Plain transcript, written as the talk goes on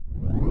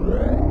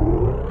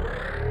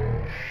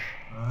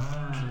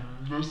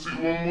Let's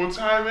do it one more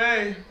time,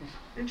 eh?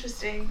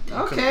 Interesting.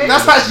 Okay.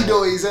 That's actually not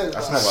what he said.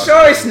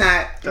 Sure, it's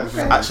not. It's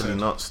actually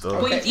not still.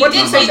 Well, Okay. you What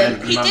did you say did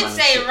then? he did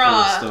say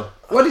raw.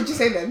 What did you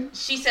say then?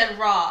 She said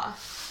raw.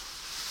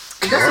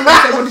 That's what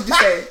I said. What did you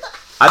say?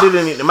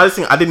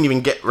 I didn't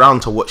even get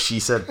round to what she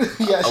said.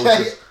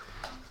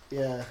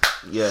 Yeah.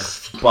 Yeah,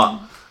 but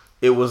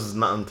it was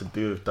nothing to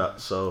do with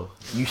that. So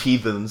you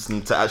heathens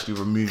need to actually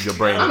remove your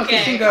brain I'm a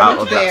Christian girl. out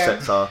of that there.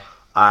 sector.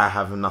 I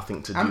have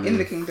nothing to do. I'm in the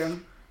with.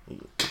 kingdom.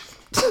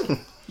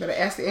 Better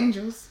ask the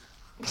angels.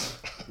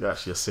 You're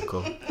actually a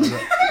sicko. A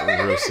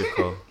real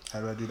sicko.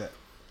 How do I do that?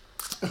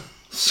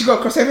 She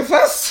got crossover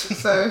first,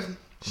 so.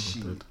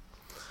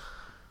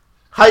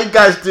 How you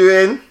guys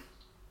doing?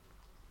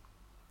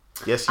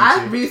 Yes, you I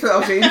too. really thought that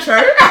was your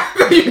intro.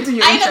 You do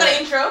your I ain't got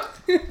intro.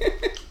 the intro.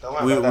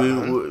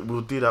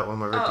 We'll do that when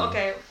we're ready. Oh,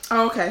 okay.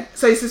 Oh, okay.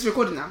 So is this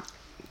recording now?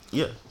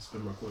 Yeah, it's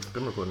been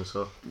recording.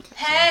 So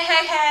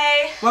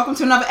Hey. Welcome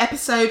to another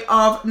episode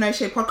of No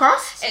Shade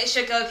Podcast. It's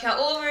your girl, Kel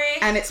Ulrey.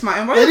 And it's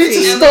Martin They need to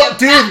Royalty. stop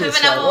doing Back this. with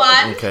another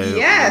right? one. okay.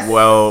 Yes.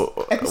 Well,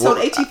 Episode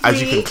 83.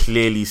 as you can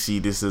clearly see,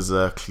 this is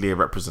a clear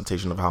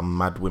representation of how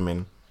mad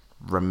women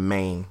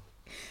remain.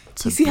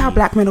 You see how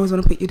black men always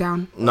want to put you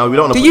down? No, we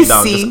don't want to Do put you you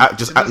down. see?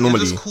 Just act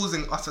normally. You're just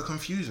causing utter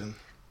confusion.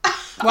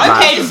 Well,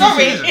 okay, Confusion.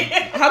 sorry.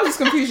 How is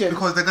confusion?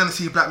 Because they're going to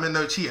see black men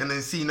don't cheat and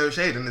then see no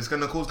shade and it's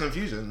going to cause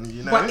confusion,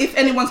 you know? But if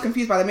anyone's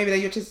confused by that, maybe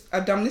you're just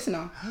a dumb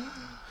listener.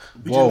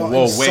 Whoa,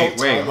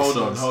 wait, hold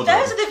on. Those are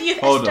the views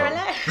of Esther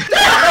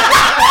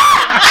alone.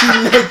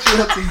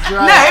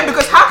 No,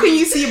 because how can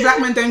you see Black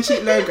Men Don't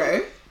Cheat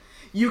logo?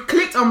 You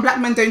clicked on Black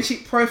Men Don't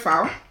Cheat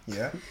profile.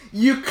 Yeah.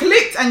 You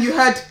clicked and you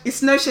heard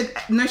it's No Shade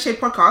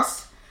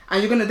Podcast,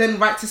 and you're gonna then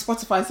write to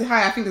Spotify and say,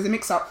 "Hi, I think there's a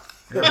mix-up."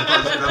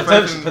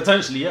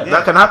 Potentially, yeah.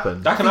 That can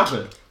happen. That can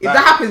happen. If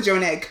that happens, you're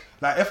an egg.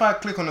 Like, if I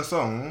click on a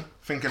song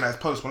thinking that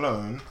it's Post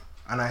Malone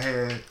and I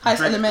hear... Hi,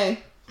 it's Drake- LMA.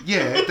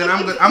 Yeah, then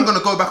I'm gonna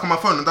go back on my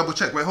phone and double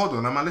check. Wait, hold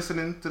on. Am I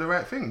listening to the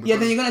right thing? Yeah,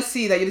 then you're gonna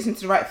see that you're listening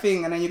to the right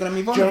thing, and then you're gonna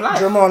move on Do you with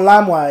life. remember on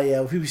LimeWire,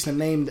 yeah, people used to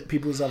name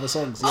people's other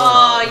songs? Yeah.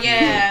 Oh,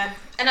 yeah.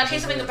 And I'll hear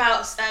something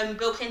about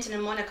Bill Clinton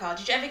and Monica.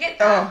 Did you ever get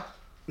that? Oh,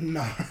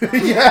 No.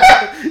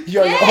 Yeah.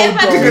 You're Yeah, your own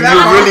but- dog. You're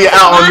You're really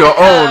out on your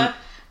own.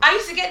 I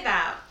used to get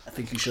that. I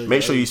think you should.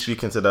 Make sure you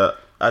speak into the.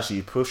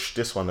 Actually, push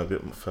this one a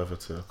bit further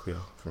to queer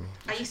for me.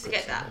 I used to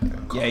get that.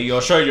 Yeah,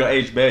 you're showing your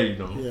age bare, you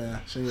know. Yeah,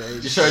 show your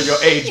age. You're showing your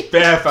age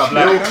bare, fam.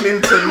 Bill Like,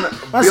 Clinton.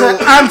 I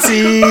said,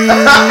 Auntie.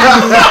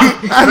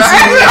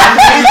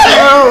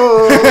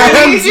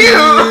 you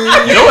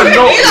know what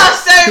Noah? You are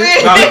so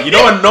rude. Fam, you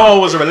know what Noah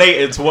was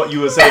related to what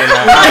you were saying.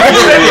 Like,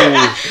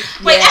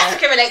 Wait, Esther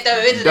can relate though,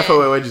 isn't Definitely it?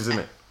 wear wedges,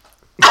 innit?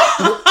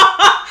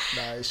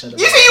 Nah, shut up.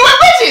 you say you wear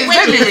wedges,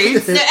 don't you?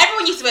 Wedges. No,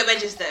 everyone used to wear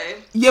wedges though.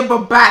 Yeah,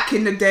 but back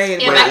in the day,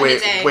 Yeah, back in the Wait,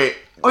 day. wait.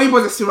 or you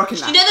wasn't still rocking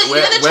You that. know the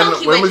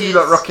chunky When wedges? was you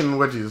not rocking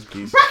wedges,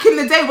 please? Back in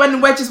the day when the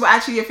wedges were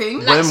actually a thing.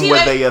 Like When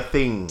were they a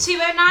thing?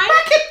 209?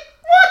 Back in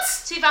what?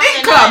 2009.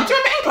 Ink Club. Do you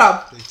remember Ink Club?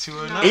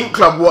 209. Ink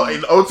Club, what,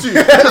 in 02?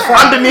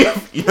 Underneath,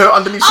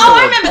 underneath Oh, I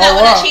Cineworld. remember that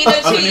one wow. actually.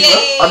 Those two,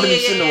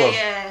 Underneath yeah. Cineworld.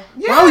 Yeah.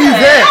 Why were you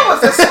there? That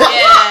was the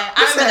Yeah, I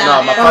remember that. No,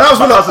 my yeah. Oh, that was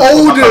one of the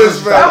oldest,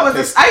 bro. That was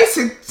the, I used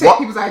to take What?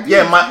 people's ideas.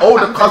 Yeah, my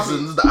older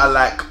cousins that are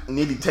like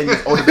nearly 10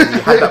 years older than me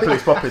had that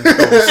place popping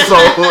still. So,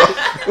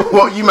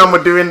 what you man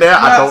were doing there,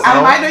 I don't I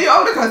know. might know your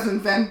older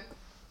cousins then.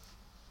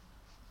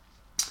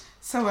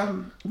 So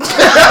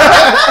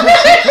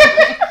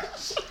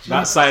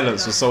that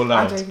silence was so I'm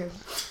loud. joking.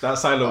 That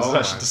silence was Oh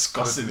actually my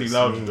disgustingly goodness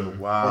loud. me. Though.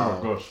 Wow.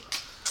 Oh my gosh.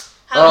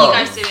 How are you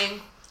guys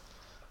doing?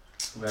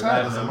 We're That's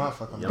alive, a man.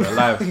 motherfucker. Yeah, we're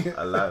alive.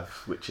 Alive,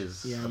 which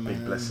is Yeah, a big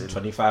man. blessing.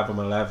 25, I'm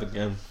alive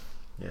again.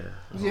 Yeah.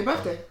 Was it your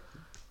birthday?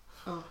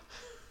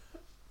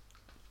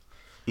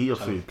 Eat your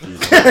food, please.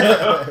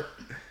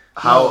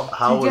 How Do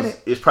you get was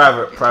it? it's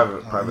private you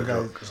private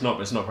guys- joke. It's not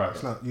private.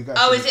 It's not, you guys.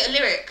 Oh, is it a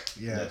lyric?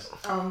 Yeah.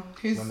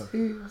 Who's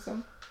who?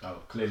 Some? Oh,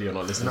 clearly you're not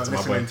You're listening not to my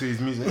listening boy. to his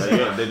music.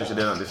 Yeah, they're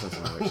not listening to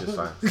me, which is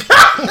fine.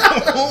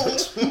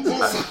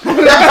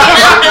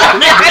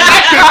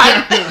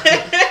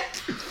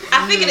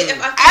 I figured it.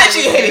 I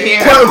Actually hit it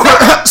here. Quote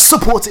unquote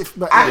supportive.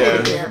 But I hit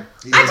it here.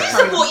 I do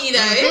support you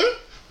though.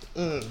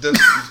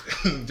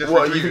 Just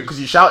What for you? you. Because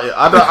you shout it.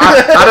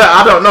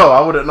 I don't know. I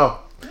wouldn't know.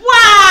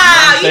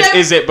 Wow, you Said, know.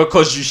 is it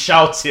because you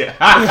shout it?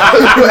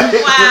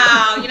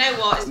 Wow, you know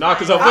what? It's No,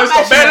 because fine. her voice got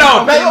actually- bare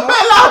loud. You're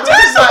better loud. As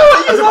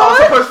if I was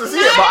supposed to see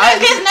it, but I.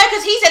 No,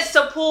 because he said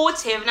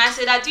supportive, and I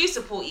said I do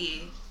support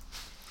you.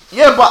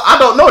 Yeah, but I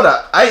don't know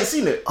that. I ain't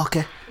seen it.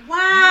 okay.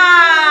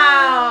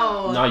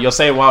 Wow. No, you're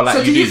saying wow like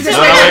So you do you do. say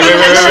No, wait. Am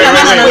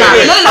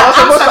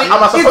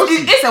I supposed to?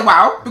 It's a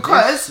wow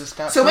because Yes,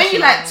 it's so when you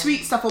like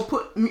tweet stuff or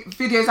put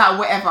videos out or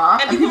whatever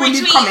And people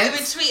leave retweet,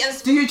 comments,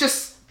 and do you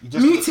just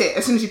mute it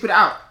as soon as you put it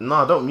out? No,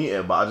 I don't mute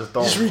it, but I just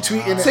don't. Just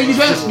retweeting it. So you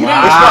don't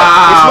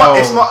Wow.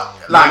 It's not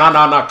like.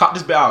 No. Cut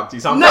this bit out. You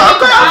sound No, bare,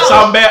 cut it out. you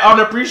sound bare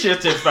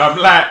unappreciative, fam.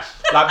 Like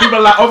people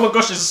are like, oh my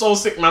gosh, it's so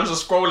sick, man.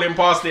 Just scrolling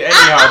past it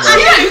anyhow, bro.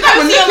 Yeah, you I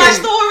don't see on my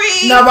listen. story.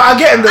 me. No, but I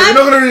get him though. You're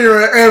not gonna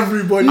read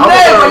everybody. No, but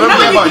you know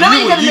when but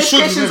you get the you should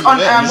notifications remember on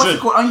that, you what's it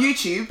should. called on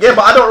YouTube. Yeah,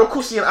 but I don't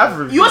recall seeing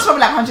average. Yours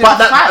probably like But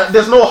 105.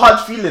 there's no hard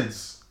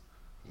feelings.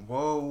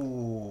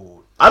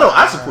 Whoa.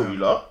 I support you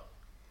lot.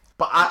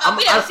 But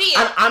we don't see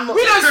it. I'm not.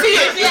 We don't see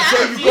it.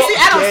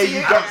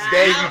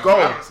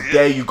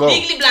 There you go.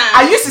 Legally blind.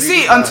 I used to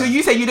see it until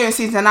you said you don't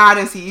see it, and now I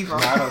don't see it either.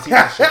 I don't see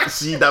that shit.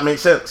 See, that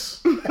makes sense.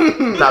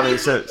 That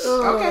makes sense.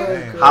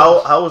 Okay.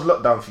 How was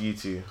lockdown for you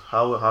two?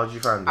 How did you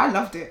find it? I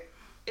loved it.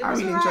 It I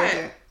was really alright.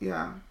 enjoyed it.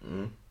 Yeah.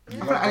 I feel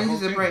like The I whole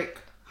needed a thing? break.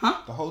 Huh?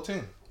 The whole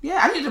thing. Yeah,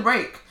 I needed a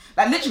break.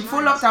 Like literally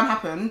before lockdown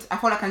happened, I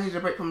felt like I needed a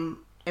break from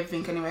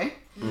everything anyway.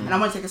 And I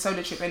wanted to take a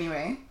solo trip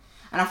anyway.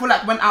 And I feel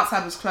like when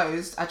outside was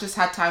closed, I just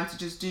had time to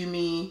just do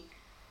me,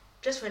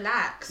 Just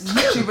relax.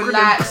 literally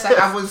relax. Like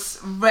I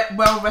was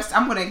well rested.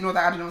 I'm gonna ignore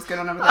that. I don't know what's going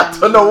on over there. I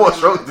don't know what's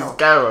wrong with this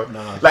guy,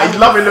 bro. Like he's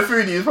loving the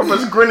food. He's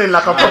probably grinning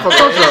like a proper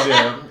culture.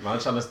 Yeah, man,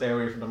 trying to stay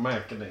away from the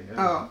mic, innit?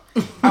 Oh,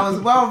 I was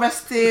well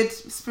rested.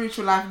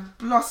 Spiritual life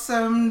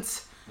blossomed.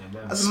 Yeah,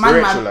 man. I was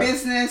minding my Spiritual life?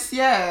 business.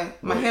 Yeah,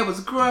 my hair was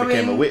growing.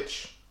 Became a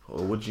witch.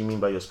 Or what do you mean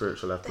by your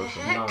spiritual life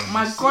person? heck? No,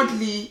 My you see-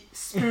 godly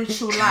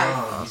spiritual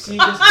life. You see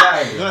this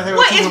guy? You don't hear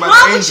What us talking is about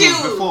wrong the with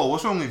angels you? before.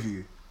 What's wrong with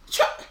you?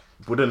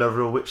 Wouldn't a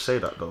real witch say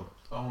that though?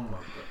 Oh my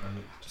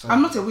god.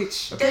 I'm not a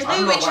witch. There's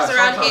I'm no not witches right,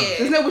 around sometimes. here.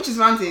 There's no witches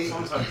around here.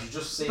 Sometimes you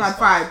just say Bad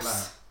stuff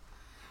vibes.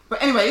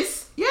 But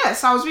anyways, yeah.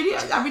 So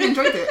I really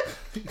enjoyed it.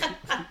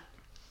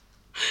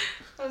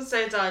 I'm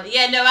so done.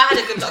 Yeah, no, I had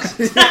a good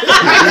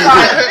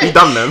lockdown. He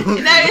done them.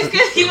 No, it's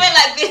because he went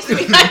like this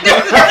behind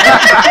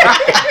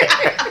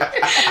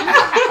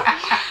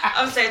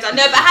I'm so done.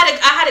 No, but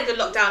I had a good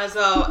lockdown as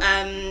well.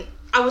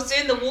 I was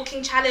doing the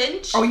walking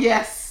challenge. Oh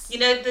yes. You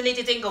know the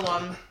Lydia Dingle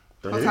one.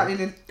 What's that,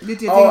 Lydia Dingle?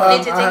 Lydia Dingle.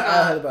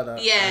 I heard about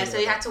that. Yeah, so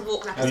you had to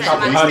walk like a Her certain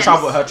travel, amount of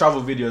steps. her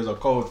travel videos are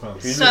cold,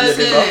 man. So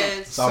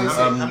good. Some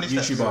How many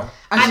steps? YouTuber.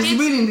 And I she's did-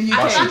 really in the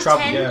I've UK. done travel-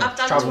 10, yeah, I've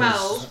done travels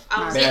 12.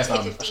 I was bare, yet to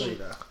fam. hit 15.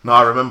 No,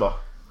 I remember.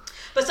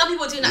 But some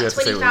people are doing You like had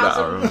to say all that,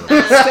 I 20,000,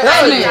 remember.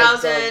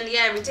 30,000.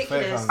 Yeah,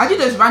 ridiculous. I did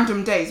those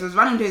random days. Those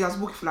random days I was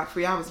walking for like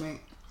 3 hours, mate.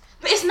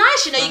 But it's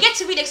nice, you know, you get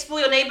to really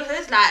explore your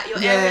neighbourhoods, like your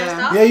area and Yeah.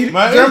 stuff. Yeah, you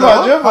Man, remember?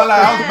 I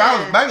Yeah.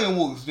 was banging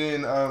walks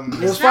doing It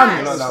was It's fun.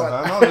 nice. It not was that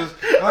fun. time. I was just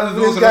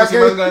This walking guy and see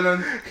came- man going on.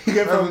 You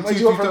get from having where'd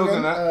two you go feet from token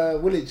again? that.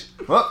 Woolwich.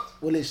 What?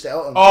 Woolwich, the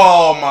Elton.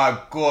 Oh my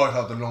god, I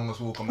had the longest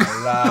walk of my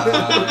life.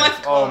 God.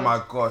 Oh my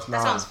gosh, That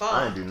nah. sounds I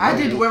fun. ain't doing I no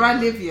did walking. where I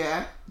live,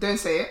 yeah. Don't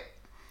say it.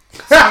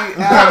 So, I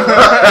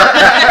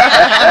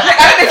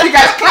don't know if you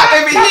guys clap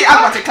over here. I'm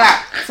about to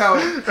clap. So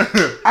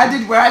I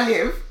did where I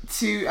live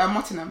to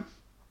Mottingham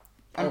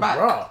and back.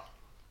 Bruh.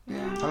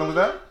 Yeah. How long was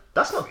that?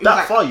 That's not It was that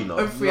like far, you know.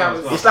 over 3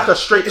 hours. It's like a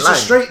straight It's line. a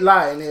straight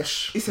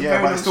line-ish. It's a Yeah, very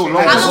but long it's still straight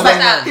long. line. How long was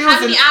that? It How was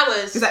many in-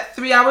 hours? Is that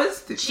 3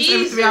 hours? Just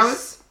over 3 hours?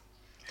 Jesus.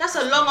 That's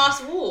a long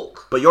ass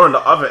walk. But you're on the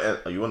other end.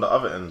 Are you on the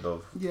other end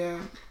of Yeah.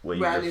 where Where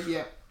you I live? live,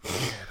 yeah.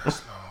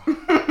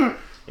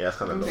 Yeah, that's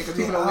kind of Because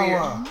low. people are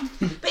weird.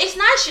 But it's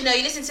nice, you know,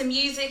 you listen to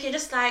music, you're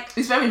just like,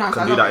 It's very nice. I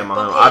Can do love that in it. my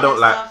But home. yeah, I don't and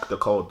like stuff. the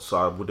cold, so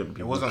I wouldn't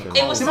be It wasn't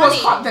walking. It was It was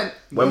sunny. hot then.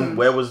 When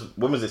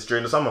was this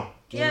during the summer?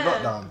 Yeah,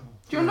 Lockdown.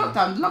 During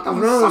lockdown. Lockdown No, it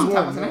was was sometime,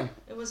 warm, wasn't yeah. it?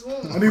 it was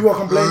warm. And people were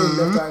complaining left,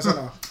 right, and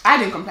centre. I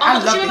didn't complain. Oh, I but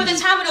do you loved remember the the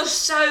heat. time when it was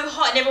so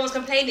hot and everyone was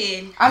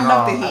complaining? I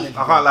love the I heat.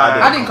 can't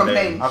lie. I didn't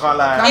complain. I can't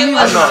lie. I It knew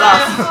was it so was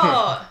rough.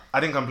 hot. I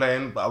didn't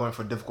complain, but I went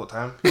for a difficult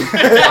time. This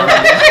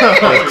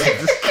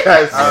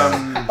guy's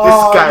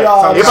Oh, guy.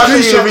 yeah, If I show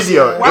you the screenshots,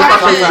 video, yeah. if What I show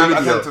happened? you I the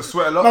tend video, to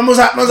sweat a lot. Man was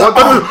like,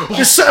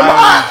 just set him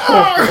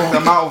up. The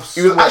amount of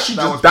he was sweat actually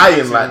that just was dying,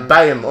 producing like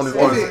dying on his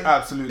was own.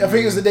 absolutely. I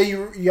think it was the day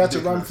you had to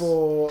run ridiculous.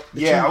 for.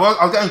 the Yeah, tube.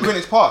 I was getting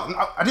Greenwich Park.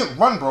 I didn't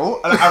run,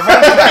 bro. I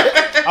ran for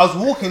like, I was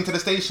walking to the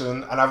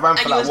station and I ran And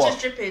for you like was what?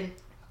 just dripping.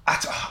 I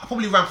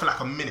probably ran for like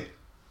a minute.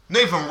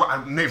 Not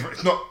even.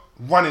 It's not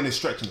running is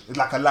stretching. It's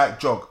like a light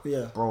jog.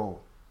 Yeah. Bro,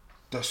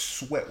 the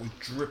sweat was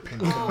dripping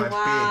Oh, into my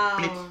wow.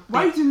 beard.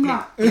 Why are you doing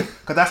that?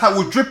 Because that's how it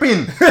was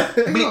dripping.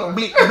 Blip,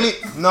 blip,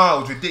 blip. No,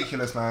 it was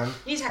ridiculous, man.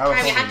 You just I was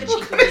carry a fucking-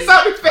 handkerchief with you.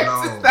 Sorry, face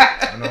No, is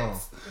that? I know.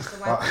 That's the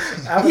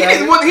wipe. He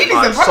needs one. He needs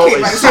a It's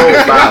bucket. man. so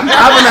bad.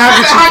 Having a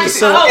handkerchief is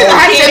so Oh, old.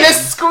 yeah. And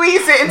just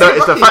squeeze it into No, the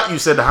it's the bucket. fact you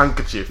said the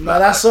handkerchief. No,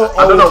 that's so old.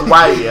 I don't know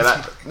why. Yeah,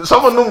 like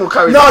someone normal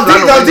carries. No, that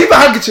random deep a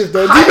handkerchief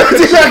though. Deep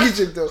a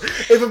handkerchief though.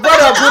 If a But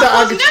brother that's put what a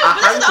uncles, you handkerchief, know,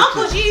 but that's what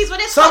uncles use when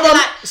it's Someone-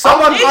 like,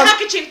 someone here's a un-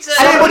 handkerchief to...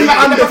 somebody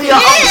under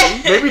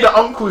Yeah. Maybe the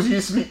uncles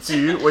you speak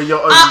to when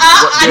you're on I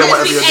doing don't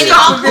whatever speak you're any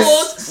doing.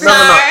 uncles, sir. No,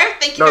 no, no.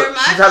 Thank you very No,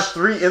 much. she's had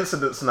 3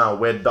 incidents now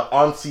where the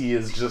auntie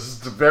is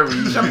just very.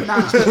 Jumping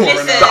down.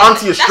 Listen, The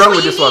auntie is that's strong what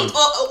with you this need,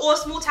 one. or a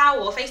small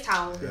towel, or a face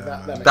towel.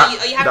 that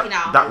Are you happy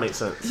now? That makes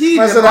sense. He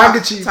Man needs said a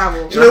handkerchief.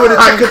 towel. Do you know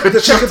what the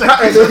checkered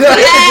pattern?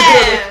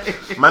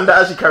 Yeah. Man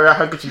that actually carry a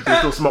handkerchief they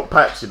still smoke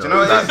pipes, you know. Do you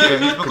know what it Like,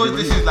 is? It's because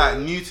this is like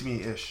new to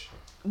me ish.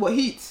 What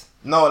heat?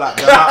 No, like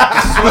the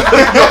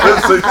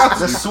amount, so-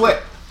 the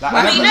sweat. Like,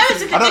 But you know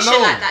it's a I don't condition know.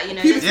 like that, you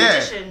know, there's a Yeah.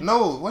 condition.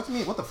 No, what do you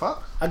mean? What the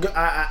fuck? I'm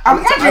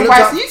wondering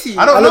why it's new to you.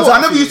 I don't I looked know. up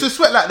I never for used to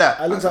sweat like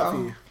that. I looked up for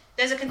you.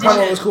 There's a I don't know what it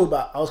was condition. called,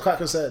 but I was quite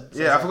concerned.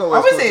 Yeah, I forgot what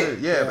Oh, it's is called it?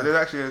 too. Yeah, but there's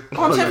actually.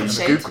 Oh, I'm checking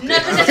shade. No,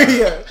 because there's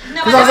Yeah.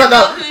 no. Because I was like,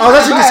 that. I was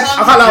actually,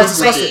 I can't lie, I was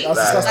disgusted. I was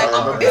Like,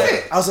 disgusted. Is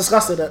it? I was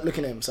disgusted at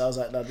looking at him, so I was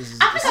like, no, this is.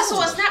 I think I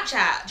saw on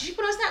Snapchat. Did you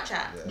put on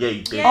Snapchat? Yeah,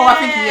 you did. Oh, I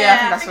think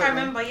I I saw it.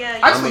 remember. Yeah.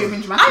 I just thought you were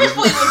being I dramatic. just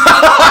thought it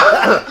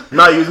was.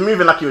 No, he was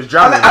moving like he was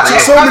drowning. I I took Yeah.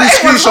 so many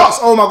Everyone screenshots.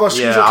 Oh my gosh,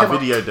 Yeah, screenshot I came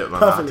up videoed it, man.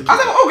 perfectly. I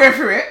think we're all going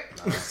through it.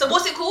 So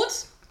what's it called?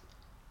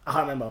 I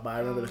can't remember, but I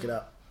remember looking it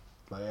up.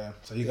 But yeah,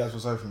 so you guys feel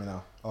sorry for me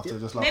now after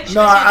just Maybe laughing.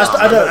 No,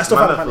 I don't. I still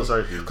Man, find I it feel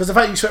sorry for funny you. because the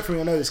fact you sweat through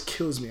your nose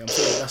kills me. I'm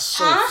sorry, that's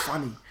so Huh?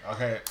 funny.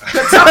 Okay.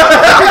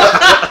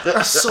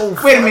 That's so.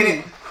 Wait a funny.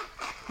 minute.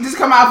 Does it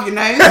come out of your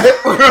nose?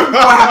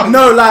 What happened?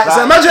 No, like,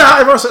 so imagine how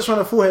everyone sweats from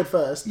the forehead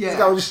first. Yeah. This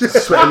guy was just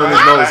Sweating on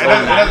his nose.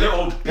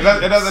 It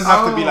doesn't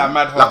have to be like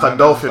mad hot. Like a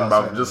dolphin,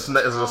 bro. Just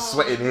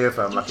sweating here,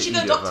 fam. Like You an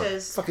should go idiot, fam.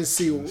 doctors. fucking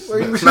seal.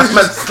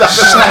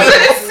 That's man.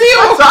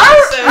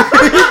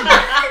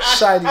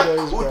 Shiny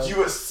nose, bro.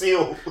 You a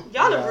seal.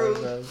 Y'all are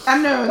rude. I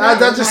know.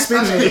 That just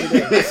spins me. Are you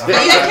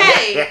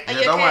okay? Are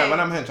you Don't worry, when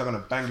okay? I'm hench, I'm gonna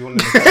bang you on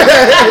the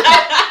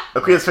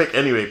Akuya's fake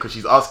anyway because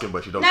she's asking,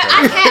 but she don't No, care.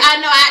 I care. I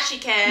know. I actually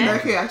No, care.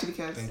 okay, actually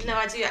cares. No,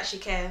 I do actually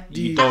care.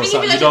 You I don't think sound. if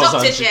You you go to don't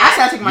doctors, sound. I yeah.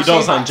 said I take my You don't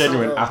shade sound back, so-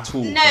 genuine at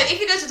all. No, if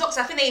you go to doctors,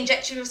 I think they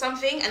inject you with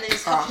something and then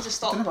it helps you to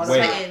stop don't know about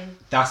Wait, sweating.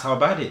 that's how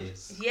bad it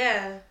is.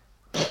 Yeah.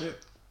 No,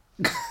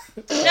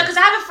 because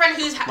I have a friend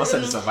who's Must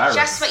have it's a virus. she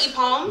has sweaty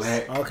palms.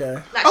 Like, Okay.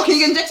 Like Oh, can you she's-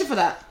 get injected for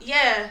that?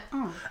 Yeah.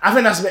 I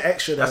think that's a bit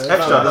extra. Though. That's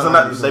extra, doesn't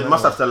that? They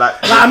must have to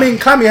like Like, I mean,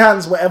 clammy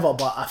hands, whatever.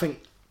 But I think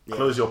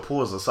close your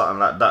pores or something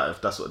like that.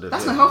 If that's what they're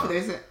That's doing. not healthy, though,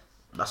 is it?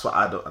 That's what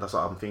I don't. That's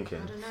what I'm thinking.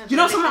 I don't know. Do you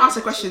know someone asked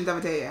a question the other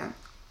day, yeah,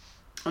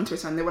 on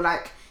Twitter, and they were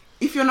like,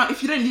 if you don't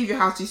leave your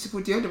house, do you still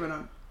put deodorant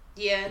on?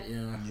 Yeah.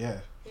 Yeah.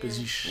 because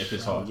you. if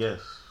it's hard. Yes.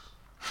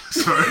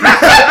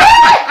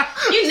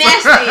 You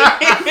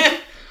nasty.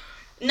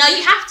 No,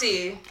 you have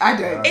to. I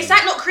don't. It's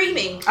like not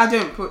creaming. I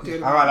don't put deodorant.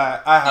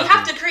 You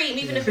have to cream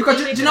even if Because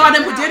do you know I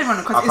don't put deodorant on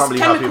I because can't it's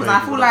believe how chemicals, people and I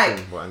feel do that like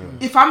thing, but anyway.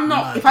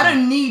 if I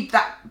don't need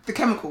the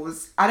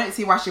chemicals, I don't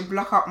see why I should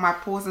block up my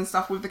pores and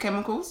stuff with the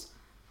chemicals.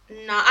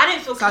 No, I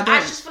don't feel. So I I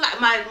don't. just feel like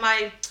my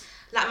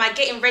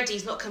getting ready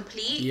is not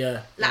complete.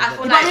 Yeah. Like I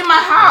feel But I'm in like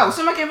my house.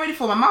 What am I getting ready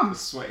for? My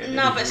mum's.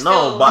 no, but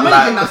still. but I'm not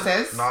like- living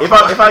downstairs. If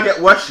I get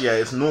washed, yeah,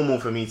 it's normal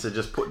for me to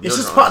just put. It's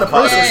just deodorant part of the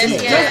on. process, Yes,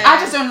 isn't it? yeah. I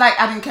just don't like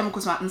adding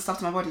chemicals and stuff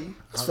to my body.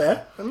 That's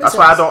fair. That makes That's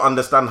why I sense. don't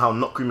understand how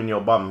not creaming your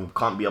bum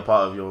can't be a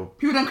part of your.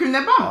 People don't cream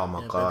their bum. Oh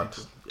my god.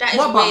 That is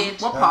What bum? weird.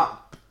 What part?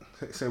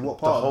 Say what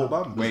part of the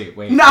bum? Wait.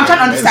 No, I'm trying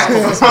to understand.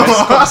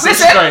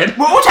 Listen,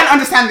 we're all trying to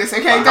understand this,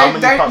 okay? How Don't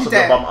many parts you of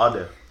your dare. bum are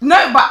there? No,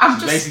 but I'm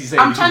Basically just.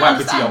 saying I'm you trying to wipe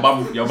it to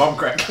understand. your bum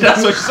crack.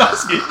 That's what she's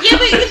asking. Yeah,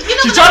 but you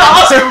know. She's trying to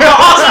ask it without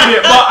asking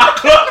it, but I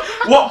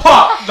can't. What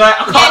part? Like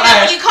I can't. Yeah, no,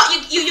 lie. you can't.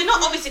 You're not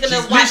obviously gonna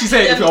She's wipe. literally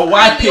saying if you're cream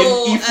wiping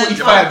your,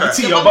 E45, you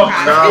see your bum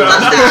crack. crack. Who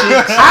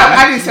does that?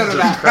 I didn't tell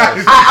her that.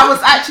 I was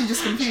actually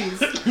just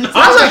confused.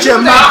 That's actually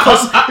a mad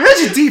concept. You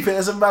actually deep it.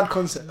 It's a mad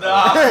concept.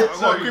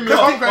 What, cream your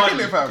bum crack,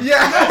 innit, fam?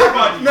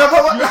 Yeah. No,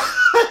 but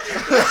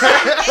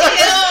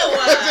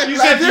Ew. You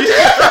said you.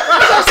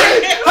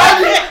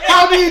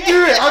 how do you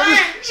do it? I'm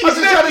just trying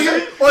to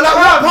say. Or like,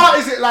 what part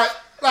is it? Like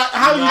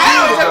how you do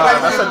it?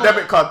 That's a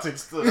debit card thing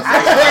still. Actually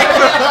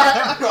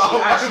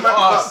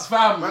asked,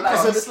 fam. Like,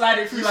 so slide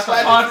it through like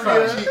a card,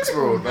 fam. Cheeks,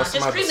 bro. That's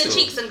Just mad cream the still.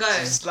 cheeks and go.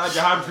 Slide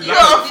your hand through You're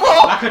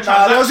like a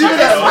There was even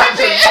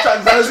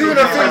transaction. there was even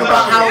a thing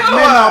about how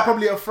men are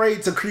probably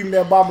afraid to cream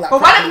their bum. Like,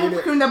 But why properly, don't people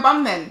innit? cream their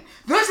bum then?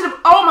 Those are the,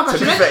 oh my gosh,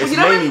 To be fair, it's you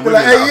know mainly when- women.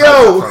 like, hey, that have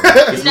yo. that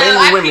problem. It's No, mainly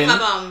I cream women. my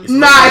bum. It's Nah,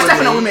 mainly it's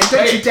definitely not women.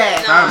 Don't you dare.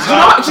 No.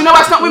 Do you know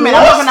why it's not women? I'm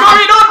not What's gonna have,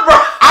 going on, bro?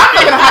 I'm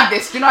not gonna have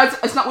this. Do you know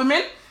it's not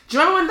women? Do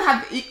you remember when they had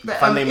the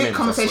Fan name it names, I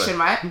conversation,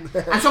 right?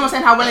 And someone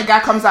saying how when a guy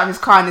comes out of his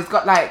car and he's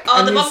got like Oh,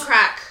 and the he's- bum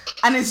crack.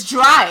 and it's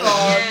dry.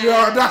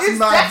 Yo, that's It's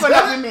mad. definitely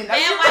not women.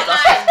 Bare white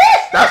lines.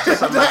 That's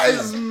just a That mad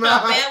is thing.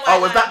 mad. Bare white Oh,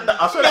 was that? lines.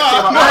 I saw that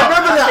came up. I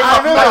remember that. I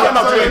remember That came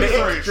up that.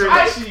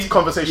 during the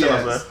conversation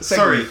as well.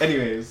 Sorry.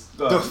 Anyways.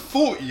 go The on.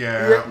 thought,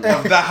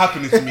 of that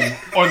happening to me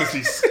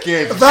honestly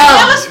scared me.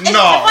 Fam. It's the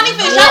funny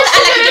thing. You have to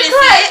act like you didn't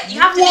see it. You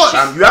have to. What?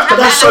 You have to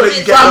make sure that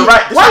you get the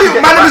right. Why you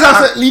get man the always right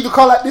have to leave the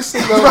car like this?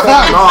 No,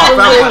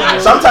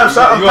 fam. Sometimes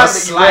certain You gotta pants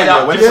that you slide wear,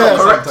 out when the it's not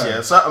chair correct,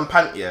 sometimes. certain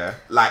pant,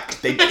 like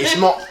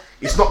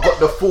it's not got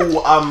the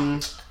full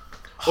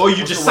Or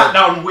you just sat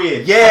down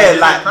weird. Yeah, You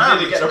like,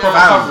 didn't get the proper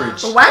fam.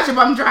 coverage. But why is your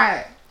bum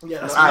dry? Yeah,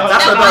 that's that's a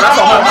That's why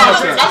whole I'm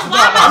nother thing. talking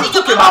about I'm I'm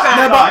talking talking about.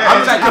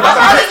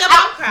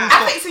 about crack. I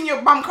think seeing your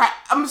bum crack.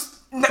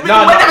 We're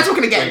No, never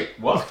talking again. Wait,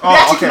 what? We're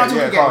actually okay, not talking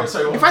yeah, again. calm.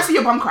 Sorry, what? If I see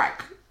your bum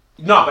crack,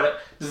 No, but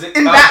does it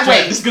In that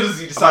way. This is good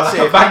as you I'm sound like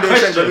saying, a bad Bande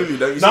question. Shengalulu,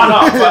 don't you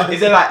No, see? but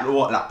is it like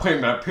what, like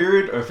point blank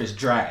period, or if it's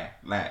dry,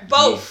 like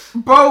Both.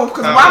 both.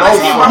 Because why am I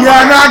seeing your bum Yeah,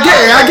 crack? no, I get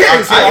it. I get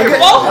it. I I get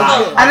it. Both of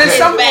them. And then It's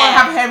some people bare.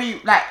 have hairy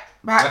like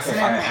backs Okay,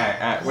 and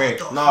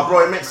everything. wait. Nah,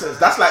 bro, it makes sense.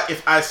 That's like if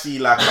I see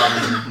like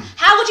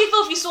How would you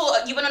feel if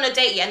you went on a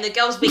date and the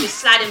girl's wig is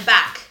sliding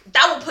back?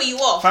 That will put you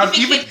off. Fam, You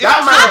think even you-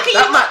 that how can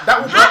you?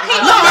 that would How can you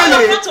not not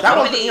really. frontal That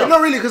properly? would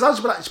Not really, because I was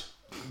just be like,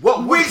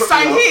 What Weak put me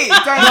sign off- here. No,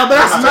 but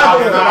that's mad.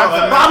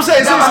 But I'm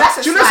saying, that's a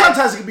do you know slide.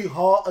 sometimes it can be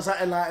hot or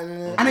something like?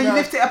 And then you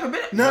lift it up a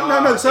bit.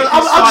 No. So If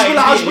I'll it's just be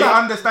like, sliding, you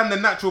understand the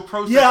natural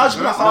process. Yeah, I was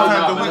like,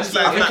 sometimes oh, the no, weak but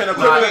side I think an is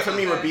equivalent for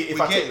me would be if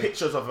we I get take it.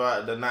 pictures of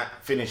the night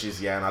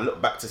finishes, and I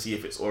look back to see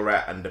if it's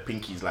alright, and the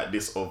pinky's like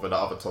this over the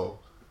other toe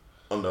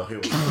on the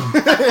heel.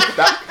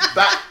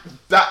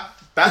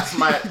 That's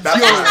my. That's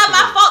not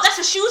my fault. That's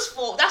the shoe's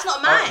fault. That's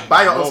not mine.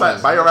 Buy your own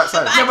side. Buy your right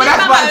side. Yeah, but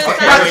that's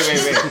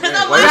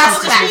Wait. That's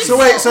That's right. So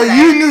wait, so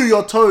you knew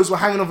your toes were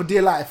hanging over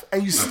dear life,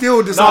 and you still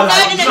No, decided?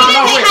 he didn't say hanging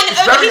over. very He said the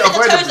toes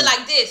avoidable. are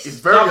like this. It's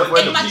very No,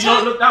 avoidable. my you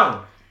don't look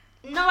down.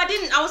 No, I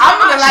didn't. I was. I'm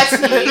not gonna lie to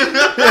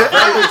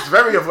you. It's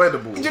very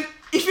avoidable.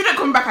 If you don't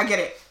come back, I get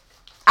it.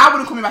 I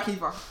wouldn't come back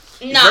either.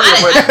 No, I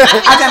think I that's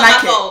don't not like my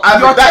it. fault.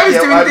 And Your with that, toes yeah,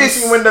 doing have you this.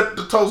 seen when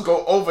the toes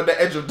go over the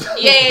edge of the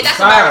Yeah, that's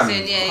Fam.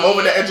 embarrassing. Yeah.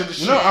 over the edge of the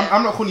shoe? You know,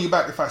 I'm not calling you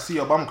back if I see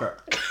your bum crack.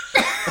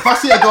 If I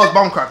see a girl's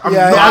bum crack, I'm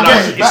Yeah, not. yeah, I I'm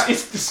get not-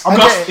 It's I'm disgusting.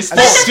 not- It's Do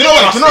you know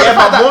what? Do you know Yeah, the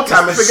fact but that more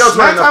time if a girl's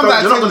wearing a nine times thong,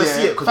 you're not out of gonna 10,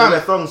 see it because fam. they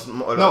wear thongs a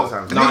lot of the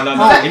time. No, No,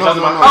 it doesn't no,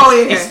 matter. Oh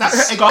yeah. It's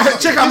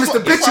disgusting. Check out Mr.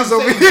 Bitches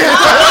over here.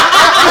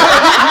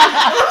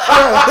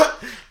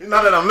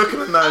 Now that I'm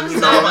looking at that, you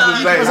know, I'm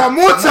just saying. There's like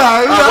more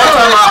time. One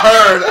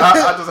time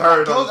I just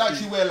heard. Girls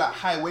actually wear like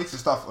high waisted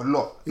stuff a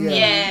lot.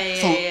 Yeah.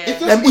 If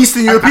you're Them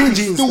Eastern European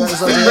jeans. still that's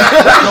see like- your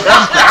bum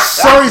crack,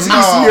 Sorry to No.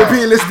 Eastern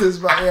European listeners,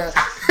 but yeah.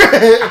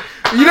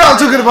 You know what I'm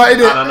talking about,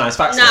 innit? No, it's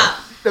facts. Nah.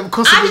 Them I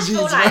Kosovo just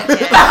feel jeans. like man.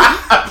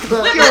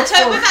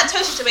 with that toe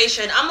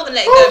situation, I'm not gonna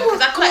let it go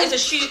because I feel like it's a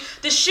shoe.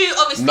 The shoe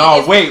obviously. No,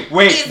 is, wait,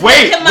 is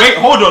making my-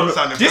 hold on.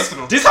 Sounding This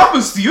personal.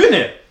 happens to you,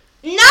 innit?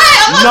 No,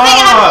 I'm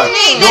not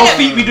saying it happens to me. Your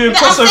feet be doing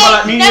crossover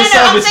like New Year's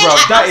service, bro.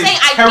 That is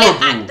terrible.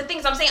 The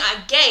things I'm saying,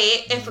 I get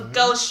it if a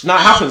girl's. No,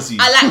 it happens to you.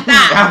 I like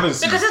that. It happens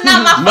to you. because it's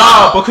not my No,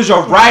 fault. because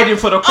you're riding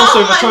for the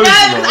crossover toes, no, you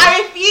because know. I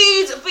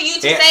refuse for you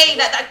to say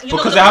that you're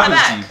Because it not happens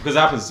looking to you. Because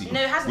it happens to you.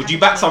 No, it hasn't Would you happened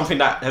back to me. something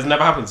that has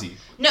never happened to you?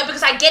 No,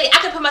 because I get it.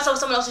 I can put myself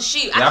in someone else's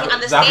shoe. I That can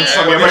happens- that happens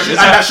understand. to me.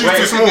 And that shoe's too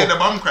If you small. get the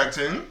bum crack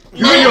thing,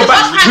 Who in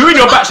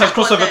your batch has Bum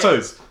crossover crack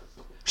toes?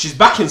 She's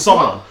backing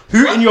someone.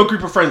 Who in your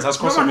group of friends has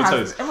Everyone crossover has-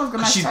 toes? everyone's got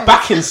nice She's toes.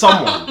 backing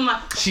someone. Oh my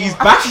She's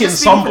God. backing Just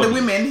speaking for somebody. the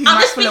women who I'm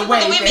might just feel speaking for away.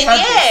 the if they women,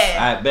 heard this.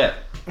 yeah. I bet.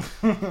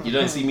 You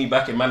don't see me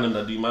backing man and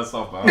I do my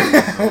stuff, but I'm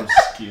just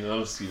kidding. I'm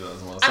just kidding.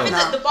 That's I myself. think No.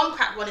 that the bum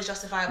crack one is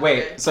justifiable.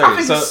 Wait, I sorry.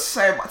 think So, it's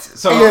so much.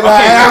 so Yeah, okay.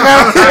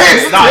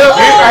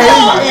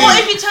 Or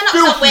if you turn up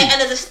somewhere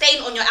and there's a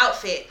stain on your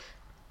outfit,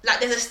 like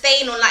there's a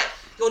stain on like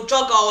your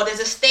jogger, or there's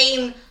a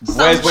stain.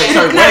 Where's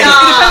somewhere.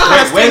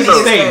 where's the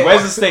stain?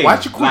 Where's the stain?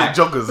 Why'd you call Like, it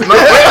joggers? No,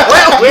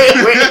 wait.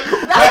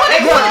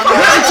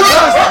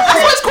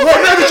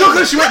 Maybe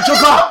jogger, she went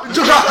jogger.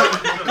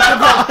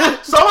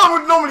 Someone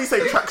would normally say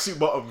tracksuit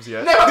bottoms,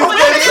 yeah? No, but for women,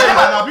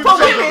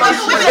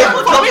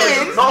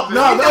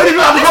 No, the only thing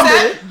I've got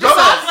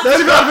the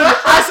only thing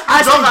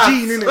I've got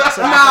jean in it.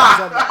 So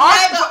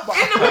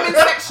in the women's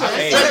section,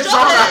 It's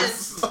joggers.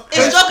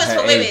 It's joggers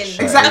for women.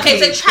 Exactly. Okay,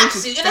 so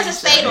tracksuit. If there's a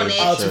stain on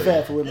Oh, it, too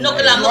fair for women. not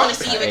gonna, I'm not gonna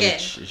see you again.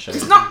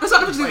 it's not because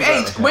of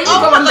age. When you Oh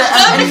go my on the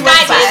God, any Urban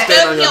Guidance, website, go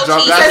PLT,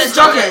 it says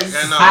joggers.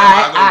 Yeah, no,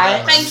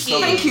 Hi. Thank you.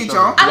 Thank you,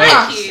 Joe. I Wait.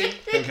 like you.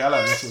 Thank you. I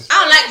like this. I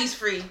don't like these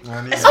three.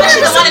 neither.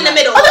 Especially the one in the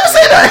middle.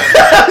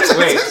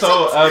 Wait,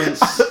 so I'm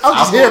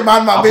just here,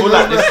 man. I feel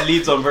like this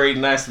leads on very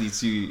nicely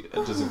to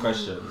just a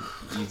question.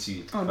 You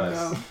two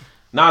first.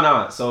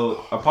 No.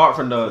 So apart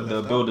from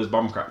the builder's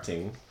bum crack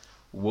thing,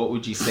 what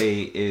would you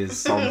say is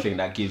something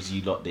that gives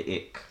you lot the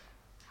ick?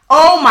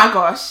 Oh my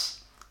gosh.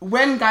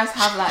 When guys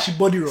have like She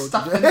body rolled.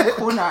 stuff in the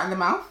corner in the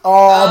mouth.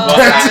 Oh,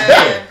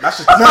 Yeah. That's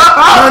just no, the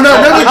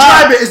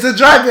dry bit. It's the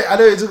dry bit. I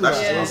know what you're talking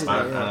about. Yeah. It's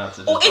Man, about, I have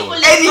to Or just if go the with-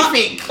 lips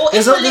Anything. aren't, or if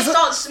There's the a- lips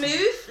aren't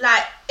smooth,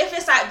 like if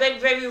it's like very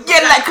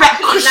Yeah, like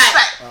push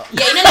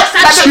yeah, you know that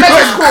like the sandpaper,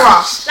 Megan Cora.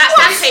 like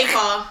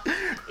sandpaper.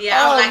 Yeah, I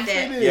don't like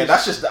that. Yeah,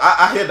 that's just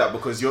I hear that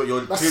because you're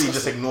clearly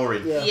just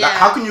ignoring. Yeah. Yeah. Like,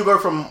 how can you go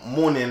from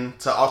morning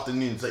to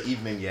afternoon to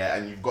evening, yeah,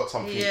 and you've got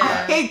something Yeah.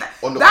 I hate that.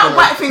 On the That corner.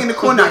 white thing in the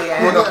corner,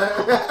 yeah.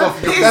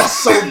 That's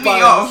so Pisses me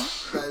biased.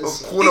 off. That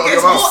is- corner of It your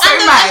gets me mouth. so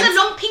And mad. the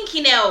long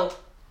pinky nail.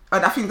 Oh, I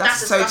think that's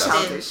That's so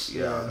disgusting. childish.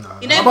 Yeah,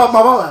 You My know, mom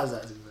has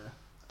that. to be fair.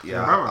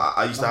 yeah.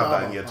 I used to have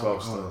that in year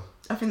 12 still.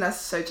 I think that's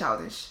so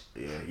childish.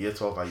 Yeah, year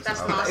 12 I used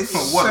That's to have nasty. It's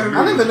And so what? I rude.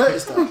 never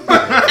noticed that.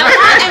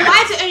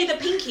 why is it only the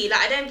pinky? Like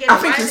I don't get it. I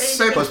think Why it's is it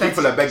so only the Because pinky?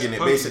 people are begging it.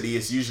 Basically,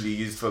 it's usually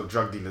used for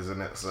drug dealers,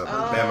 isn't it? So, bare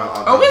amount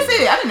of Oh, drug is it?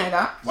 dealers. I didn't know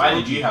that. Why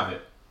did you have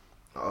it?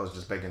 I was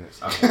just begging it.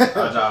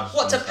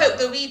 What, to poke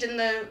the weed in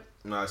the...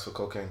 No, it's for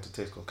cocaine, to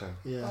taste cocaine.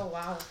 Yeah. Oh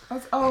wow.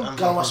 Oh,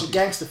 Gotta watch the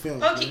gangster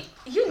films. Pokey,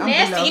 you I'm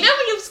nasty. below. You know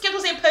when you skipped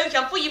saying pokey,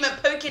 I thought you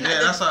meant poking. Yeah,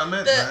 at that's what I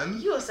meant, man.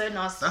 You are so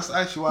nasty. That's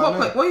actually what I what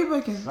meant. are you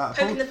poking? Like,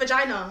 Poking the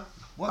vagina.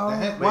 what the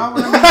heck? wait. Why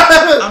would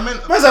I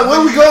meant? Man's like, where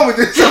are we going with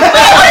this?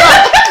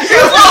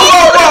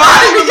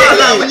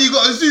 Like, when you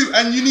got a zoo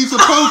and you need to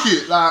poke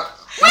it, like.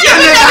 No,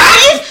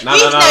 I'll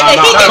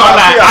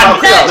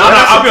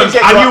be honest.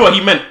 I knew what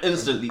he meant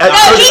instantly. No,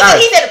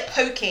 he said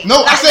poking.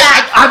 No, I Like said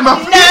that. I had my.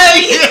 No,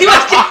 he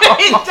was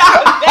going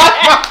down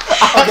there.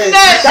 Okay, No.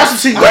 that's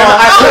between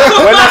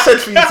When I said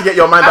for you to get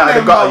your mind out of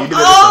the gutter, you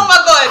didn't Oh listen. my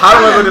god. How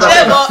long ago did Do you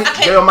I know what?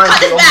 Okay, Get your mind, cut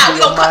this get bit out.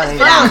 your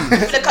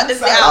We're gonna cut this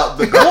bit mind. out.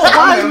 We're gonna cut this bit out.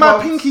 Why is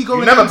my pinky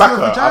going never into back your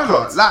her, I vagina?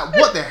 can't. Like,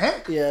 what the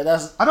heck? Yeah,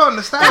 that's I don't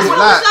understand. That's what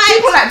I Like, was like.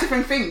 People like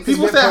different things.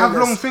 people It's a bit say I have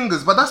pointless. long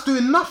fingers, but that's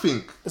doing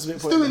nothing. It's a bit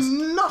It's pointless.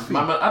 doing nothing.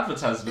 Man,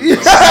 advertisement.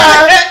 What's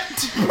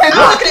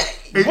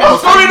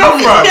What's going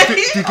on, bro?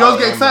 Do girls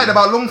get excited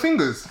about long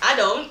fingers? I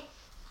don't.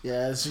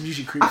 Yeah, it's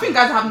usually creepy. I think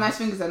guys that have nice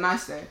fingers are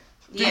nice though.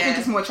 Do you Yeah. think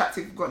it's more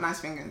attractive if you've got nice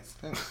fingers?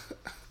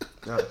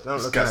 No,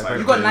 don't look Gaslighting. at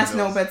You've it. got nice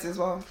nail beds as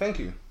well. Thank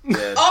you.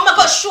 Yeah, Oh my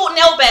god, short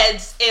nail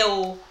beds.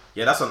 Ew.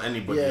 yeah, that's on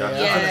anybody. Yeah,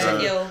 Yeah,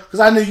 ew. Because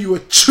I knew you were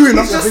chewing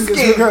up It's your just fingers.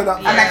 skin, Look at that.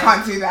 and I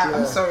can't do that.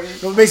 I'm sorry.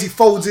 It basically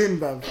folds in,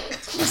 bruv.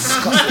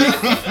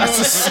 Disgusting. That's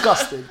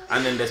disgusting.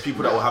 And then there's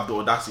people that will have the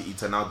audacity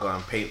to now go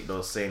and paint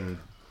those same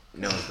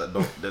nails that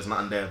don't. There's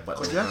nothing there, but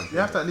You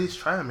have to at least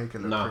try and make it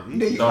look Nah. pretty.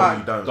 No, you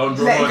Don't, can't. don't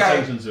draw Let more it go.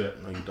 attention to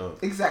it. No, you don't.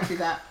 Exactly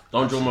that.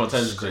 Don't draw more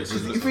attention to it. Just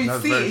If look- we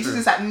That's see very it, it's true.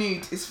 just like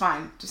nude. It's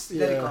fine. Just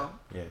let it Yeah. go.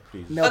 Yeah,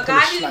 please. Nail A guy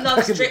polish, who like, loves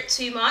back in the- drip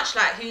too much,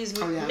 like who's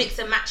yeah. mix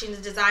and matching the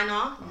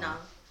designer, no.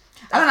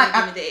 I don't like-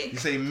 That's not You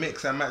say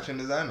mix and matching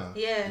designer?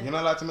 Yeah. You're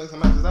not allowed to mix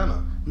and match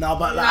designer? No,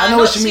 but like, Nah, I know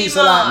not what you mean. too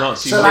So like, Not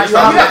too so much. like you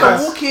You have have like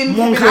to walk in.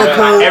 Moncler with like-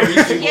 Code. every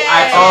single Yeah.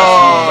 item.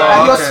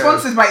 and you're Okay.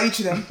 sponsored by each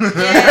of them,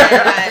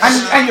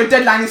 Yeah, and your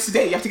deadline is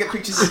today. You have to get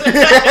pictures. So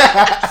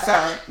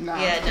no.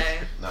 yeah,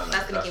 no. No,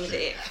 That's gonna give me true.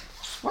 the ick.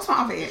 What's my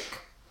other ick?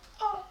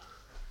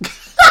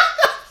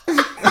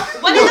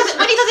 When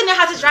he doesn't know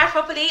how to drive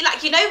properly,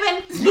 like you know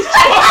when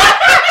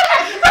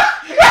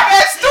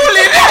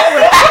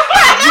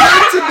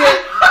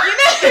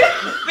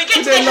we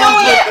get to the hill,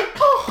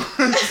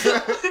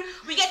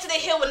 we get to the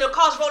hill when the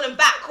car's rolling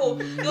back, or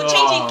you're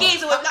changing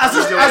gears, or like, As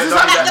this the happens-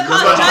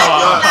 car's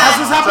driving. As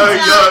this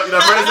happens- Your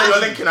brothers say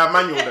you're linking a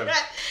manual then.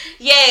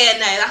 Yeah,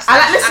 no, that's. I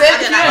like listen. I If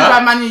don't you like don't that.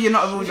 drive manual, you're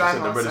not a real So driver.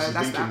 the So brothers is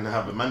that's linking to that.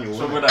 have a manual.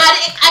 So innit? with I,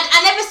 that, I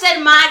never said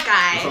my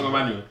guy. song of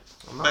manual.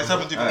 That's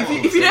happened to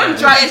If you don't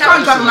drive, if you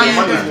can't drive a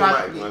manual, you don't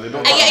drive.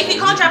 Yeah, if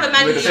you can't drive a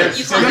manual, you can't.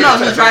 You're not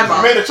a real driver.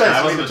 You made a choice.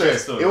 Nah, it You made a wasn't a choice.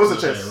 choice, though. It was a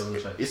It choice. wasn't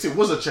a choice. Yes, it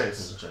was a It choice.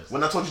 was a choice.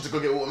 When I told you to go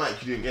get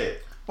automatic, you didn't get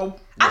it. Well,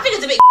 I think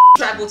it's a bit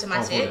drive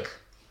automatic.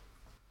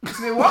 it's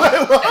a bit what?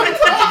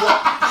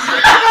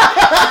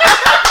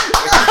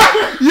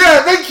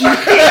 Yeah, thank you.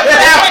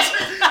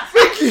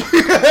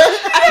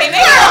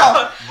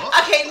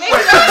 Okay, maybe.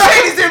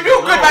 He's doing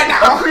real good right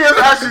now. Priya's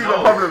actually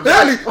got problems.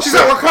 Really? She's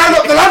like, we're climbing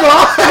up the ladder.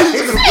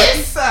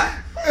 Yes.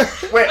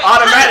 Wait,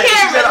 automatic. She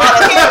said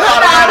automatic.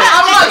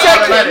 I'm not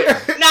joking.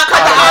 No,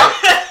 cut that out.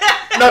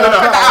 No,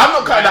 I'm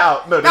not cutting that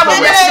out. No, there's no but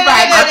way. yes,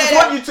 right. I just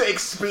want you to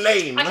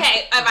explain.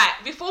 Okay, alright.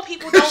 Before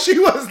people don't. She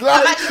was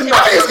like, actually-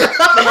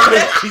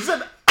 She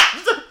said,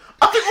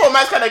 I think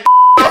automatic's kind of.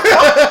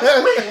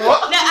 Wait,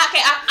 what? No,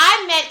 okay.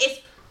 I meant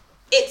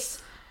it's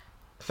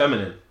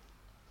Feminine.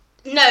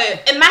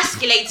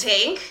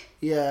 emasculating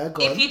yeah,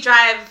 go if on. you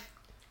drive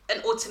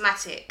an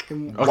automatic.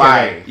 Okay,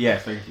 Why? wait. Yeah,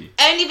 thank you.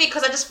 Only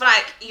because I just feel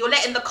like you're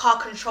letting the car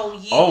control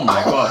you. Oh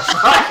my gosh.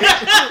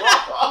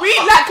 We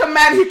like a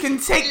man who can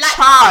take Like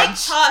charge. take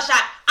charge.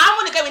 Like I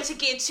want to go into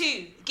gear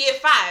 2, gear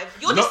 5.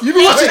 You're just You've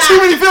been laid watching back. too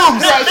many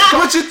films. You're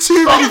watching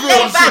too many You're just laid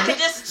films. back and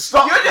just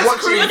Stop.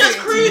 you're just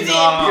cruising,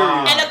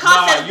 Nah, and the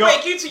car says you're-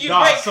 brake. You two, you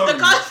nah, brake. sorry. The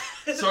car.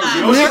 Sorry, Like,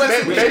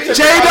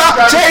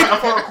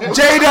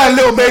 Jada and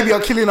Lil Baby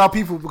are killing our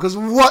people because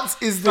what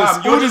is this?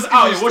 Fam, you're All just this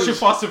out here English watching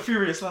stuff. Fast and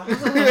Furious. Like, you're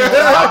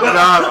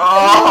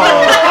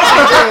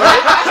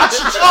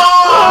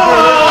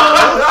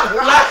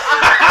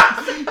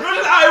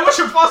just out here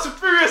watching Fast and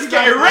Furious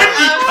getting ready,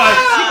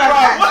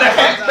 cuz. What the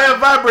heck? They're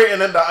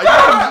vibrating and that. Are you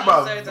happy,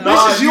 bro? so dumb.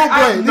 This is your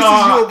boy. This is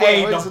your boy.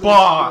 Hey, the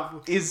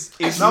bar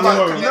is No, but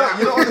low. you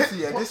know,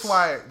 honestly, yeah, this is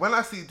why when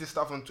I see this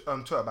stuff on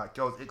Twitter about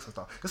girls' icks and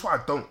stuff, this is why I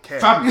don't care.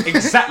 Fam,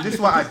 exactly. This is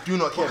why I do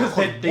not care. Because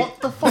they- what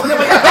the fuck? No,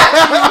 but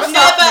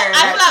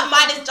I feel like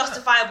mine is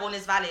justifiable and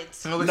is valid.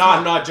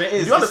 Nah, Jay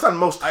is. You understand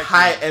most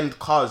high-end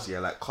cars, yeah,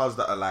 like cars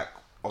that are like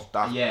of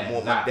that Yeah,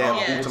 more like, they're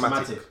yeah.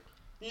 automatic.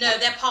 No,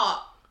 they're part.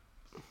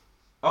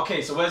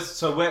 Okay, so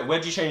where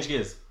do you change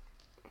gears?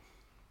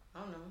 I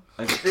don't know.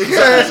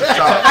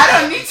 I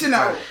don't need to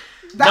know.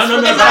 That's No,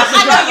 what no, the that's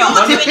I driver-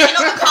 know you're doing it,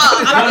 not the car.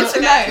 I'm going to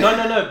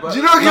know. No. But, Do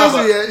you know what kills no,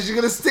 me? but- Yeah, she's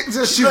gonna stick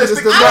to shooting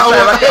stick this. No to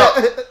matter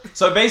that, what.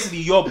 So basically,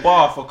 your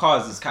bar for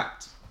cars is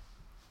capped.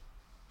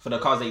 For the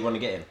cars that you want to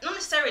get in. Not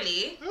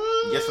necessarily.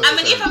 Yes, I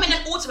mean, if I'm in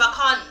an auto, I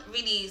can't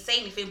really say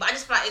anything. But I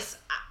just feel like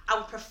I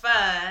would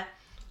prefer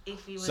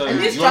if you. So would. And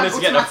this you wanted drive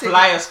to get the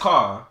automatic. flyest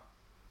car.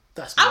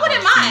 That's I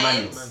wouldn't mind.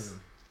 manual.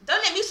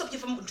 Don't let me stop you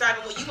from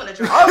driving what you want to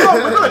drive. Oh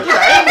no, we're gonna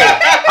get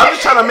it. I'm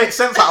just trying to make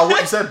sense out of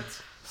what you said.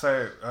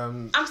 So,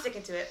 I'm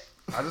sticking to it.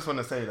 I just want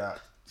to say that.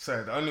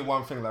 So, the only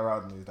one thing that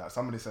riled me is that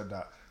somebody said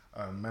that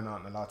men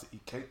aren't allowed to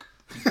eat cake.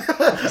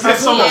 Said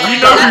someone. Yeah, We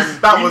know that's- who.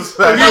 That was.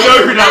 We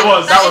know who that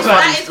was. That was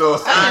that funny is still.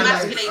 also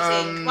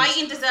emasculating. Why are you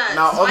eating desserts?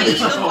 Now, Why are you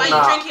obviously-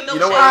 drinking you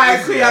know milkshake? what? Alright,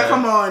 Kuya,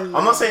 come on.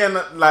 I'm not saying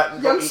that, like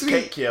Young don't eat sweet.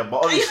 cake here,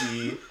 but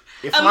obviously,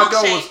 if A my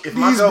girl was, milkshake. if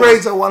my These girl braids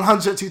was, are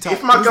 100 too tight.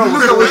 if my girl was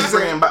Look at what always she's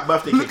saying. bringing back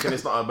birthday cake and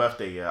it's not her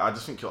birthday, yeah, I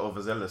just think you're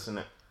overzealous,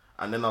 innit?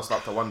 And then I'll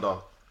start to wonder,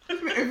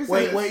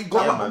 Wait, go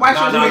on. Why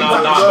should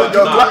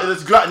we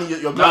There's gluttony.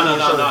 You're gluttony.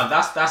 No.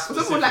 That's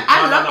specific. like,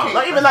 I love cake.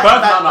 Not even like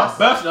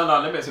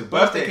Let me say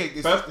Birthday cake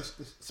is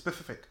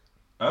specific.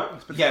 Huh?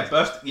 Yeah,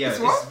 it's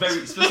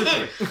very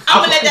specific.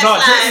 I'm gonna let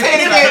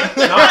that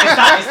slide. No,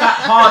 it's that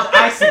hard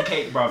icing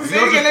cake, bro. If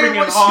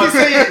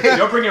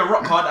you're bringing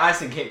rock hard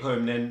icing cake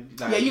home, then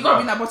Yeah, you gotta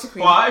be that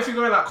buttercream. Well, if you're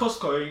going like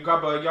Costco, you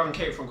grab a young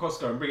cake from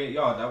Costco and bring it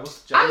yard. That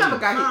was. I love a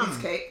guy who eats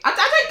cake. I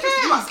don't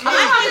care about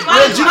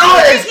cake. Do you know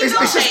what it is?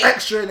 It's just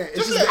extra, innit?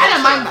 It's just I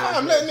don't mind that.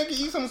 I'm letting nigga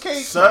eat some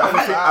cake.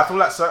 I feel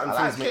like certain things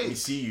like make cake. me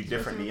see you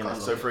differently,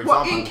 innit? So for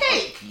What, example, in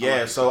cake?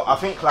 yeah. So I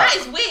think like That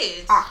is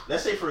weird.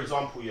 let's say for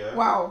example, yeah.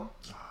 Wow.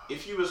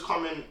 If you was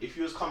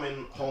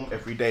coming home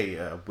every day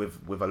with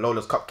a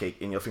Lola's cupcake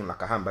in your thing like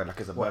a handbag, like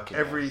it's a Birkin.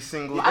 Every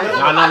single day.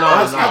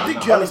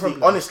 No.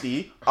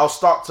 Honestly, I'll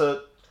start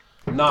to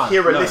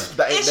hear a lisp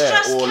that ain't It's there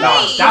just or cake.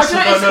 like. That's I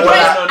no. don't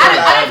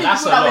think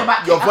That's people a that way lot.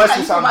 about Your cake. voice I will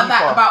think sound about that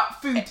deeper.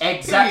 about food.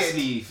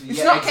 Exactly. It's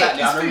Yeah, not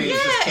exactly. cake, I know it's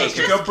it's food. just cake. it's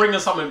If you're bringing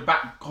something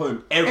back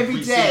home every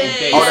Every single day.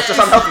 day. Oh, that's just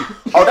unhealthy.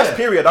 Oh, that's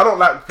period. I don't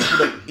like people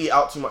that eat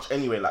out too much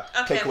anyway, like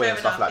Okay, takeaway fair and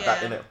stuff enough, like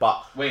that, yeah. innit?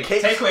 But Wait,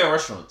 cakes- takeaway or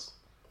restaurants?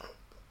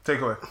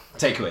 Takeaway.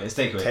 Takeaway. It's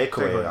takeaway.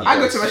 Takeaway. I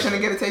go to a restaurant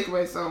and get a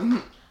takeaway, so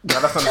Yeah,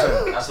 that's what I'm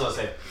saying. That's what I'm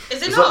saying.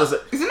 Is it It's not? not, is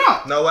it? is it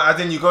not? No, as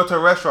in you go to a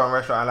restaurant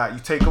and like you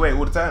take away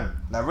all the time,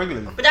 like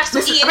regularly. But that's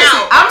still Listen, eating basically,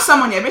 out. I'm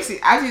someone, basically,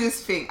 I do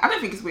this thing. I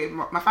don't think it's weird.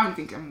 My family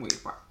think I'm weird,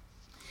 but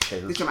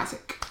it's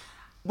dramatic.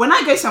 When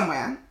I go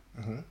somewhere,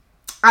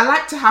 I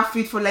like to have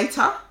food for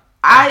later.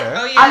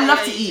 I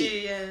love to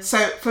eat. So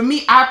for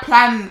me, I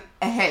plan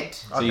ahead.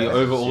 So you You're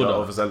overorder.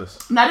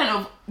 overzealous. No, I don't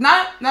know.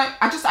 No.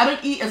 I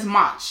don't eat as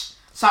much.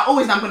 So I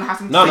always know I'm gonna have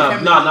something. No, to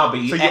take but home.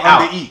 you So eat you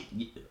out.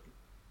 undereat.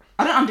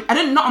 I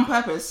don't not on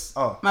purpose.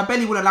 Oh. My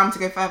belly will allow me to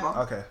go further.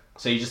 Okay.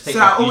 So you just take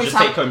So I you always just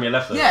have- take home your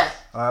leftovers. Yeah.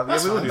 Yeah,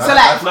 we will do So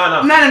that.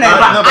 like, No.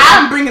 but but-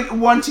 I'm bringing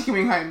one chicken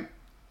wing home.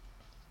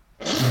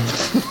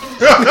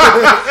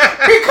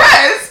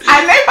 Because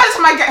I know by the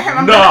time I get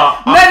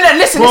home,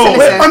 listen.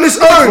 On its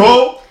own.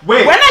 Bro,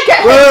 wait. When I get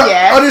home,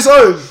 yeah. On its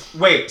own.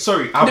 Wait,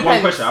 sorry. I have one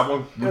Depends.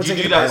 question. Would you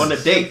do that on a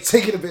date?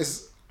 Taking a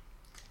piss.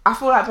 I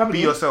feel like probably Be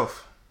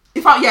yourself.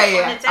 If I On a I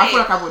feel date.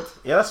 like I would.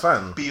 Yeah, that's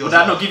fine. Be Would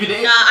that yourself. not give you the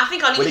ick? Nah, I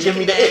think I'll Will leave they the give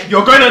me chicken the there.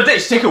 You're going on a date,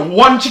 she's taking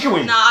one chicken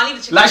wing. Nah, I'll leave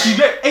the chicken Like she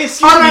there.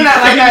 excuse Oh no, me, no.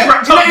 it's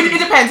wrapped up. It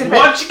depends.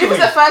 One chicken If it's wing.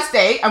 the first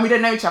date and we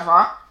don't know each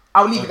other,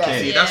 I'll leave it there.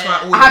 Okay. See, that's why I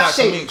I always have like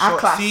to shape, make I have sure.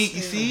 class. See,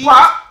 you see.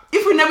 But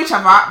if we know each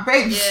other,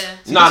 babes. Yeah.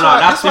 No,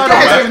 that's that's why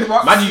different. I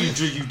don't- Man, man,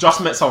 you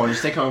just met someone, you're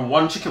taking home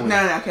one chicken wing.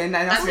 No, okay, no,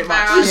 that's That's a bit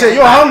embarrassing. much. You say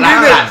you're hungry,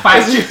 Like innit?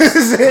 5 chips.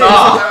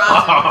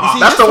 See,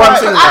 That's the one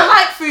thing. I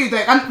like food though,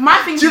 and my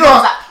thing is Do you know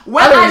what? that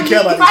when I don't I really leave,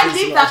 care about if I these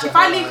leave things that, so if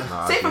I much.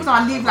 leave, say for example,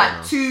 I leave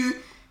like 2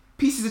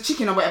 pieces of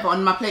chicken or whatever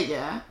on my plate,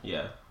 yeah.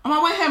 Yeah. On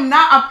my way home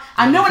now,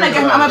 I know when I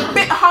get home, I'm a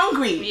bit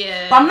hungry.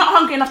 Yeah. But I'm not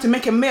hungry enough to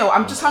make a meal.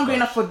 I'm just hungry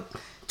enough for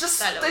just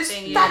That little those-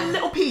 thing, that yeah.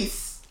 little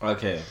piece.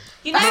 Okay.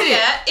 You know, That's it.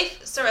 yeah.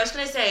 Sorry, I was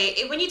gonna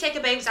say, when you take a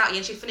babes out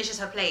and she finishes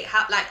her plate,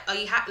 how are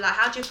you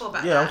how do you feel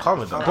about Yeah, that? I'm calm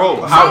with that.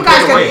 Bro, Some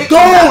guys can eat.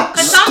 Don't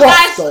Because some scoff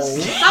guys, though.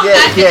 some Yeah,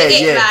 guys yeah,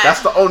 can yeah. like,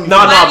 That's the only. No,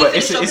 Why no, do you but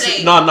finish your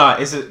plate?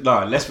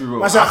 no. Let's be real.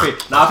 What's I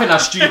that? think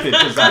that's stupid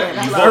because like Yeah, you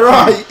that's bought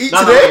right. food. Eat No,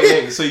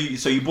 today. wait,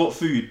 so you bought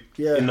food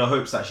Yeah. in the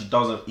hopes that she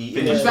doesn't Eat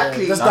finish.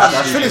 Exactly. That's That's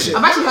done. Finish it.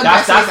 I've actually heard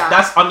guys say that.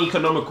 That's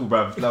uneconomical,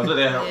 bruv. Like, what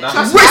the hell? Yeah.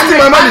 That's- Wasting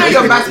my I know money.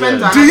 you're a bad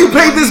spender. Do you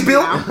pay this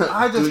bill?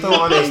 I just don't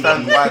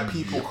understand why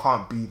people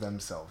can't be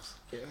themselves.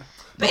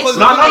 But it's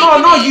No,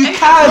 not you like-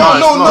 can.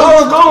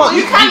 No,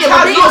 You can, yeah,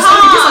 but be You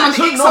yourself. You can't. give someone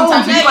the ick No,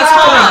 sometimes. No, You you guys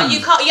can't. You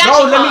can't. You No,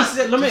 actually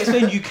can't. let me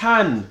explain. You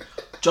can,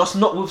 just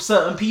not with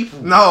certain people.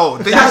 No,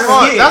 that's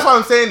it. what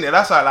I'm saying. There,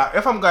 that's why, like,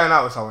 if I'm going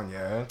out with someone,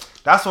 yeah,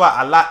 that's why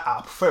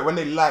I prefer it when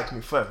they like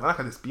me first. When I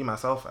can just be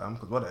myself,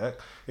 because what the heck?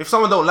 If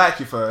someone don't like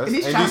you first It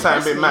and is you do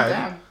something a bit transgressive, mad,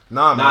 damn.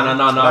 nah, man.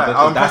 No. Like, Because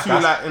I'll impress you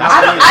like in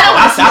I don't want to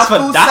That's see your for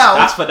full self.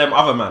 that's for them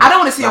other man. I don't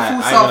want to see your Like, full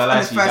I ain't self gonna on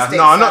lie the to you, first that's- date.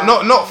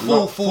 No, so- not full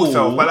Not full.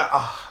 self, but like,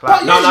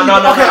 But No. okay, I like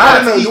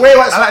don't to know. eat- The way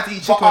I like to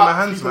eat chicken with my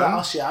hands, people like man.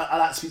 us, yeah, I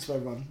like to speak to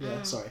everyone.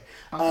 Yeah, sorry.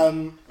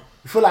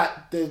 I feel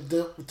like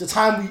the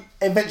time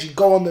we eventually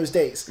go on those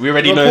dates, We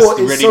already the know. rapport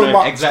We is already so know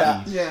much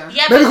exactly. Yeah.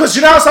 Yeah, Maybe but because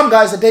you know how some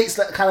guys the dates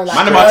that kind of like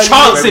Man, them are early-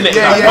 chancing it.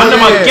 Yeah, Man, yeah, them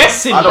are yeah.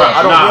 guessing, I bro.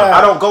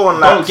 I don't go on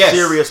Don't like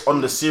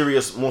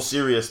guess. more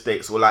serious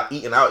dates or like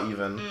eating out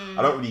even.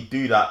 I don't really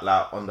do that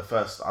like on the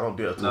first. I don't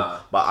do it at all. Nah.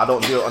 But I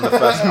don't do it on the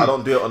first. I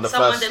don't do it on the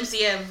someone's first.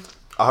 MCM.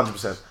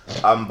 100%.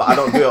 But I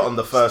don't do it on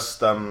the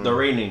first. The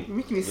raining. You're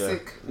making me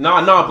sick.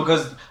 No,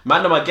 because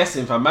man, them are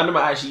guessing, fam. Man, them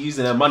are actually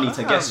using their money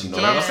to guess. You know.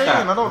 Do you know what I'm That's saying?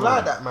 that. I don't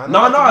like that, man. No,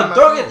 I like to be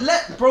don't myself. get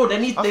let, bro. They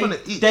need I wanna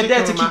eat they're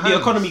there to chicken with keep my the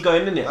hands. economy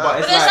going, innit? But But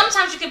it's then like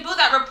sometimes you can build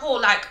that rapport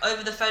like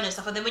over the phone and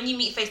stuff, and then when you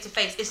meet face to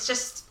face, it's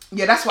just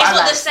Yeah, that's what it's I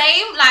not like. the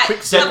same. Like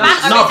Quick the segue.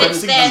 banter No, but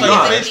isn't there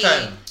segue. physically.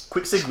 FaceTime.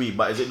 quick segue.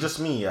 But is it just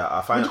me? Yeah,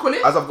 I find What do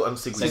you call it? as I've gotten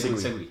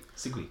segue.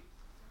 Segway.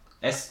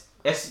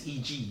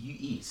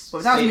 SEGUE. But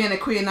if that was me and a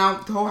queen now,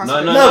 the whole house. No.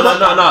 would- But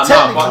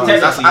technically,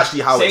 that's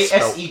actually how say it's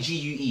spelled.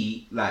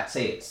 SEGUE. Like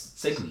say it.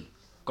 Segway.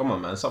 Come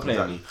on, man. Stop playing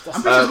with me.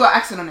 I'm pretty sure it's got an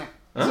accent on it.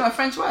 It's not a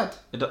French word.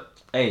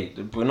 Hey,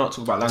 we're not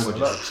talking about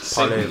languages.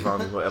 Parlay,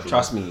 whatever.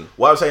 Trust me.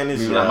 What I'm saying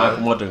is, Like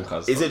Michael Modern,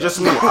 cuz. is it just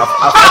me?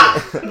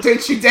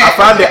 Don't you dare!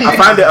 I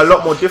find it a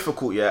lot more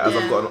difficult, as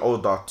I've gotten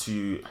older,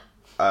 to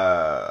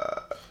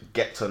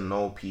get to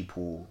know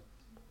people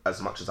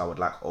as much as I would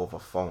like over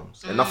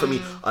phones. Enough for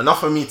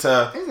me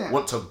to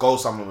want to go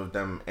somewhere with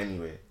them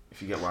anyway.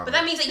 If you get what I mean. But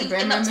that means that you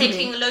end up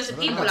taking loads of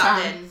people out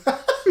then.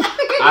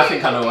 I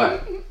think I know why.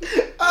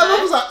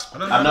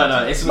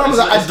 No, it's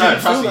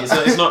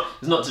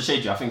not to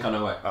shade you. I think I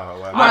know why.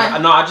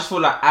 I just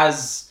feel like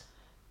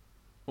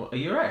are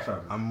you right,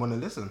 fam? I'm gonna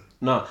listen.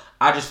 No,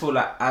 I just feel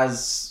like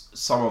as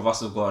some of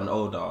us have gotten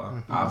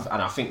older,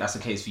 and I think that's the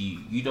case for you.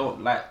 You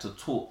don't like to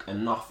talk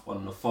enough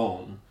on the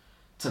phone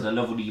to the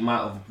level that you might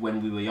have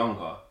when we were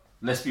younger.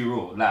 Let's be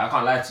real. Like, I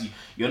can't lie to you.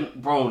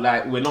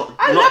 We're not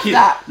kids.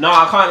 That. No,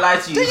 I can't lie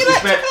to you. Do you like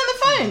talking on the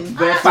phone?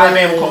 We're 5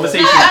 a.m.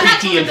 conversation,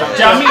 PT and stuff.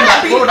 Do you know what I mean?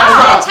 Like, bro,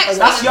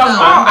 that's young,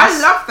 man. I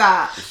love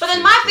that. But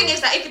then my thing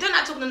is that if you don't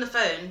like talking on the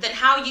phone, then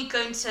how are you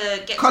going to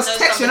get to know somebody? Because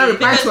text, you're not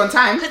replying to on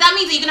time. Because that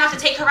means that you're going to have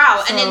to take her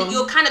out, and then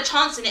you're kind of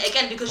chancing it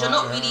again because you're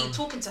not really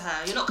talking to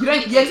her. You're not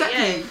communicating. Yeah,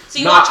 exactly.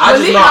 So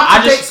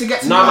I just think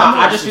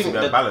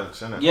that balance,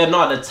 innit? Yeah,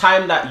 no, the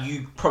time that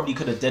you probably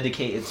could have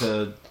dedicated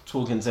to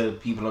talking to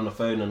people on the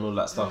phone and all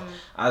that stuff,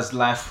 as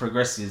life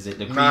progresses, it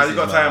decreases. Nah, you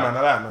got time, man.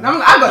 I like, man.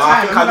 I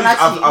got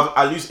time.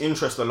 I lose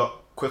interest a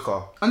lot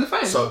quicker on the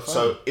phone.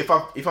 So if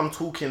I'm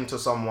talking to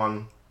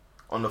someone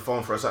on the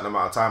phone for a certain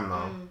amount of time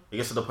now, it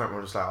gets to the point where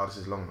I'm just like, oh, this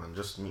is long, man.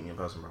 Just meet me in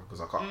person, bro, because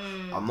I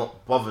can't. I'm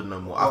not bothered no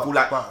more. I feel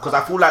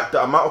like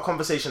the amount of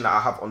conversation that I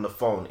have on the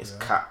phone is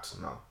capped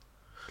now.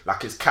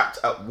 Like, it's capped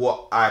at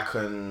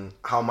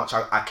how much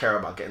I care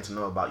about getting to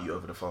know about you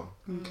over the phone.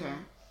 Okay.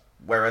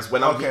 Whereas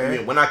when I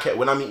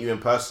meet you in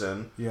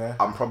person,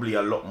 I'm probably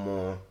a lot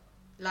more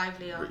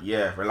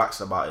livelier.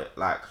 Relaxed about it.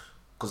 Like,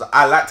 because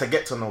I like to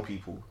get to know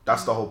people.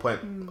 That's the whole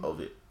point of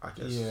it, I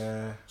guess.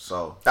 Yeah.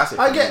 So that's it.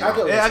 I get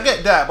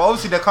that, but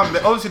obviously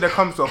there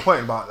comes to a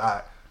point about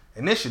like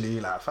initially,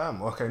 like, fam,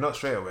 okay, not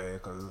straight away,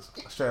 because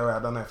straight away I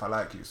don't know if I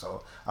like you,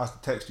 so I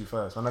have to text you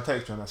first. When I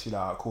text you and I see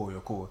that you're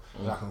cool,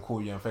 then I can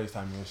call you and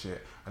FaceTime you and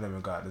shit, and then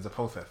we go. There's a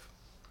process.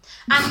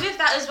 And with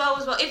that as well,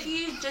 if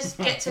you just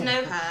get to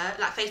know her,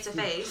 like, face to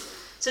face,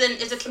 so then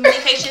is the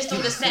communication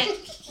still the same?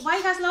 Why are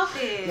you guys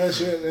laughing? No,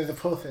 there's a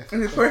process.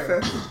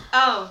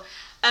 Oh.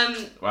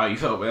 Wow, you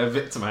felt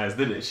victimized,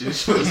 didn't it? Yeah,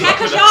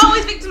 because you're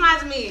always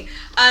victimizing me.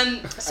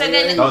 So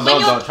then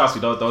don't trust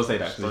me. Don't say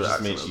that, because it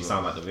just makes you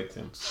sound like the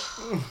victim.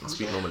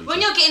 Speak normally. When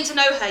you're getting to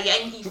know her,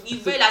 and you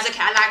realise,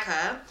 okay, I like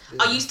her,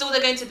 are you still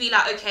going to be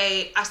like,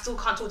 okay, I still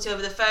can't talk to you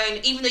over the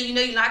phone, even though you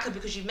know you like her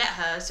because you met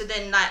her? So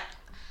then, like,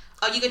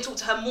 are you going to talk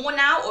to her more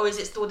now, or is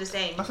it still the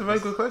same? That's a very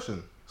good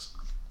question.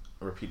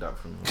 Repeat that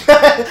for me.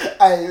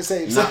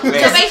 So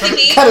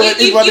basically,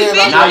 you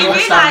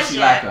realise,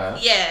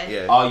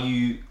 yeah. Are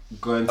you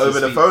going to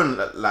over the phone,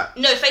 like?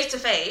 No, face to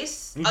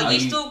face. Are you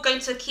still going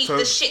to keep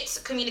the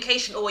shit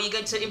communication, or are you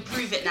going to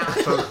improve it now?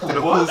 Because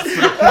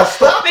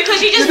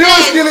you just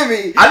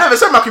said. I never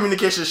said my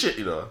communication shit,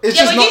 you know.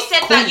 Yeah, but you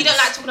said that you don't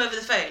like talking over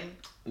the phone.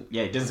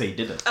 Yeah, he didn't say he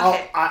didn't.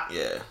 Okay.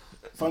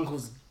 Phone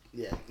calls.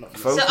 Yeah.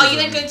 So are you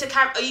then going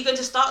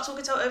to start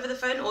talking to her over the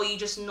phone, or are you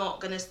just not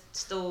going to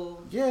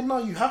still? Yeah, no,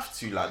 you have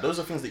to. Like, those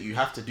are things that you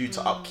have to do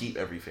to upkeep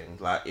everything.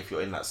 Like, if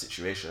you're in that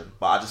situation.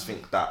 But I just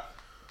think that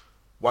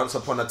once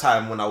upon a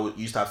time when I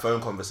used to have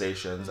phone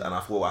conversations and I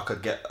thought I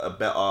could get a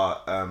better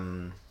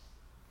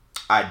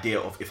idea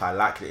of if I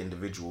like the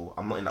individual,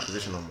 I'm not in that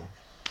position no more.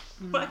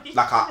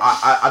 Like,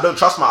 I don't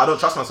trust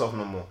myself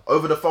no more.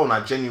 Over the phone,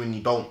 I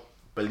genuinely don't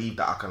believe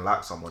that I can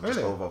like someone just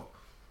over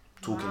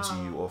talking to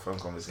you or phone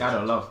conversation. I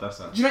don't love that.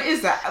 Do you know what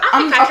is that?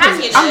 I'm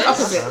opposite.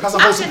 That's a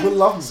whole simple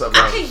love. Some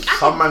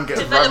man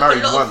get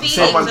married once.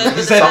 Some man get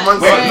fiancé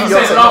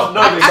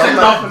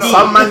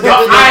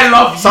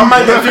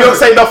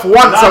enough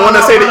once. I want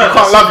to say that you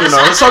can't love, you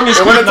know.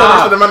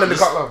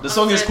 The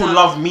song is called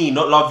 "Love Me,"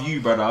 not "Love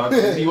You," brother.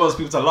 He wants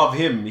people to love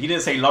him. He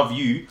didn't say "love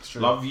you,"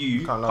 love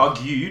you, hug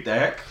you. The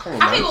heck? Come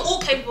on, I think we're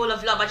all capable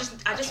of love. I just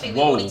think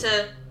we all need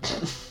to.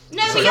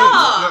 No, we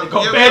are. It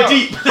got bare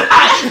deep.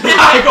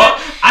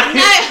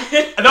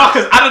 No,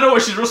 because I don't know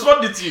what she's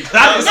responding to.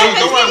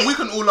 Don't worry, we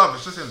can all love.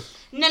 It's just him.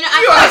 No, you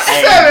are so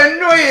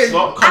annoying.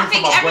 I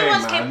think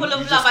everyone's capable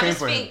of love. I just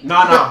think. No,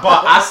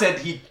 but I said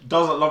he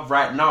doesn't love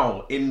right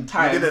now. In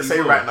time, you didn't say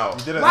right now.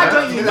 Why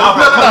don't you love?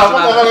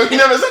 No, you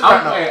never said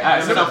right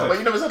now. But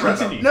you never said right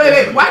now. No,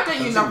 wait. Why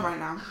don't you love right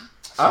now?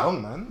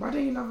 Man. Why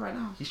don't you love right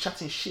now? He's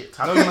chatting shit.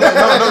 No,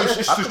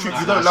 it's true.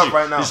 You don't love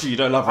right now. It's true, you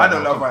don't love right now.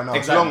 I don't love right now.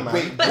 Exactly. It's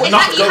long, man. But is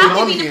that you have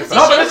to be in a position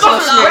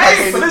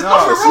but there's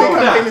nothing wrong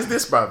with that. Is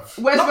this, bruv?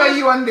 Where are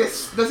you on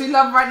this? Does he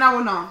love right now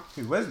or not?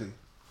 Who's Wesley?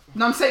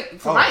 No, I'm saying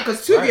right,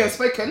 because two of you have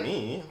spoken.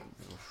 Me?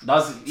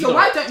 So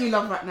why don't you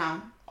love right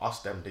now?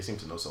 Ask them. They seem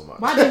to know so much.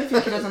 Why do you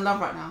think he doesn't love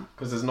right now?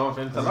 Because there's no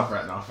thing to love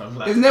right now.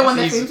 There's no one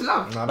there for him to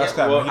love. No, that's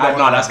cap.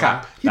 That's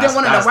cap. He don't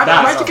want to love. Why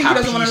do you think he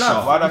doesn't want to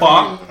love?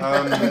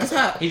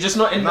 But he's just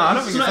not in the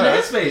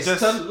headspace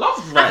to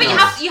love right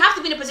now. I think you have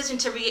to be in a position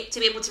to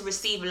be able to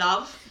receive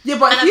love. Yeah,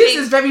 but And his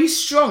is very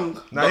strong.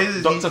 No,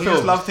 he Dr. just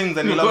Phil. loves things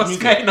and he loves What's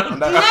music. going on? And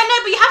No,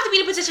 that- but you have to be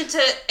in a position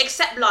to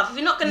accept love. If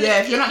you're not gonna, Yeah,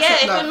 if you're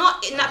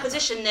not in that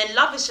position, then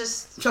love is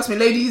just Trust me,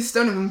 ladies,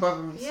 don't even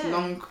bother. It's Yeah.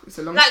 long. It's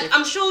a long. like shift.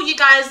 I'm sure you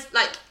guys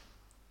like.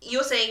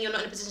 You're saying you're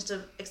not in a position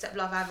to accept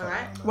love either,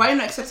 right? Why are you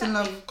not accepting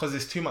love? Because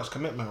there's too much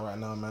commitment right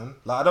now, man.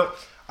 Like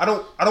I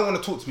don't want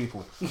to talk to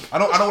people. I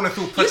don't want to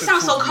feel You pressure.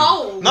 sound to so talk to people.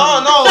 cold. No,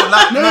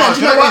 like No, no.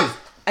 do you know it what? is?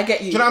 I get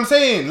you. Do you know what I'm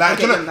saying? Like,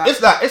 get do you know, that.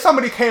 it's like if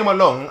somebody came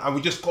along and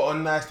we just got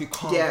on nicely,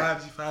 calm, Yeah.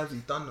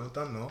 vibesy, done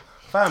no.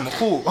 Fam,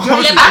 cool. Yeah,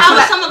 but how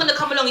is someone gonna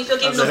come along if you're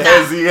giving them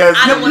that?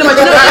 I don't want No, but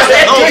you know what I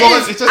said? No,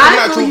 but it's just a I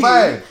natural feel you,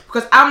 vibe.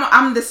 because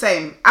I'm the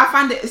same. I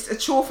find it's a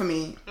chore for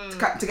me to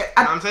get. You know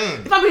what I'm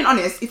saying? If I'm being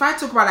honest, if I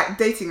talk about like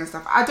dating and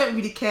stuff, I don't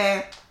really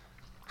care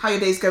how your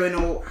day's going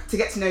or to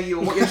get to know you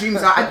or what your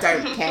dreams are. I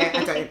don't care.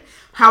 I don't.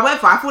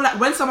 However, I feel like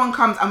when someone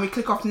comes and we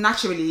click off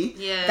naturally,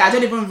 Yeah. that I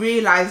don't even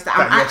realise that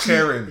I'm That you're actually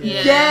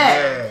caring.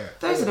 Yeah.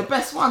 Those are the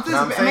best ones. Those You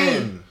know are what a I'm bit of me.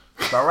 saying?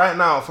 But right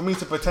now, for me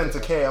to pretend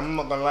to care, I'm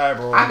not gonna lie,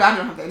 bro. I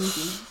don't have that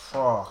energy.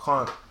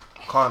 Oh,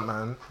 can't,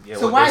 man. Yeah,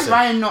 So what why they is said.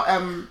 Ryan not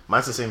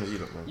Mine's the same as you,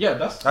 look, man. Yeah,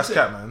 that's That's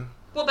cat, man.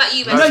 What about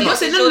you, No, Bessie? You're Is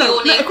saying your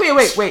no. name?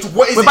 Wait.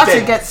 What is We're it about then?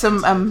 to get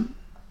some I don't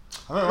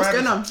know, What's Ryan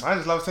going on? Ryan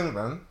just loves things,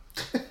 man.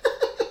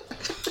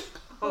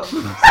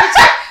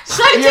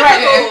 So You're right,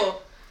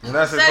 typical. And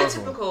that's So it.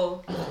 Possible.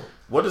 typical.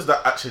 What does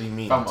that actually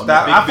mean? Fam, on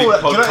That- the I big, feel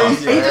big like- do you know what podcast.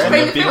 it is? Are you just on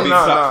playing the the big, field? big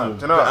No, platform.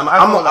 do you know?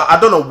 I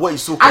don't know what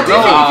he's talking I do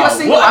about. think if you're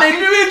single, What are I they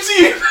think doing to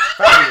you?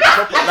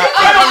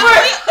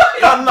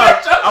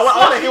 I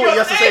want to hear what he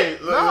has to say.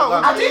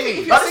 I do think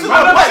if you're That's single,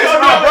 my point. It's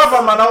my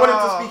brother, man. I want him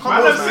to speak. Come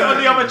Man, on, them sit on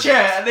the other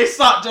chair and they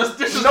start just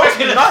He knows me.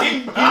 disrespecting the He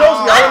team. knows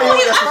me. I want to hear what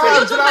he has to Oh, say.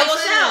 you're talking about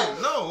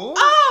yourself. No.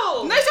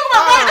 Oh. no, he's talking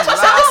about Ryan. That's what I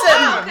said.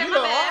 Listen, Okay, my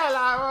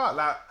bad.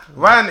 Like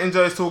Ryan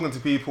enjoys talking to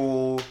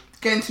people,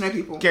 getting to know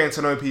people. getting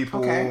to know people,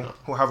 Okay.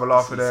 who'll have a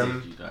laugh with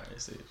them.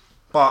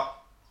 But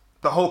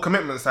the whole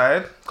commitment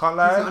side, can't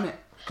lie, He's not on it.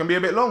 can be a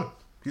bit long.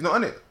 He's not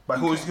on it. But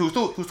he'll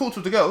talk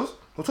to the girls.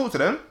 He'll talk to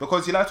them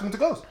because he likes talking to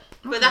girls.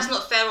 But that's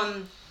not fair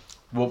on.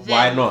 Well,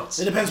 why not?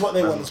 It depends what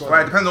they want as well.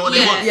 Right, depends on what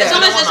they want. Yeah. As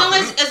long They as want long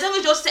nothing.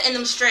 as you're setting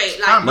them straight,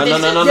 like No, no, this no,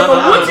 is- no, Yeah, no,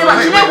 but no, would no, you, no, you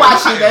wait, know wait, what look at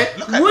actually him,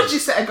 look though? at Would him. you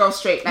set a girl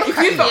straight? Like if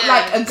you him. felt Yeah.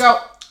 like a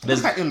girl,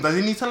 Look at him. Does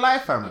he need to lie,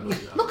 fam?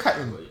 Look at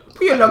him.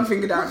 put your long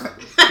finger down.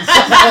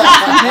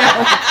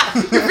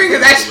 Your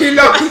finger's actually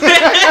long.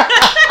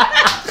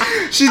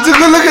 She took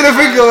a look at the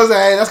finger and was like,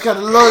 hey, that's kind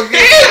of long.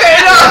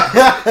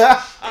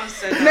 I'm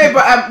so No,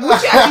 but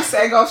would you actually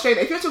set a girl straight?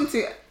 If you're talking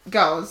to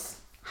girls,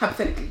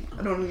 hypothetically,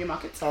 I don't know your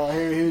market, Oh,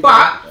 here we go.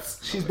 but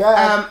She's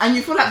bad. and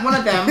you feel like one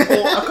of them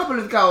or a couple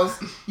of girls,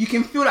 you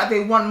can feel like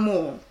they want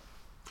more.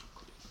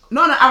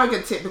 Not an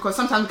arrogant tip, because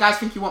sometimes guys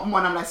think you want more,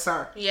 and I'm like,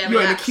 sir, Yeah,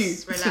 you're relax, in a queue.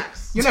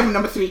 relax. You're never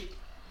number 3,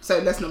 so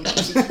let's not.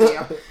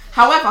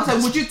 However,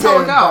 so would you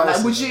tell a girl?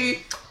 Like, would you?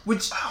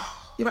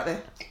 You're right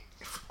there.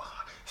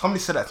 Somebody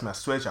said that to me. I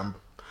swear to you,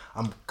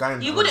 I'm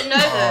going. You wouldn't know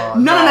though.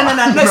 No.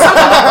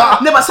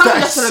 Sometimes, no, but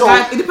sometimes That's just to the so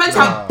guy. It depends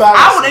how. I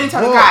embarrassing. wouldn't even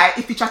tell the guy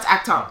if he tries to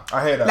act up.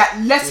 I hear that.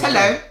 Like,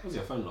 hello, Where's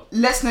your phone lock?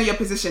 let's know your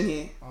position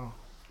here.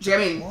 Do you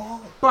get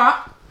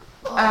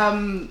what I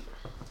mean? But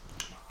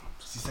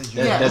She said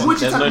you yeah, There's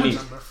would you no tell? need.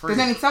 There's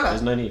no need to tell There's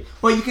her. no need.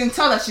 But you can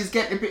tell that she's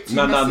getting a bit too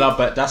No, messy.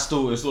 but it's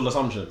all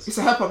assumptions. It's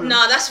her problem.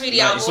 No, that's really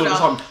out It's of all order.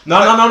 assumptions.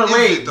 No, Is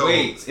wait. it though?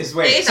 It's It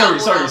wait. is out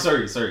of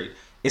order. Sorry.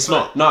 It's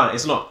not. No,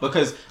 it's not,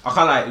 because I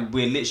can't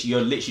like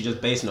you're literally just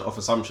basing it off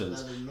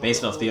assumptions,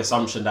 basing off the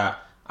assumption that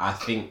I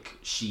think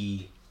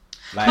she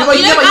like. No, but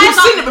You know, you've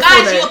guys seen it before,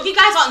 guys, though. you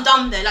guys aren't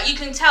dumb though. Like you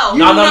can tell.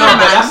 No, know but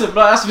that.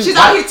 that's the thing. She's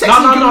out here texting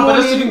you, good but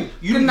that's the morning,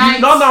 thing. good night.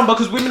 No,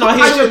 because women are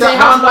here. How's your day?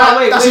 No,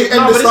 wait, That's wait, the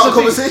end no, of but the this is the thing.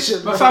 conversation.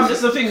 But fam,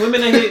 that's the thing.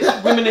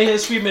 Women are here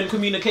screaming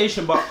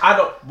communication, but I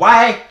don't.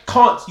 Why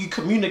can't you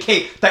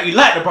communicate that you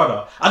like the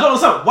brother? I don't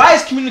understand. Why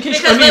is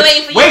communication? Because we're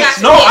waiting for you wait, guys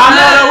to no, meet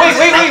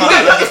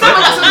It's not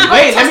about something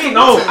wait. Let testing me.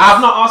 No, waters. I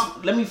have not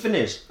asked. Let me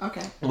finish.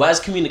 Okay. Why is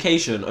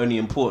communication only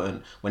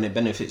important when it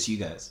benefits you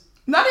guys?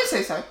 No, I didn't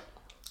say so.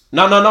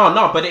 No,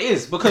 but it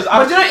is because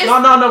But you know, it's-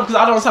 no, because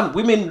I don't understand.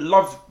 Women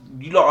love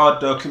you lot are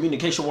the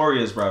communication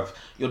warriors, bruv.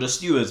 You're the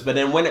stewards, but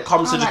then when it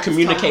comes I to just like this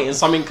communicating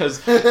something,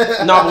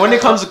 but when it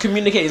comes to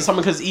communicating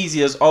something as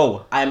easy as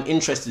I am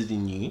interested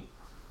in you.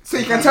 So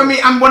you can tell me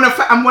I'm one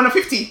of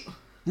 50.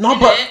 No,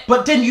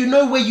 but then you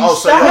know where you Oh,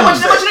 so stand. No, but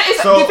you know,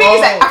 it's, So, the thing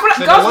is that I feel like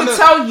so girls they would wanna-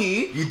 tell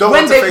you, You don't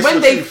when want to they face when the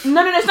they truth.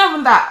 no, it's not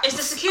even that. It's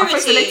the I'll face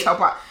it security. later,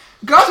 but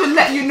girls will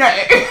let you know.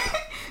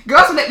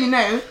 Girls will let you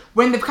know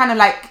when they've kind of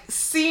like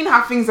seen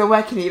how things are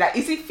working. Here. Like,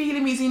 is he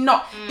feeling me? Is he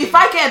not? If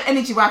I get an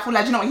energy where I feel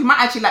like, you know what, he might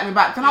actually like me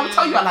back, then I will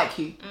tell you I like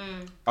you.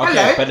 Okay,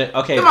 Hello. but then,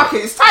 okay, The market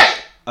is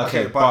tight.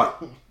 okay,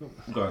 but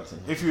go on. Tim.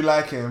 If you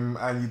like him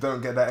and you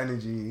don't get that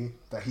energy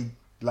that he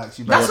likes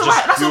you back, That's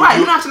alright. That's alright.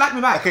 You don't have to like me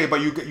back. Okay,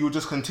 but you'll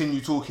just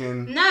continue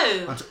talking.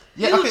 No.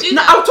 Yeah, You will okay. do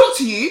No, that. I'll talk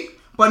to you,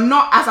 but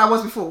not as I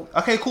was before.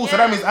 Okay, cool. So Yeah.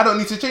 that means I don't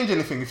need to change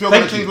anything. If you're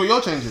Thank gonna change you. what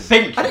you're changing.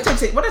 Thank I you. didn't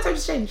tell you. What did I tell you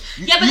to change?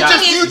 Yeah, but the You thing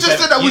just- is, you just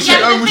said that we should-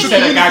 should we should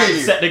Said a guy should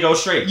communicate. set the girl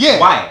straight. Yeah.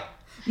 Why?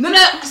 No,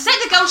 set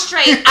the girl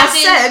straight.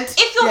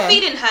 If you're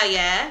feeding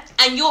her,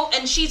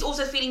 and she's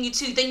also feeding you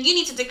too, then you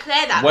need to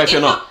declare that. What if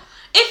you're not?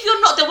 If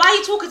you're not, then why are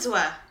you talking to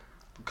her?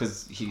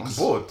 Because I'm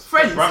bored.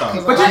 Friends.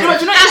 Brother. But you know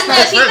the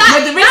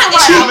reason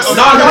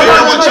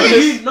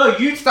why...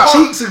 you stop.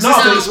 Cheeks exist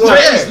as well.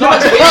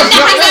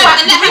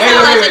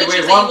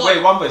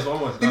 Wait, one voice.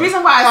 The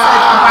reason why I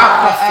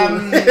said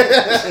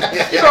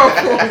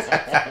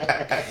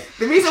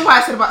the reason why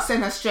I said about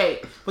setting her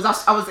straight was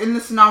I was in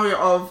the scenario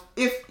of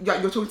if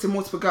you're talking to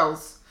multiple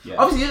girls. Yeah.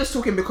 Obviously, you're just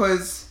talking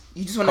because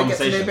you just want to get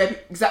to know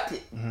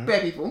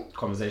bare people.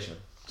 Conversation.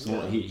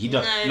 He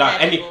does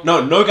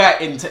no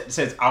guy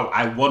says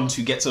I want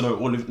to get to know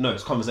all of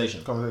it's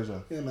conversation.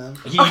 Yeah, man.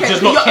 He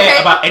does not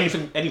care about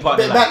anything, any part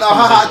of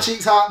life.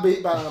 Cheeks, heartbeat,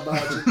 you're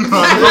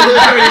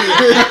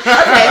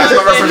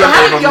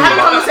having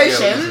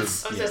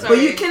conversations, but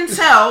you can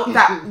tell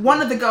that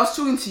one of the girls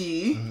talking to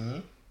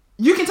you,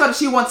 you can tell that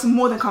she wants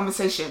more than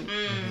conversation,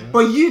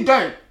 but you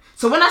don't.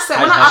 So when I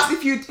asked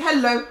if you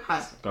go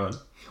on.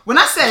 When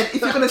I said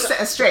if you're gonna set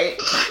her straight,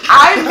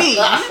 I mean,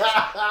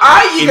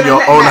 are you in gonna your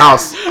let own her?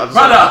 house? I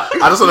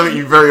just want to make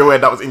you very aware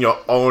that was in your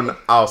own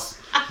house.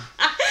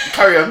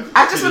 Carry on.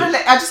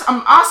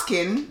 I'm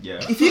asking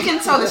if you can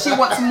tell that she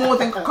wants more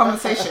than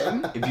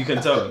conversation. If you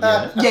can tell,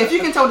 if you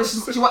can tell that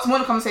she wants more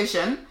than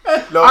conversation,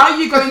 are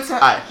you going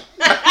to?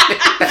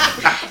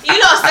 You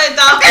lot are so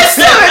dumb. It's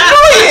so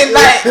annoying.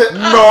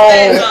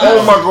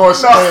 Oh my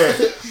gosh. No.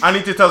 I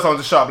need to tell someone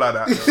to shut up like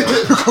that.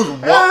 Because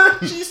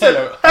what? She said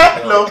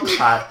hello.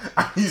 Hi.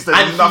 He said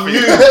nothing.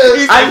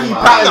 And he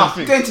patterned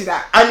nothing. Don't do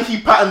that. And he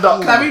patterned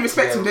up. Can I really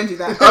respect him? Don't do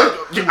that.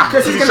 He's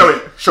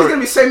gonna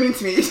be so mean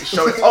to me.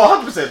 Show it.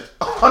 Oh, 100%.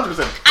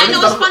 100%. And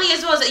what's funny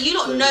as well is that you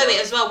don't know it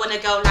as well when a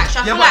girl likes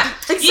you. I feel like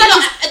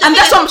and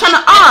that's what I'm trying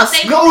to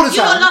ask. You don't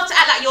love to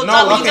act like you're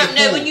dumb when you don't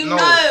know. When you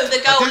know the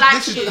girl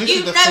likes you,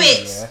 you know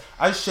it.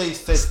 As Shay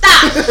said,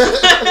 stop.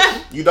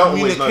 You don't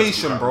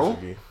communication, bro.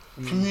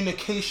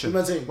 Communication.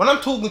 When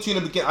I'm talking to you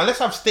in the beginning, unless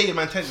I've stated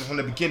my intentions from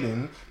the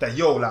beginning that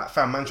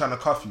fam, man trying to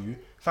cuff you,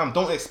 fam,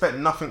 don't expect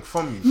nothing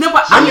from you. No,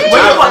 but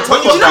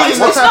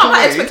it's not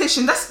my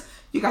expectation. That's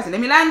you guys.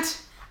 Let me land.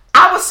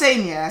 I was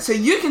saying so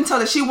you can tell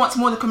that she wants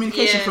more than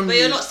communication from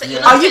you.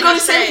 Are you going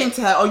to say anything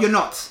to her or you're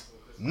not?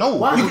 No.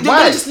 Why? You're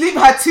going to just leave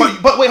her to.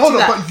 But wait, hold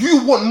on. But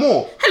you want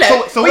more.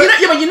 Hello.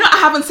 I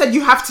haven't said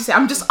you have to say.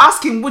 I'm just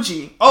asking. Would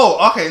you?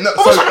 Oh, okay. No.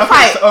 So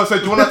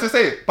do you want us to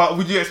say it? But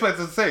would you expect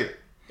us to say it?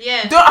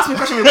 Yeah. Don't ask me a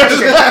question with a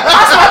question.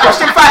 Ask my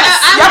question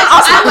first. You haven't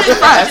asked my question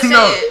first.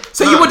 No.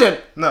 So you wouldn't?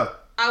 No.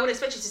 I would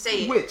expect you to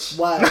say it. Which?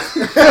 Why? No,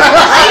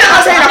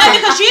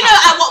 because you know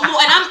I want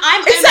more, and I'm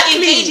only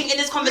engaging in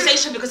this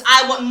conversation because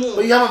I want more.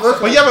 But you haven't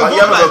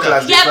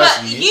vocalized. Yeah,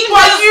 but you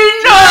know.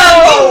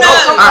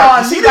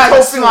 See this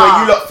whole thing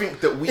where you lot think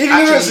that we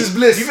ignorance is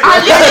bliss. One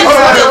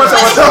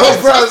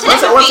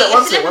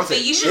sec.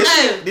 You should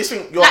know. This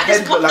thing, your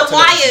head look like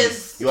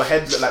telepathy. Your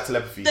head look like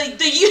telepathy.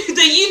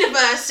 The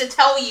universe to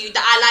tell you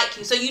that I like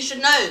you, so you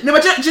should know. No,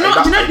 but do you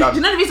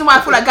know the reason why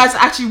I feel like guys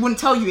actually wouldn't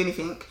tell you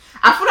anything?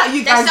 I feel like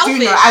you guys do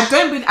know. I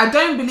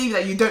don't believe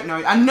that you don't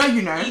know. I know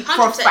you know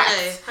for a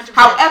fact.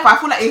 However, I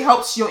feel like it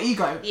helps your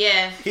ego.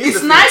 Yeah.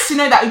 It's nice to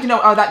know that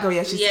that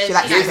girl. She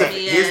likes me.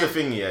 Here's the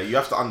thing. Yeah, you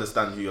have to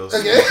understand who you're.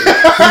 You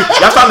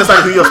have to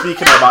understand who you're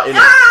speaking about. In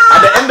it.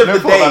 At the end of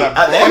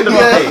the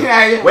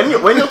day, when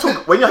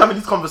you're having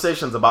these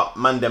conversations about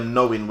them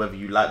knowing whether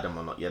you like them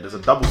or not, there's a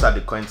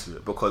double-sided coin to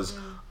it because.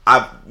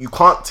 You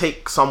can't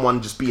take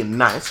someone just being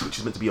nice, which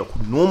is meant to be a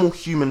normal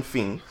human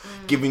thing,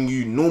 giving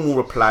you normal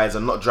replies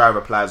and not dry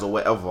replies or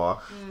whatever.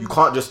 You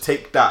can't just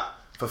take that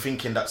for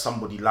thinking that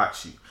somebody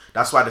likes you.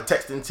 That's why the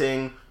texting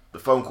thing, the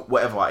phone call,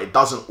 whatever, it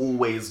doesn't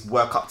always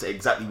work up to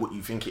exactly what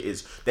you think it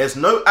is. There's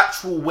no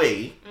actual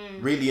way,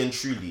 really and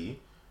truly,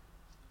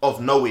 of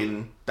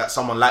knowing that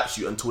someone likes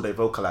you until they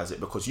vocalize it,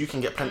 because you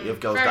can get plenty of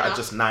girls that are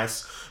just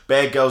nice.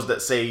 Bare girls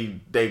that say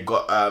they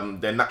got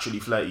they're naturally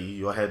flirty.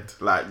 Your head,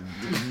 like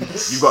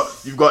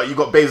you've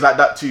got babes like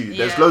that too.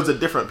 There's loads of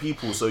different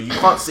people, so you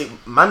can't say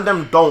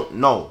them don't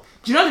know.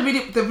 Do you know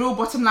the real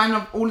bottom line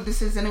of all of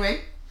this is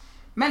anyway?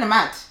 Men are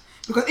mad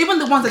because even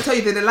the ones that tell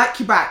you that they like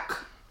you back.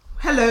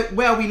 Hello,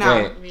 where are we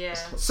now? Wait. Yeah.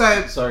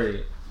 So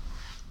sorry,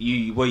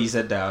 what you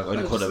said there. I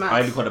only caught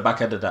the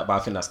back end of that, but I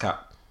think that's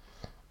cap.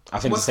 I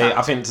think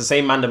to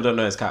say man them don't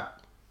know is cap.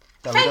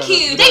 Thank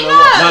you. They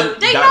know.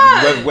 They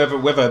know.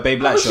 Whether a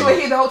babe likes you. We were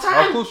here the whole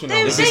time. Of course you know.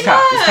 They It's know. cap.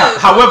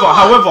 However.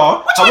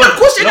 What do you mean? Of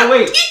course you know.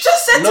 Wait. You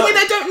just said to me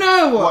they don't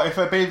know. What if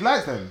a babe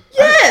likes them?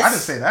 Yes. I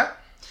didn't say that.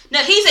 No,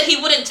 he said he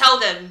wouldn't tell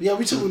them. Yeah,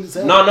 we just wouldn't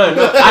say. No. I'll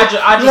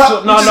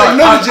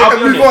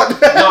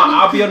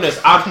be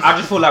honest. I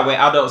just feel like we're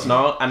adults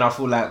now, and I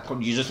feel like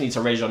you just need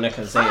to raise your neck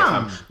and say it,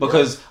 fam.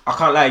 Because I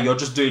can't lie, you're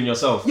just doing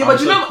yourself. Yeah, but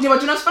you know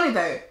what's funny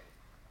though?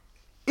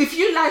 If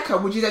you like her,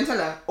 would you then tell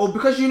her? Or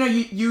because you know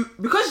she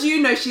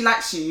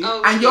likes you,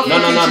 and you're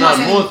thinking she wants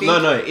anything,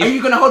 are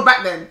you gonna hold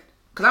back then?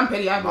 Because I'm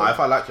petty. If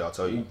I like you, I'll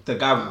tell you. The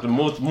guy, the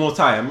more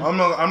time. I'm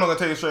not gonna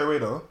tell you straight away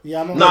though.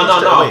 Yeah, I'm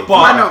not. No.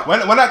 But when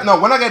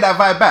I get that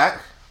vibe back,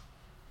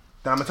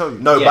 then I'm gonna tell you.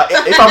 No, but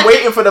if I'm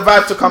waiting for the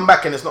vibe to come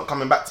back and it's not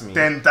coming back to me,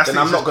 then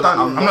I'm not gonna.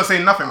 I'm not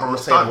saying nothing, bro.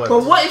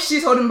 But what if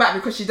she's holding back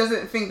because she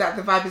doesn't think that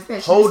the vibe is there?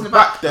 Hold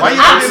back. Why are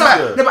you holding back?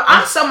 No, but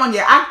I'm someone.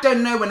 Yeah, I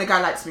don't know when a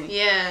guy likes me.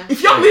 Yeah.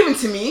 If you're moving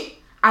to me,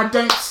 I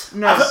don't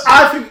know.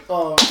 I think.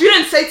 If you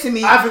didn't say to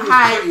me, I think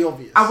hi, it's pretty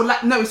obvious. I would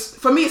like. No,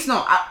 for me, it's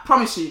not. I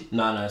promise you.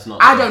 No, it's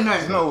not. I don't know. I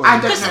don't know.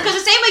 Because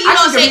the same way you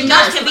don't say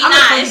girls can be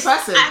nice, I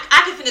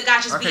can think a guy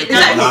just being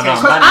nice.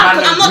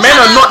 Men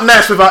are not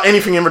nice without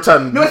anything in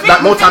return.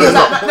 Like more times than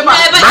not. No, but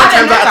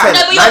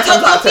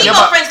your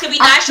female friends can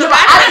be nice. Your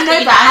guy friends can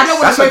be nice.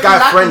 That's a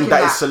guy friend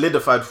that is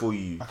solidified for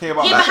you. Yeah,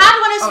 but how do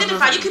I know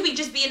solidified? You could be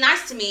just being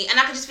nice to me, and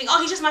I could just think, oh,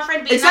 he's just my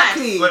friend being nice.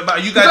 Exactly.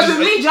 But you guys. Because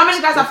with me, do you know how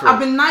many guys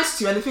I've been nice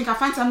to, and they think I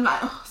find I'm like,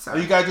 oh, sorry.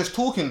 Are you guys just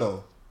talking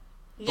though?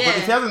 Yeah. Because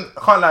if you haven't,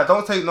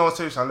 don't take no one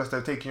seriously unless they're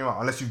taking you out.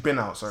 Unless you've been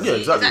out, sorry. Yeah,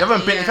 exactly. If you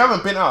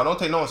haven't been out, don't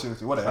take no one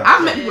seriously. Whatever.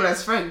 I've met people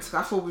as friends.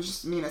 I thought it was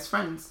just me as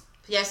friends.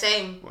 Yeah,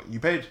 same. What, you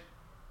paid?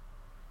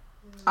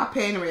 I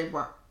pay anyway,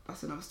 but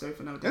that's another story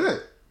for another day. Is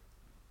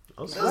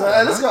it?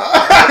 Let's go.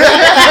 I'm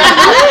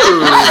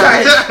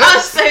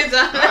so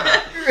done.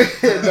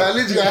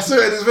 Literally, I saw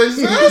it in his face.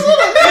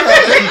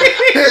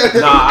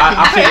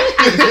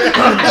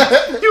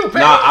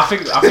 I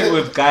think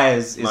with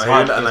guys it's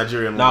hard.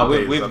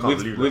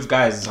 With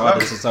guys it's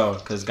harder to tell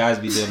because guys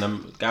be doing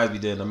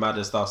the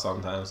maddest stuff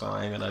sometimes. So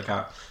I ain't gonna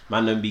count.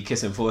 Man, don't be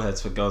kissing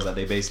foreheads for girls that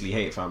they basically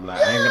hate. Fam, like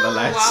I ain't gonna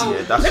lie to you.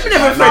 Let me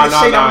never throw the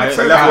shade on the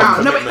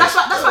table. No, but that's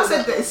why I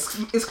said that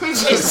it's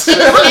crazy. It's when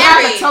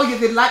guys tell you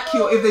they like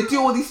you, or if they do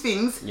all these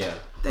things,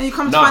 then you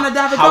come to find a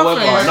dad upon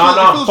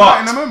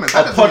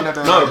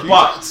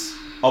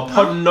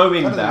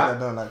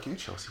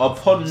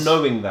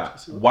knowing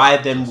that, why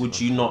then would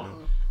you not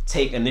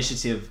take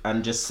initiative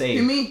and just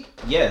say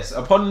yes?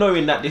 Upon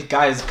knowing that these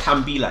guys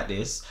can be like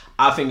this,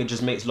 I think it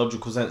just makes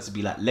logical sense to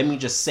be like, let me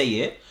just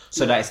say it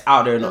so that it's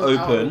out there in the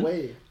open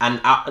and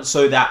out,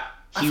 so that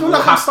he will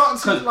have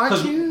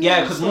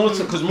because more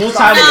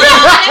time.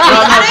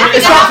 I'm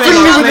too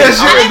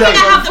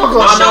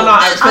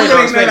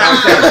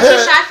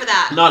shy for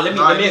that. No, let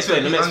me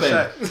explain. Let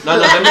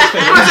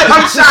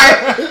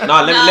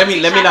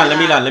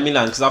me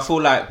learn because I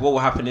feel like what will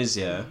happen is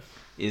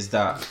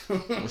that.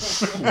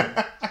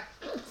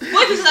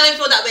 What if I don't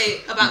feel that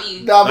way about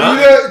you? Nah, but you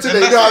know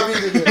today, you know what I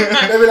mean?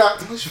 They be like,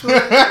 don't you feel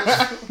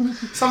like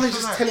something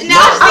just telling me.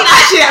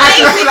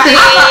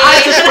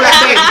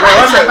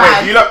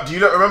 Do you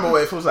not remember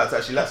what it feels like to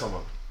actually let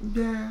someone?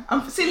 Yeah,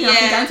 I'm sitting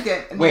here going to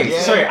get. Wait,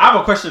 sorry, I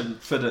have a question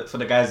for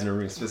the guys in the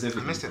room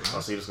specifically. I missed it.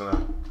 So you're just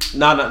gonna.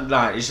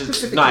 No, it's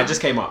just it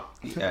just came up.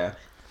 Yeah.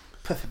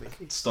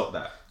 Perfect. Stop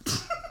that.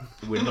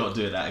 We're not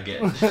doing that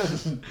again.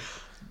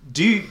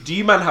 Do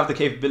you man have the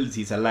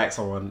capability to like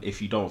someone if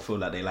you don't feel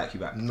like they like you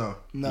back? No.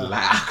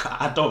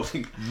 Like I don't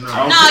think.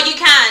 No, you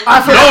can.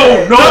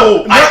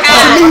 No.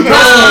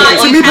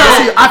 To me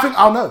personally, I think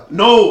I'll know.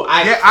 No,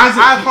 I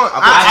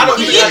can't.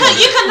 You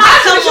can like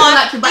someone.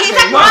 He's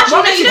like, why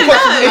do you don't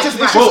know? It's just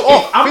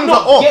off. I'm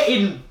not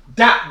getting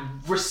that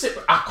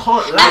reciprocal. I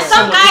can't like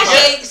someone.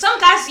 And some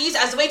guys use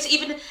it as a way to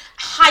even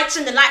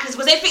heighten the likeness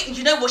because they think,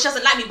 you know what, she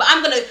doesn't like me, but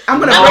I'm gonna try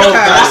and make you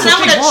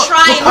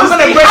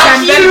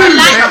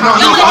like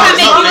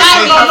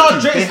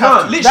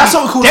me. That's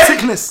what we call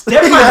sickness.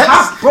 Them man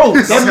have to, bro.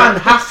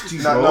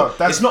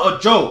 It's not a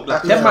joke.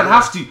 Like them man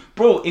have to,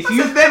 bro. If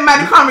you them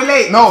man can't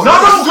relate. No,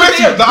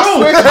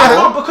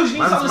 because you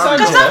need to understand.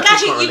 Because some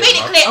guys you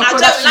made it clear I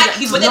don't like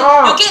you, but then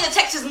you're getting the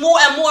texts more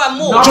and more and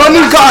more.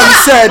 Johnny Gunn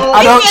said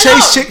I don't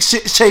chase chicks,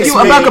 chase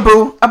you. A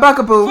bugaboo.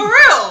 For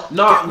real.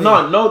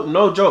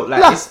 No joke.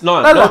 Like it's no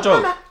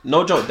joke.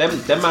 No joke.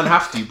 Them man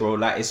have to, bro.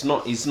 Like it's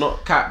not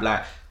cap.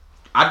 Like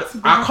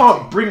I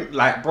can't bring,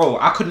 like, bro,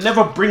 I could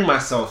never bring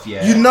myself, you'd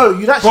actually know,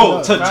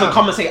 to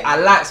come and say I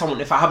like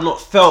someone if I have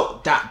not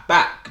felt that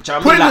back. Do you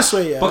know what I mean? This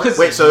way, Because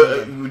wait,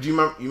 so would you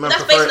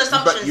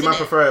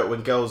prefer it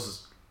when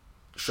girls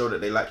show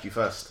that they like you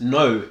first?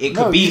 No, it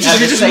could be at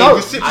the same.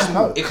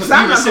 It could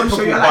be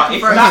reciprocal, but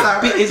if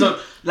that bit isn't.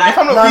 Like,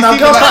 you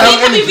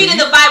can be reading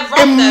the vibe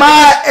wrong. In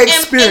my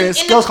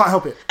experience, girls can't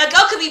help it. A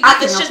girl could be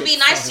just be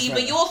nice to you,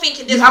 but you're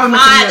thinking this vibe.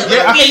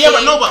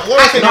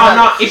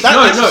 If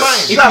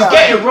you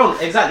get it wrong,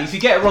 if you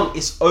get it wrong,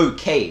 it's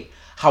okay.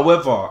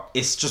 However,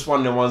 it's just one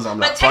of the ones I'm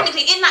like. But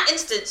technically, in that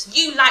instance,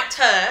 you liked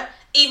her.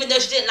 Even though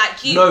she didn't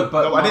like you. No,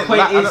 but my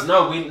point is,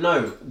 what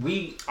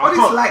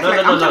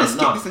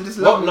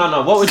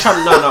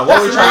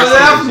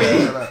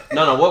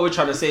we're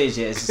trying to say is,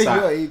 it's just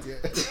like,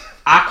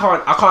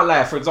 I can't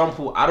lie. For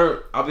example,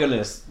 I'll be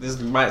honest,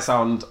 this might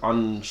sound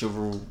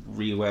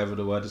unchivalry, whatever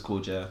the word is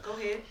called, Go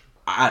ahead.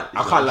 I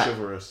can't lie.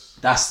 Chivalrous.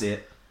 That's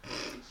it.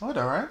 Oh,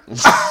 alright.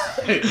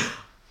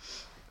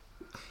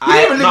 You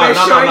didn't even live very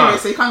sure anyway,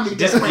 so you can't really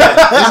this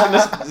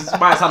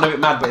might sound a bit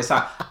mad, but it's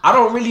like I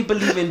don't really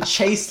believe in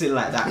chasing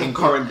like that in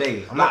current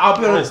day. Like, I'll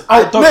be honest.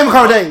 Not in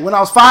current day. When I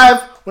was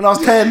 5, when I was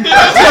 10,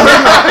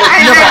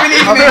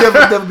 I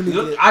never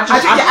believed it.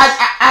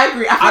 I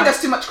agree. I think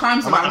there's too much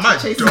crimes around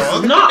chasing.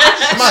 No,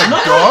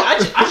 I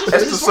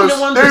just one of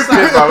the ones that's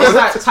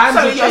like time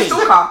to change.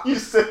 You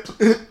said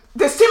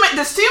There's too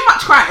much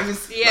crime.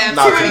 There's too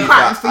many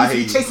crimes for you to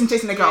be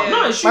chasing a girl. Yeah.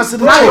 No, it's just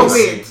now you're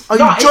weird. Are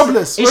you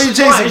jobless? What are you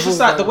chasing It's just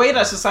for, like the man? way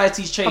that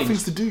society's changed.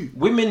 Things to do.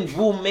 Women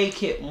will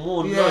make it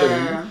more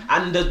known,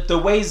 and the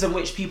ways in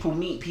which people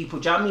meet people.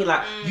 Do you know what I mean?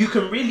 Like you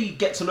can really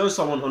get to know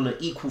someone on an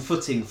equal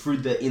footing through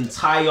the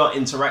entire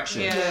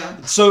interaction.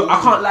 Yeah. So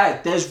I can't lie.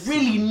 There's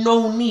really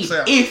no need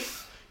if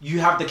you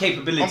have the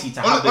capability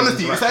to have.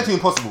 Honestly, it's actually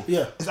impossible.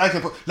 Yeah. It's actually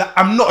impossible. Like,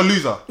 I'm not a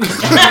loser.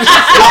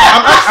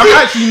 I'm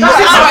actually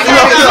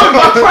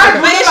not.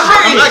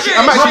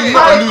 I'm actually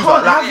not a loser.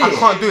 Like, I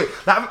can't do it.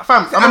 Like,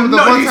 fam, I remember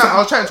the one time I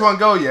was chatting to one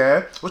girl.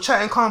 Yeah, we're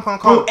chatting, calm.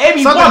 Bro,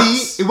 Amy Suddenly,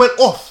 once. it went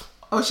off.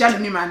 Oh, she had a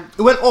new man.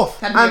 It went off.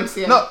 Had And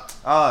DMC, yeah. no,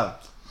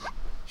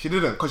 she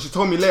didn't, because she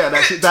told me later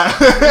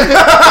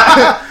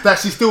that that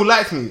she still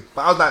liked me.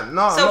 But I was like,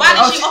 no. So why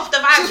did she off the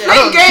She's vibe?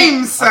 playing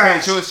games, sir.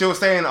 Okay, she was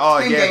saying,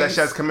 that games. she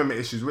has commitment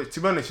issues. Which, to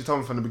be honest, she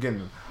told me from the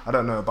beginning. I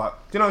don't know, but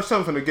she told me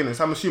from the beginning,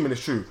 so I'm assuming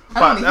it's true. I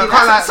But don't think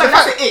that's an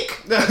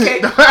ick. Okay.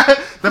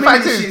 the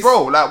fact is, issues.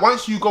 bro, like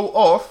once you go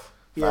off,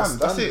 Yeah, fam,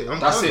 that's it.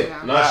 That's it.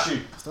 Yeah. No, it's true.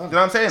 You know what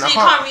I'm saying? So you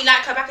can't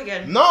re-like her back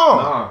again?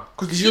 No.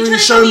 Because You you already trying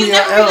to showed tell me me you an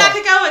never L. re-like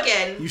a girl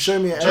again? You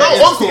showed me an No, L.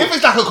 obviously, if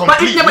it's like a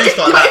complete if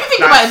restart, you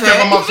think about it,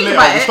 7 if months you think later,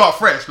 about we it- start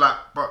fresh, like,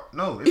 but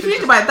no. If you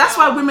think about it, that's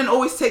why women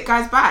always take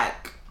guys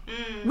back.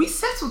 We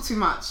settle too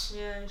much.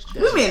 Yeah, it's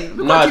true. Women,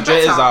 we No, gotta do Jay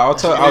is better. I'll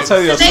tell you a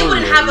So they story.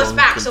 wouldn't have us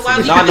back, so why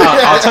would you? No,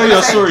 I'll tell you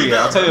a story.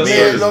 I'll tell you a May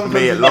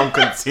it story. long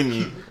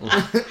continue.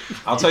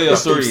 I'll tell you a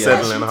story. Yeah.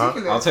 Settling, huh?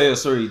 Ridiculous. I'll tell you a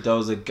story. There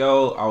was a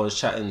girl I was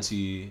chatting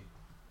to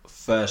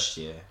first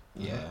year.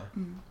 Yeah.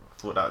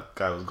 Thought that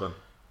guy was gone.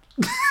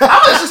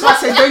 I was just about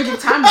to say, don't give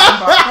time,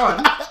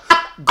 man, but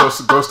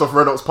Ghost of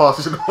Red Ops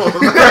Pass. don't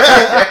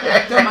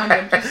mind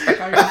them. Just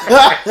carry on.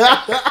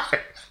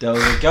 There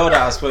was a girl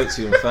that I spoke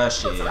to in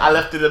first year. I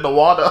left it in the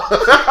water.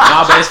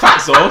 Nah, but it's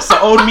facts though. So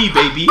old me,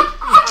 baby.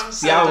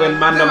 See how when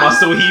man them are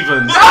still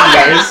heathens.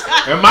 Anyways,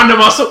 when man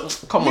them are so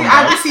come on, We man.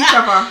 add each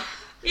other.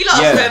 You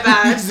lot Yeah. are so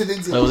bad.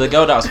 There was a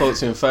girl that I spoke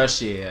to in first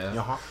year,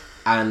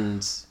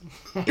 and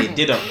it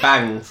didn't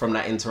bang from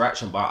that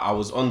interaction, but I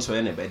was onto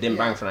it, but it didn't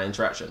bang from that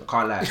interaction. I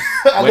can't lie.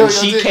 know When what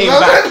she you're came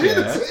doing.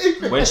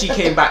 back, when she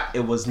came back,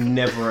 it was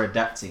never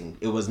adapting.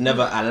 It was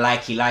never a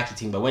likey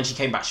thing. But when she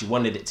came back, she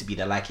wanted it to be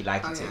the likey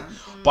thing. Yeah.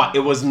 But it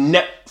was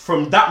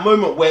from that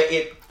moment where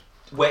in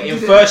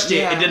didn't- first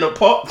year yeah. it didn't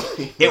pop.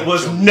 It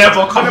was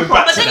never coming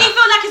back But to then you that.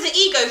 feel like it's an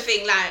ego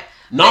thing, like.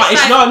 No,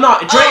 it's like,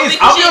 not. Oh, Dre is.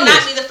 because I'll you be didn't like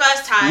honest. me the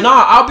first time. No,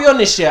 I'll be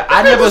honest. Yeah,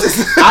 I never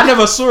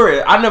saw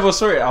it.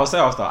 I'll say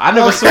after. I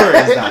never saw it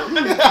as that.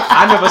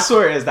 I never saw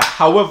it as that.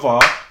 However,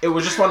 it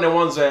was just one of the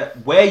ones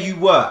where you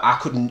were, I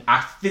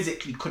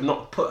physically could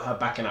not put her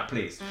back in that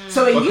place.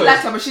 So wait, you Because-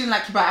 liked her, but she didn't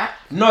like you back.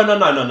 No. Oh,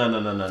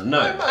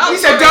 You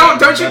said sorry.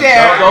 don't you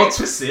dare. Don't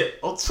twist it.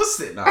 Don't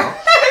twist it now.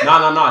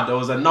 No. There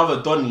was another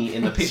Donny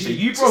in the picture.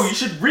 You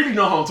should really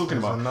know how I'm talking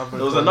about.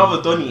 There was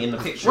another Donny in the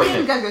picture. What do you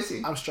innit? guys go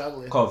to? I'm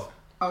struggling. Cov.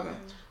 Okay.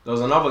 There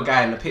was another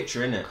guy in the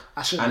picture, innit?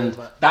 I should And know,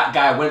 but- that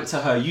guy went to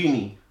her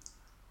uni.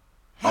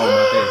 Oh my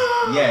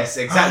days. Yes,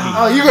 exactly.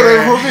 Oh, you got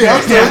it for me.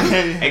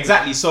 Okay.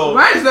 Exactly. So.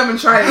 Ryan's never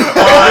tried it.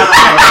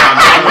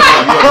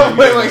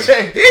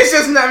 Wait. He's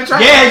just never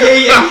tried Yeah.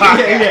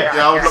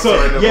 Yeah, I was So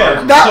looking at it, yeah.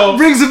 bro. That So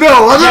rings a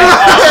bell. I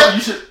don't know.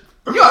 you should.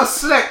 it. You're a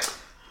slick.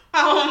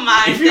 Oh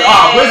my If you days.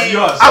 where's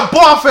yours? At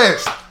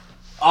Barfest.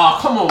 Oh,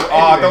 come on.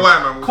 Don't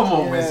worry, man. Come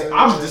on, Wiz.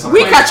 I'm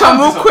disappointed. We catch on I'm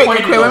real quick,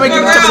 disappointed when we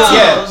on get you. to the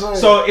Yeah. Sorry.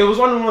 So it was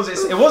one of the ones.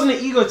 It wasn't an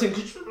ego thing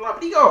because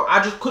like ego.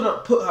 I just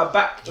couldn't put her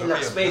back in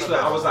that space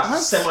where I was like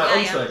semi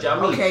onto her. Do you know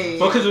what I mean? Okay.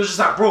 Because it was just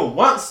like, bro,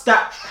 once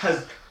that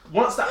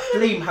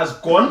flame has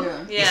gone,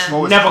 Yeah. it's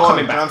Yeah. never gone,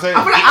 coming do you know back. what I'm saying?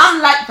 I feel like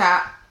I'm like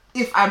that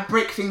if I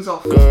break things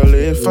off. Girl,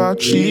 if I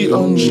cheat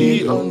on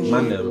you,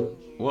 Man, them.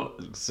 What?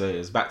 So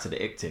it's back to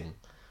the ick thing.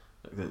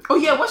 Oh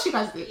yeah, what's you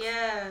guys do?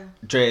 Yeah.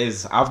 Dre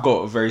is. I've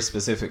got a very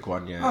specific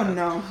one. Yeah. Oh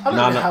no. I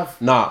don't have.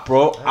 Nah,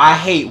 bro. I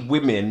hate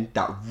women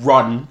that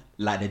run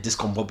like they're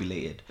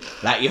discombobulated.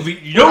 Like if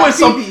you know when Like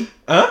some, Phoebe.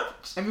 huh?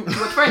 We were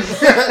friends.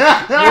 You're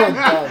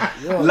bad.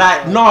 You're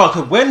Like no,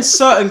 cause when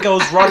certain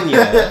girls run, it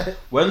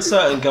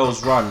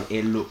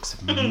looks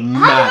How do you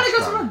mad. want to go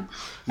to fam. run?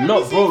 No,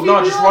 you bro, seen no,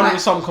 Phoebe just run? run Like-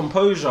 with some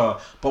composure.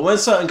 But when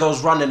certain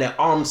girls run and their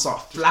arms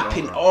start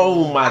flapping,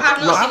 oh my I have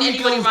god. not seen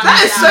anybody run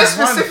That is like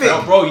so specific.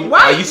 No, bro,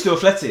 Why? I used to do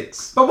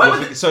athletics. But when With-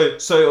 was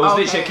it- so it was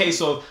literally a Okay. case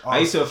of I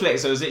used to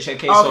athletics, so it was literally a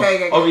case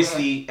Okay, of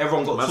obviously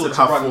everyone got Man taught said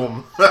to have run.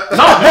 form. No,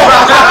 bro,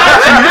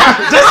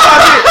 that's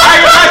what it.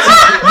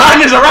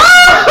 Mine is irrational.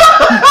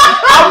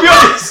 I'll be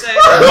honest.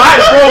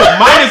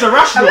 Mine is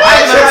irrational. I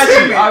ain't gonna lie to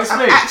you. I'll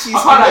explain. I'm actually I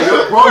can't lie,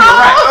 bro, you're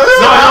right.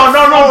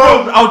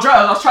 No, bro.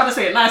 I was trying to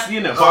say it nicely,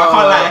 innit? But I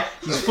can't lie.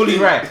 He's fully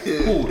right.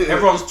 Cool.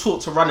 Everyone's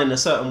taught to run in a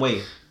certain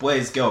way.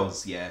 Boys,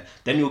 girls, yeah.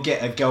 Then you'll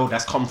get a girl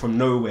that's come from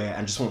nowhere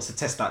and just wants to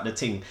test out the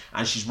thing,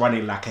 and she's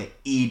running like an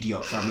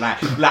idiot. Fam.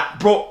 Like,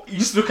 bro, you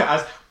just look at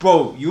us,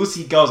 bro. You'll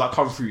see girls that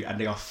come through and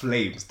they are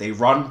flames. They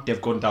run,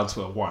 they've gone down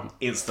to a 1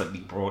 instantly,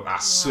 bro. I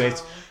swear.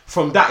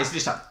 From that, it's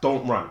just like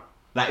don't run.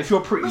 Like if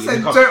you're pretty I said,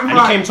 and, don't you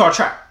run. came to our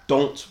track,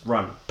 don't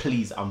run,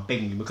 please. I'm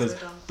begging you, because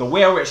the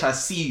way in which I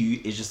see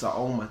you is just like,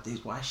 oh my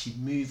days, why is she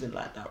moving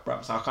like that,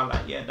 bro? So I can't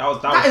like,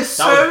 that is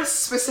so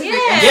specific.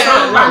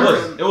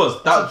 It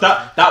was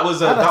that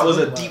was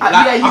a deep.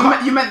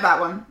 Like, you meant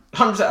that one.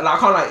 100%. Like I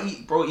can't like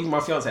eat, bro. Even my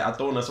fiance, I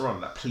don't want us to run.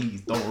 Like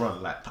please don't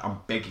run. Like I'm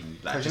begging you.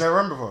 Like has she never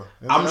run before?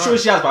 I'm sure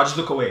she has, but I just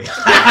look away.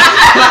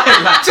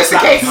 Just in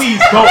case.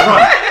 Please don't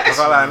run. I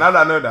can't lie. Now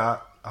that I know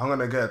that, I'm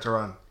gonna get her to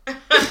run.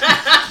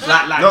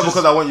 Not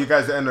because I want you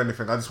guys to end or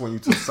anything. I just want you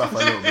to suffer a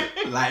little bit.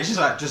 Like it's just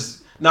actually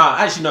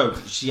no.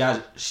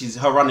 She's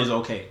her run is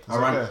okay. Her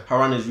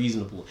run is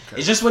reasonable. Okay.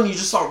 It's just when you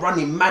just start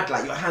running mad,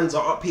 like your hands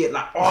are up here,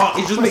 like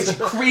it just makes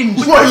you cringe.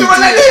 What you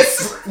run like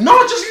this?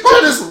 No, just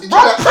run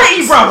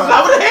pretty, bro.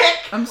 Like what the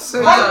heck? I'm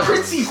so run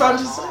pretty, fam.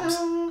 Just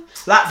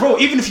like bro,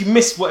 even if you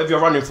miss whatever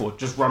you're running for,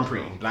 just run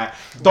pretty. Like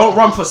don't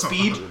run for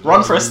speed,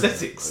 run for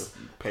aesthetics.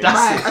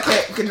 That's it.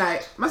 Okay, good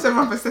night. Myself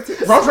run for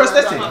aesthetics. Run for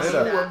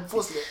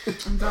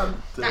aesthetics. I'm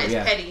done. That is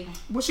petty.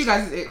 What's you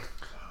guys' ick?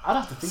 I'd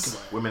have to think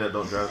about it. Women that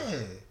don't drive. Yeah.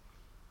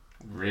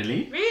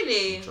 Really?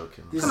 I'm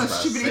joking. What kind of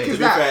stupid ick is To be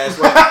that?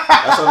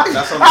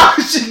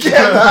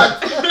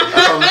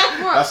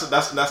 fair,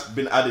 that's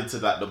been added to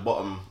like the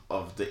bottom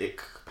of the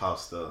ick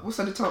poster. What's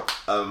on the top?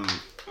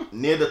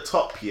 Near the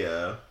top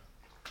here,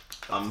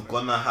 I'm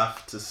gonna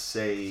have to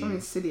say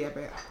Something silly, I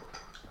bet.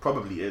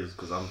 probably is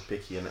because I'm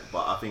picky in it,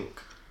 but I think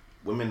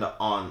women that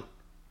aren't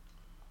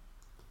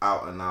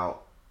out and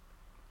out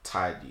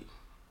tidy.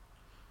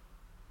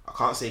 I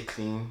can't say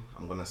clean.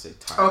 I'm gonna say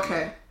tidy.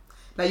 Okay,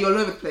 like you're all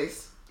over the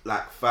place.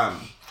 Like fam.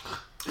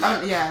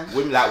 Yeah.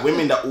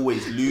 Women that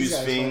always lose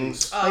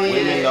things. Oh,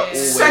 women that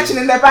always searching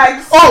in their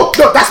bags. Oh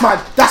no, that's mine.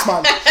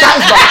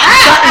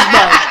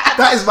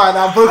 That is mine.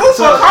 I'm broken.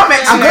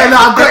 I'm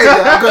going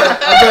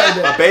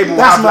there. A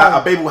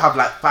babe will have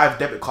like 5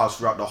 debit cards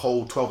throughout the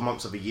whole 12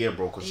 months of a year,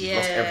 bro, because she's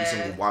lost every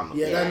single one.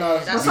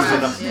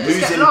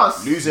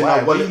 Losing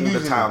her wallet all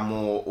the time,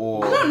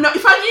 or I don't know.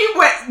 If I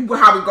knew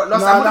how we got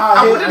lost,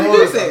 I wouldn't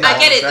lose it. I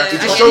get it though.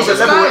 It just shows a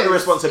level of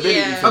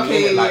irresponsibility for me.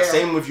 Okay, Like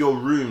same with your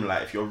room.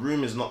 Like if your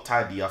room is not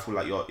tidy, I feel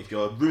like if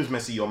your room's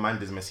messy, your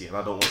mind is messy, and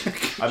I don't want.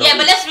 But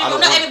let's be real.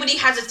 Not everybody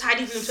has a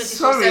tidy room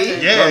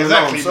 24/7. Yeah,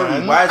 exactly.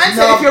 Sorry, why is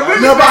if your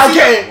room is but I messy,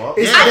 get it.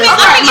 If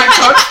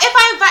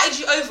I invited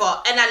you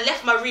over and I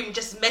left my room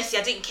just messy,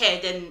 I didn't care,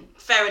 then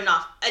fair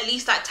enough. At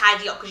least like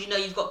tidy up because you know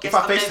you've got guests.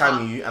 If I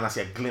FaceTime you and I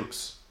see a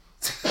glimpse.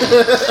 Maybe I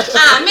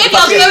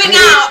was going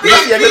out and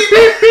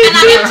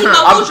I empty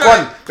my wardrobe.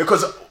 I'm gone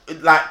because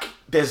like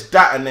there's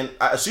that, and then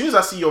as soon as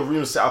I see your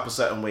room set up a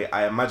certain way,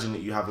 I imagine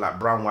that you have like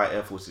brown white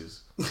Air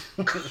Forces,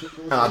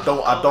 and I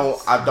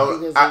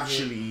don't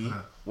actually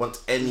want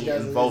any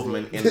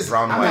involvement in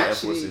brown white Air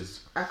Forces.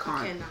 I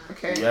can't.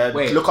 Okay. Yeah,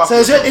 wait. Look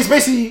after So it's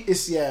basically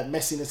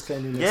messiness,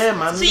 cleanliness. Yeah,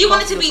 man. So you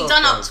want it to be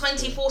done up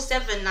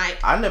 24/7, like?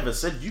 I never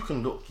said you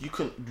can look. You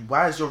can.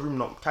 Why is your room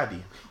not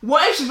tidy?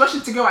 What if she's rushing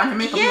to go out and her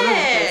makeup all over the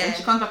place and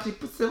she comes back and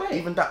puts it away?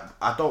 Even that,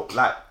 I don't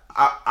like.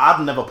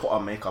 I've never put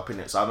our makeup in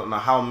it, so I don't know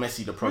how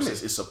messy the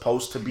process is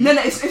supposed to be. No,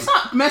 it's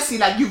not messy.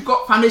 Like you've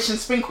got foundation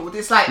sprinkled.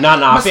 It's like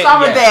I think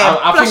I'm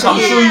blush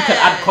sure you can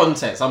add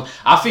context.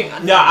 I think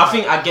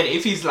I get it.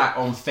 If he's like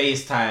on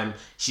FaceTime,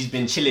 she's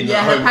been chilling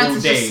at home all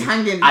day,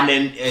 and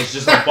then it's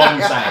just a bomb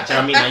site. Do you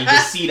know what I mean? And you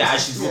just see that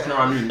as she's walking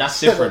around the room. That's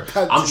different.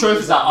 I'm sure if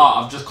it's like,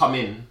 I've just come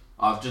in.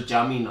 I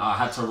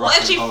had to rush. What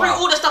if she threw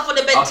all the stuff on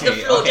the bed to the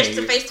floor just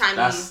to FaceTime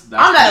you?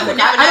 I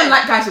don't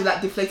like guys with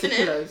like deflated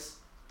pillows.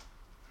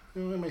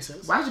 That makes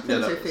sense. Why did you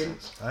put it in?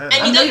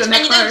 And you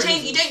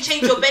don't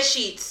change your bed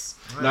sheets.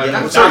 No,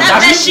 that's just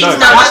we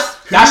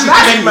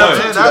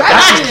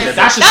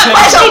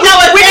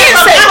didn't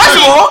say.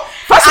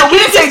 First of all, we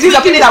didn't say these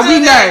are people that we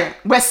know.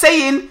 We're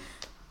saying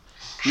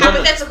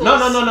hypotheticals. No.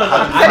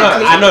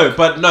 I know,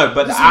 but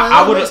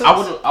I wouldn't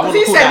call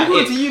that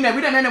ick.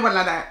 We don't know anyone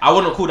like that. I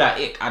wouldn't call that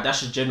ick. That's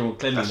just general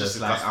cleanliness.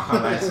 Like I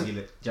can't lie to you. Do you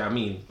know what I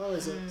mean?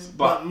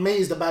 But me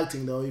is the bag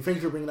thing though. You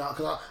think you're bringing it out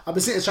because I've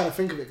been sitting trying to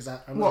think of it because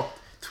I'm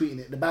tweeting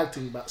it. The bag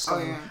thing about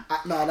stuff.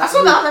 I saw that. I was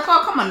like,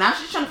 oh come on now,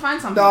 she's trying to find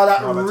something. No,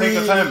 that really take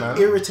your time, man.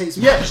 irritates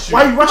me. Yeah,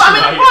 why are you rushing?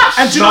 I'm in a rush.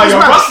 And you know you're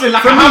rustling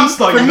like a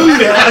hamster. For me,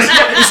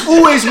 it's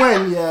always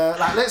when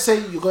like let's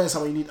say you're going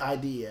somewhere, you need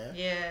ID.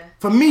 Yeah.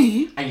 For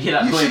me, and you hear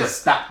that noise,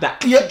 stack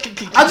that. Yeah,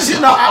 I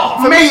just know.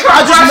 For me,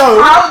 I just know.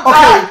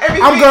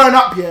 Okay, I'm going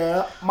up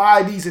here. My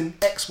ID's in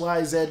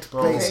XYZ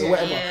place or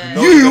whatever.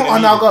 Yeah. You are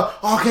now going.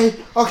 Okay.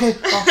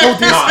 Hold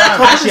this.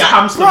 Actually, a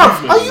hamster.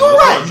 Are you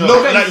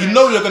alright? You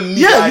know you're gonna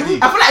need ID.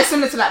 I feel like it's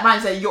similar to like mine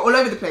saying you're all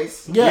over the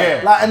place.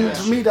 Yeah. Like, and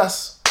to me,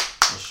 that's.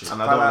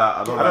 And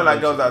I don't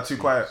like girls that are too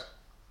quiet.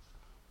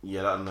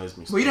 Yeah, that annoys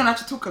me. Well, you don't have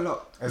to talk a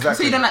lot. Exactly.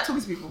 So you don't like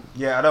talking to people.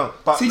 Yeah, I don't.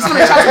 But so you just want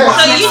to chat to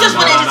So you just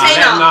want an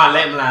entertainer.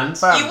 Let him land.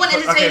 You want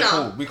an entertainer. Okay,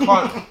 cool. We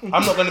can't.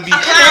 I'm not gonna be. A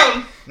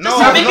clown. No,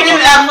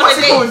 what's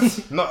it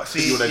called? Not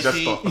see. You're the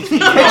jester.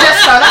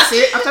 That's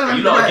it. I'm trying to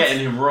remember. You're not getting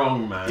him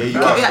wrong, man. Yeah, you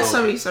are.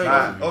 Sorry.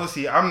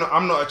 Obviously, I'm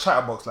not a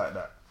chatterbox like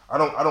that.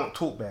 I don't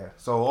talk there.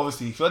 So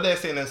obviously, if you're there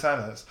sitting in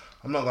silence,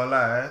 I'm not gonna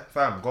lie,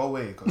 fam, go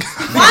away.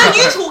 Why are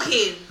you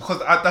talking? Because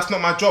that's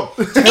not my job.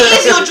 It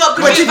is your job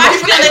because you've had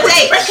to be on a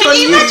date. Can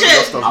you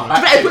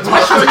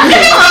imagine?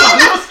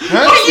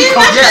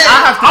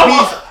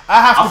 I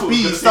have to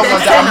be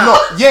someone that I'm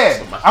not. Yeah,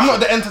 I'm not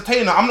the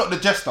entertainer. I'm not the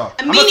jester.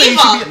 I'm not saying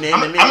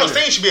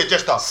you should be a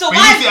jester. So but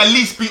you need to at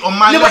least be on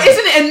my level. But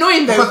isn't it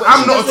annoying though? Because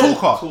I'm not a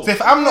talker. So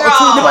if I'm not a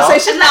talker, no, but so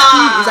she's like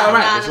you. Is that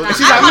right?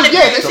 She's like me.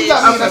 Yeah, she's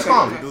like me. That's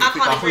calm. I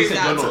can't agree with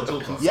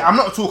that. Yeah, I'm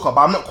not a talker,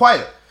 but I'm not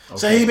quiet.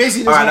 So he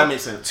basically Alright, that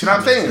makes sense. You know what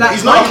I'm saying? Like,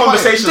 He's not a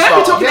conversation starter.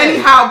 Don't be talking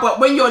anyhow, but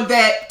when you're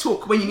there,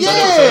 talk when you need to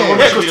talk. Yeah,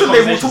 because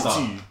Tunde will talk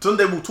to you.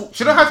 Tunde will talk to you.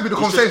 She don't have to be the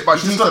conversation, but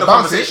she needs to the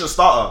bounce it. conversation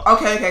starter.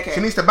 Okay.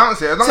 She needs to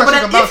bounce it. As long So, as she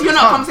but can bounce if you're it,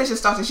 not a it's conversation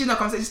starter, she's not a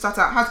conversation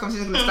starter. How's the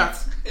conversation going to start?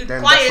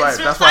 then Quiet,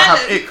 that's why I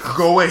have ick.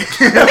 Go away.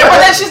 Yeah, but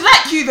then she's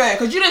like you though,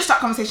 because you don't start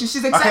conversations.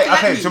 She's exactly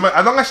like Okay. you. So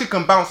as long as she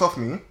can bounce off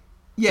me,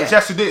 Yeah. if she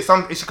has to do it,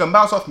 if she can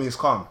bounce off me, it's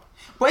calm.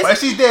 But if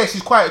she's there,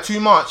 she's quiet too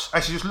much,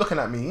 and she's just looking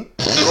at me,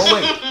 go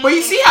away. But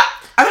you see how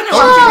I don't know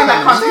why I'm thinking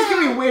that. She's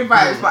giving me weird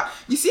vibes, but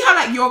you see how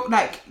like you're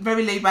like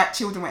very laid back,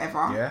 chilled and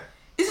whatever. Yeah.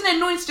 Isn't it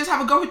annoying to just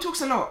have a girl who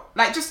talks a lot?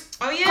 Like just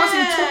constantly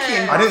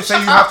talking. I didn't say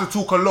you have to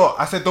talk a lot.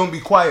 I said don't be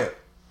quiet.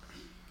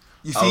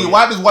 You see, yeah.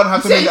 why does one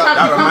have to be that?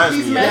 That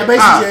reminds me. Yeah,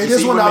 basically, you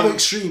this see one women- other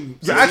extreme.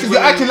 You're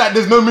acting like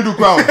there's no middle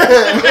ground.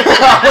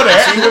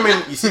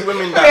 You see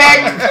women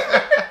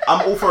that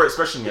I'm all for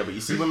expression here, but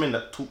you see women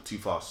that talk too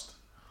fast.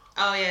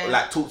 Oh yeah.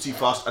 Like talk too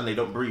fast and they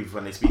don't breathe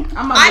when they speak.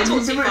 I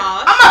talk too fast.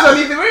 I might as well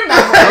leave the room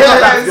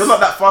now. You're not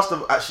that fast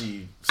of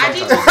actually. I do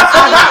sometimes.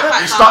 talk quite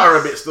You stutter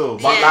a bit still,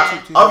 but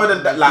Yeah. like other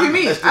than that, like You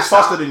mean? there's I faster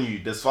stutter. than you.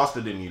 There's faster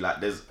than you. Like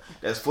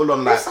there's full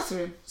on like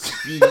Stuttering.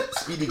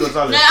 speedy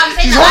Gonzalez. No, I'm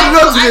saying She's that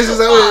holding on to I this. talk It's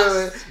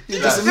like, fast.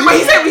 wait. Just No, but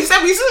he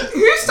said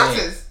who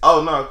stutters?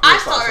 Oh no, I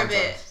stutter a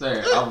bit.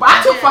 Sorry, But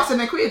I talk faster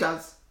than Queer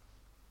does.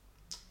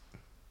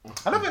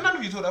 I don't think none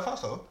of you talk that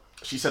fast though.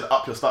 She said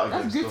up your starting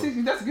That's game good still.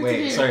 to that's good to Wait,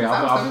 hear. sorry,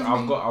 That was something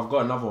to me. I've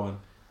got another one.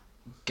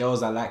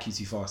 Girls that like you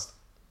too fast.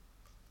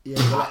 Yeah,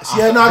 relax.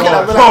 Yeah, no, I get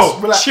that. Bro,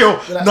 Relax. chill.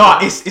 Relax. Nah,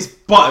 it's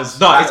butters.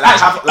 Nah, it's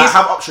actually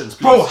have options,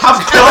 please. bro, have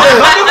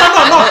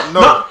class.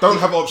 No, don't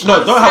have options.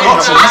 No, don't have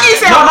options. How can you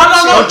say No,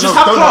 options? just No,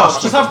 have don't class.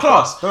 have Just have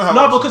class. Don't have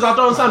No, options. because I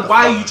don't understand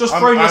why are you just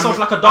throwing yourself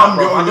like a I'm dart,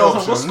 bro. the I only don't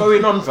know what's option.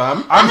 going on, fam.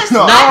 I'm Honestly,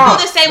 not. I feel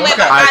the same way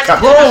about guys who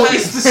Bro, don't have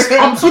it's hoes. this.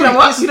 I'm You sorry, know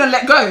what? You don't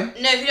let go.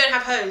 No, who don't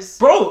have hoes.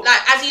 bro.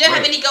 Like, as you don't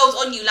have any girls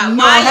on you, like,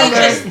 No, why are you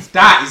hello. just...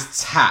 That is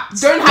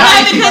tapped. Don't No,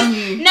 have anything because... on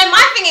you. No,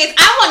 my thing is,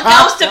 I want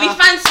girls to be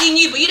fancying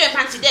you, but you don't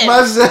fancy them.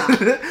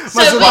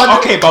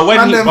 Okay, but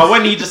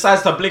when he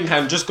decides to blink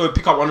and just go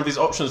pick up one of his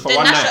options for Then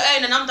one that's night. your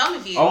own and I'm done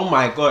with you. Oh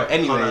my god.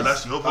 Anyways,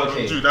 That's your problem,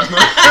 okay. dude. That's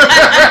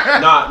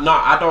not. No,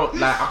 I don't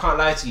like. I can't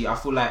lie to you. I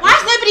feel like. Why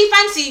is nobody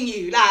fancying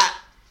you? Like,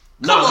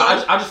 No, come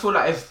but on. I just feel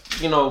like if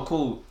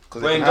cool.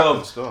 Because Boy it and can girl,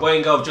 happen still. boy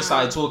and girl just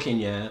started talking,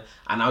 yeah,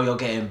 and now you're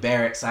getting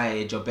bare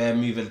excited. You're bare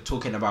moving,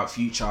 talking about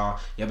future.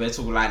 You're bare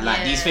talking like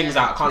these Yeah. things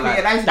that can't Yeah,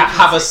 like that's that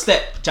have a music.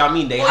 step. Do you know what I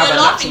mean? They Or have you're a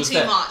laughing natural too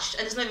step. much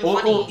and it's not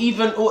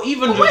even funny. Or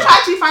even What if I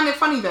actually find it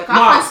funny though? 'Cause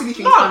I find silly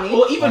things funny.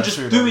 or even That's just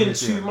true, doing though.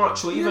 too Yeah.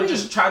 much, or even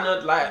just trying to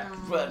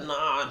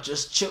like,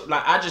 just chill.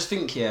 Like I just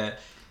think,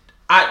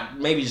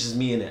 maybe it's just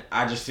me in it.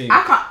 I just think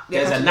I can't-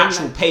 there's yeah, a I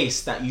natural don't know.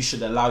 pace that you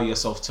should allow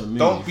yourself to move.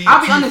 Don't be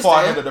I'll be too honest, far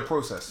though. ahead of the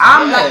process.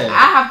 I'm Yeah. like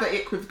I have the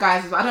ick with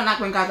guys, but I don't like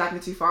when guys like me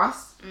too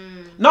fast.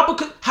 Not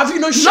because have you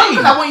no Not shame?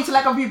 because I want you to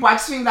like other people. I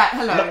just think that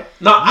hello.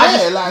 No, I Yeah,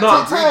 just like, no.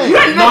 take time. You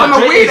don't know No, I'm a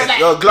Jay weirdo. is- Like,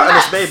 You're a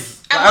gluttonous relax. babe.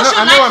 And I what's know-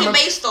 your I know liking I'm-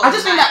 based on? I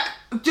just think Like, that.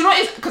 Do you know what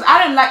it is? Because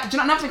I don't like. Do you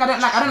know another thing I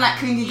don't like? I don't like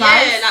clingy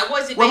guys. yeah, like,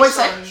 what is it Well, based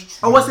what's on? it?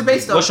 Or what's it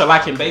based on? What's your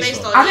liking based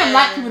Based on? on- I don't Yeah.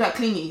 like people that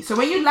clingy. So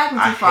when you like me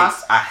too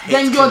fast, I hate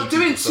then you're clingy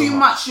doing people so too much.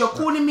 much. You're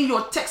calling me.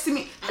 You're texting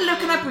me. Hello,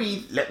 can I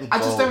breathe? Let me I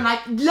just go. don't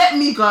like. Let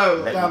me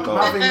go. Let Yeah, me go.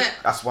 I think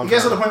That's one it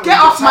gets to the thing. point Get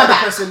where off my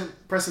back.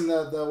 pressing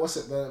the what's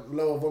it, the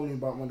lower volume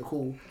button when the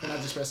call, and I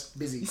just press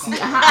busy. See,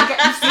 I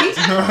get you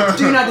see.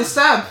 Do not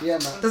disturb. Yeah,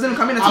 man. Doesn't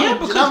come in at Yeah, all.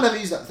 because- I've never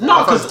used that. No,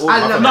 I because thought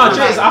it was no, all-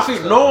 Jace, I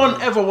think no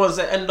one ever wants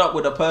to end up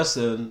with a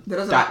person That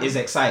doesn't that like is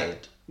me.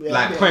 excited. Yeah,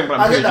 Like yeah. point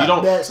blank I get period. You that.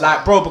 don't Yeah, it's like,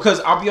 like- bro.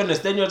 Because I'll be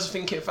honest, then you're just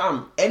thinking,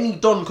 fam, any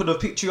don could have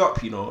picked you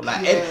up. You know,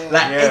 like,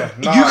 Yeah.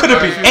 you could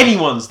have been true.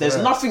 anyone's. There's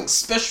Yeah. nothing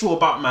special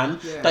about man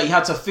Yeah. that you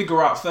had to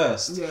figure out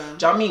first. Yeah. Do you know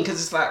what I mean? Because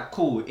it's like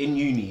cool in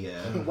uni,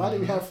 yeah. Why do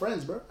we have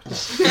friends, bro?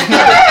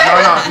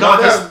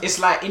 No, it's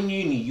like in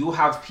uni, you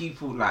have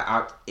people like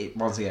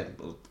once again,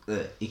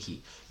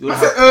 icky. You'll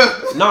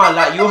have, no,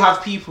 like you'll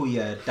have people,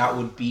 yeah, that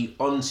would be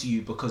onto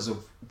you because of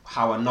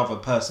how another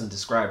person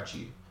described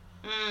you.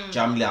 Do you know what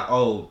I mean? Like,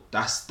 oh,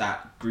 that's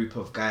that group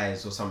of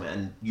guys or something,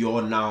 and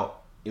you're now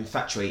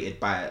infatuated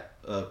by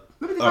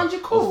Maybe they find you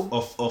cool.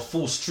 of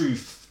false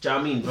truth. Do you know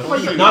what I mean? But,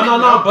 Well, you're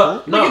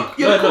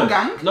the cool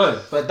gang. No,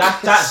 but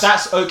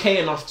that's okay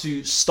enough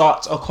to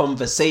start a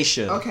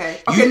conversation.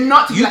 Okay, You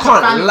not to be like a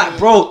can't family. like,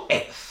 bro.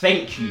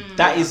 Thank you.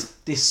 That is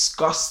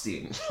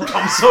disgusting.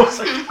 I'm so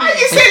sorry. Why do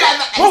you say like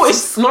that? Bro,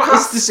 it's not.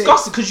 It's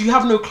disgusting because you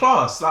have no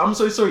class. Like, I'm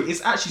so sorry.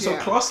 It's actually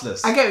Yeah. so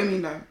classless. I get what you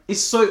mean though.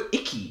 It's so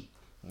icky.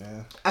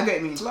 Yeah. I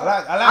get what you mean. I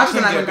like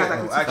clingy a bit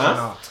though.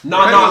 Actually, no.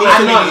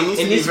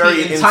 It needs to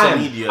be in time.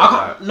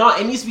 No,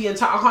 it needs to be in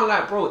time. I can't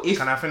like, bro.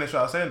 Can I finish what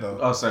I was saying though?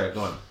 Oh, sorry.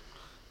 Go on.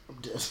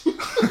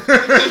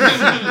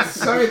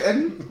 Sorry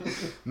then.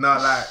 No,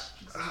 like.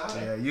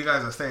 Yeah, you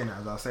guys are saying it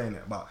as I was saying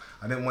it, but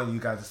I didn't want you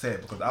guys to say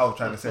it because I was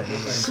trying to say it.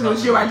 It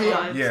was your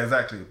idea. Yeah,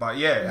 exactly. But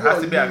yeah, it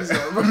has to be. I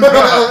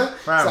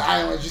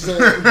want you say.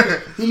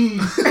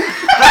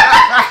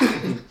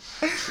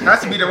 It has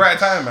to be the right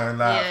time, man.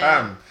 Like,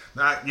 fam.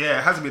 Like, yeah,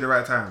 it has to be the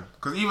right time.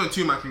 Because even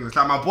too much things,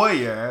 like my boy,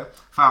 yeah,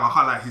 fam, I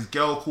can't like his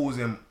girl calls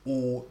him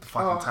all the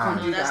fucking time.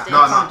 Can't do that.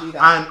 No. Do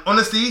that. And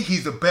honestly,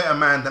 he's a better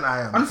man than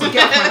I am. Honestly,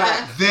 get off my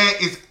back. There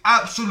is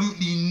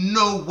absolutely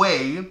no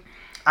way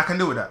I can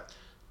deal with that.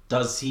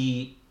 Does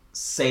he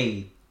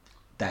say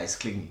that it's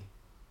clingy?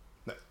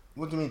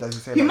 What do you mean? Does he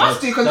say He that?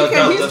 must do because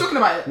he's talking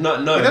about it. No.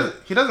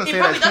 He doesn't say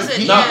probably that.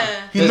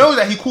 doesn't. He knows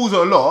that he calls her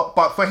a lot,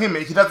 but for him,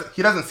 he doesn't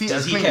see it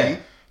as clingy. Care?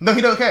 No,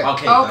 he don't care.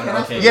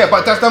 Okay. Yeah,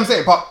 but that's what I'm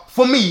saying. But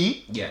for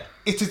me, yeah,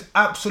 it is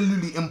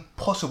absolutely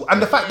impossible.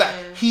 And the fact that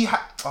he's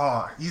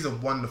a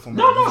wonderful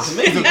man. No, he's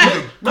a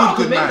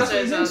good man.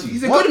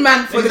 He's a good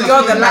man for the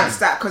girl that likes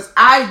that. Because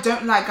I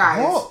don't like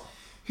guys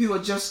who are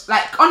just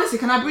like, honestly,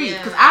 can I breathe?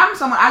 Because I'm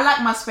someone, I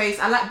like my space.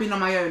 I like being on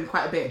my own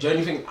quite a bit. Do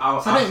you think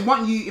I don't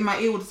want you in my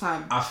ear all the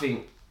time. I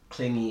think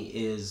clingy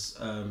is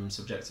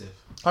subjective.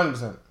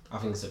 100%. I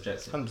think it's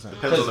subjective. 100%.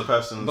 Depends on the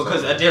person.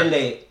 Because at the end of the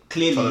day,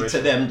 clearly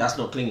to them, that's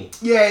not clingy.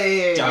 Yeah. Do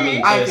you know what I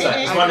mean? So it's like,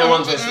 it's one of the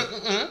ones where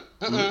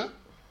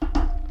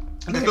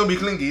You can still be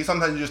clingy.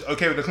 Sometimes you're just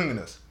okay with the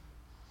clinginess.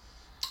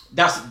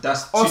 That's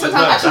or too,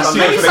 sometimes that's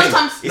maybe too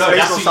sometimes it's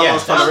based on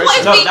someone's toleration.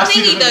 What No, is that's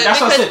being too clingy though?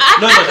 that's what I said.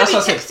 Because That's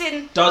what I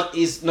texting.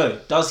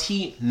 said. Does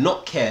he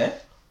not care,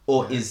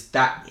 or is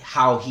that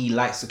how he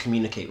likes to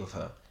communicate with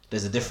her?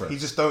 There's a difference. He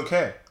just don't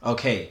care.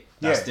 Okay,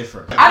 that's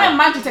different. I don't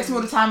mind you texting me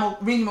all the time or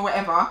ringing me or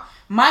whatever.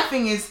 My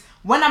thing is,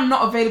 when I'm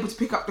not available to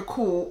pick up the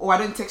call or I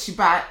don't text you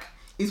back,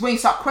 is when you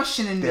start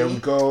questioning me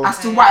as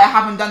to why I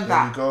haven't done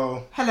that. There we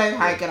go. Hello,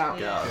 hi, get out.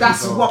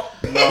 That's what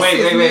pisses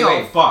Wait. me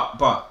off.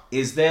 But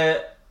is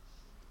there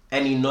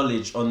any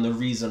knowledge on the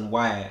reason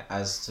why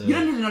as to... You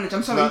don't need the knowledge,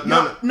 I'm sorry.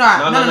 No. We're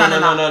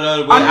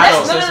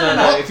adults.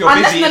 No. If you're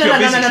busy,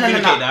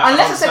 communicate that.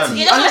 Unless I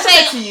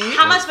said to you,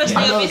 how am I supposed to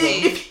know you're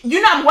busy? If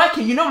you know I'm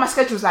working, you know what my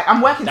schedule's like.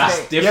 I'm working that's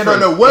today.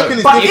 Different. Yeah, no, working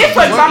is but different. If,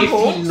 for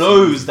example... If he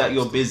knows that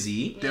you're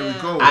busy... There we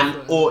go.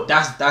 Or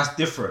that's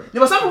different.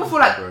 No, but some people feel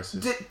like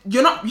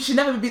you should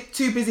never be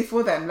too busy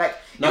for them. Like,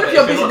 No, even if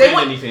you're busy, they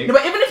want... anything. No,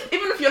 but even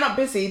if you're not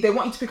busy, they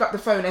want you to pick up the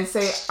phone and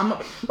say, I'm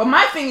not... But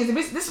my thing is,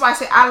 this is why I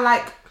say I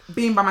like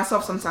being by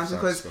myself sometimes,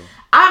 because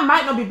I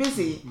might not be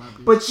busy,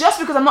 but just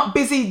because I'm not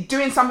busy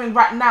doing something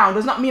right now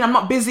does not mean I'm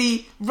not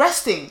busy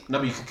resting. No,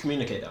 but you can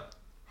communicate that.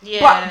 Yeah.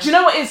 But do you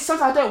know what it is?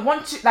 Sometimes I don't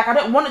want to, I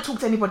don't want to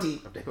talk to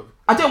anybody.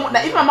 I don't want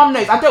that. Even my mum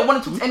knows I don't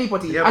want to talk to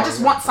anybody. Yeah, I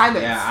just want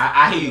silence. Yeah,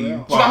 I hear you. Do you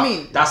know what I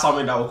mean? That's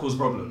something that will cause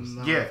problems.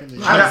 Yeah.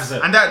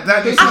 100%. And that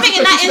I think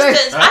in that instance,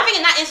 as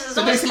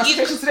long as I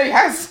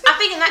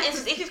think in that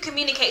instance, if you've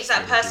communicated to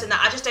that person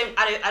that I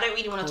don't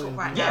really want to talk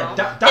right now,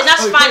 that's then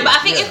that's okay. fine. But I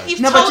think if you've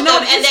told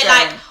them and they're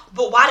like,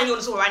 but why don't you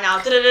want to talk right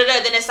now? Then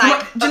it's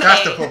like,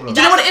 that's the problem.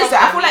 Do you know what it is?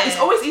 I feel like it's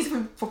always easy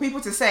for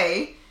people to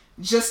say,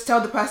 just tell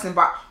the person.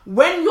 But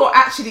when you're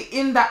actually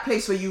in that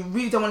place where you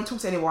really don't want to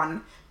talk to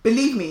anyone,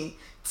 believe me,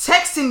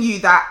 texting you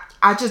that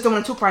I just don't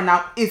want to talk right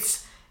now,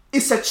 it's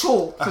a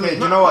chore for me.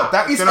 You know what?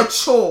 It's a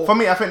chore. For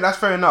me, I think that's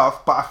fair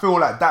enough, but I feel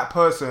like that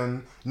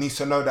person needs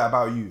to know that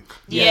about you.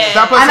 Yeah.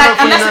 That person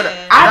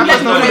I need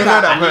to know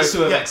that. I need to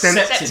have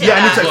accepted it. Yeah,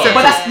 I need to accept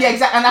But it.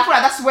 exactly. And I feel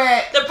like that's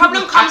where the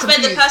problem comes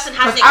when the person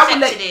hasn't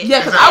accepted it. Yeah,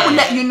 because I would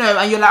let you know,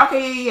 and you're like,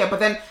 okay, yeah. But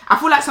then I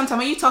feel like sometimes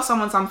when you tell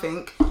someone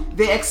something,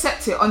 they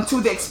accept it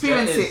until they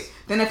experience it.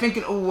 Then they're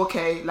thinking, oh,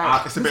 okay,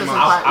 like it's a bit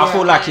I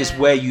feel like it's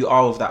where you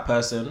are with that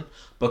person,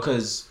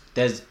 because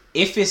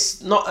if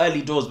it's not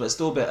early doors but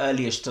still a bit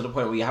early-ish to the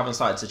point where you haven't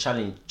started to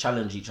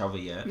challenge each other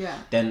yet,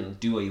 then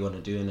do what you want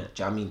to do in it.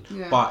 Do you know what I mean?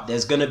 Yeah. But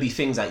there's gonna be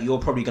things that you're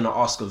probably gonna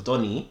ask of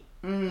Donnie,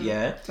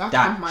 there's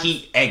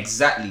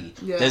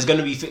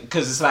gonna be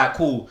because it's like,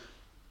 cool,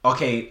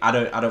 okay, I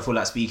don't feel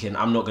like speaking,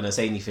 I'm not gonna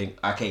say anything,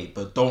 okay,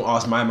 but don't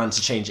ask my man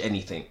to change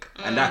anything.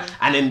 And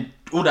then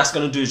all that's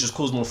gonna do is just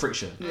cause more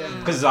friction,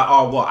 because it's like,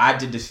 oh, what, I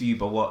did this for you,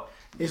 but what?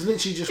 It's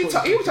literally just you were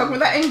talking about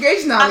that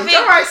engaged now. I think,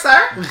 alright,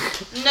 sir.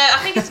 No, I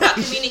think it's about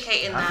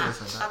communicating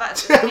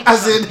that.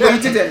 As in, but you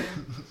didn't.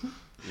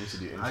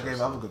 I gave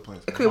other good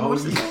points. Okay, what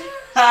was it? No,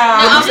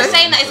 I'm just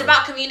saying that it's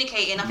about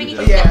communicating. I think if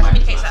you don't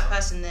communicate to that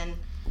person, then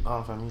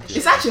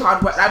it's actually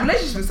hard work. Like,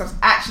 relationship and stuff's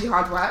actually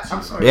hard work.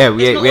 I'm sorry. Yeah,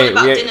 it's not all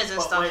about dinners and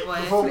stuff.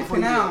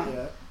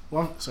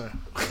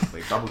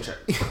 Wait, double check.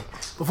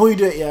 Before you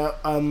do it,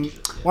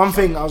 one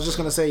thing I was just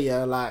gonna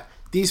say, like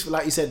these,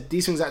 like you said,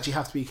 these things actually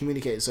have to be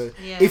communicated. So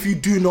if you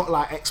do not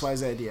like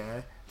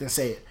XYZ, then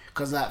say it.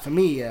 Because like for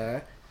me,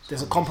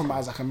 there's a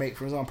compromise I can make.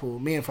 For example,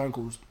 me and phone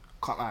calls,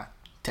 can't lie,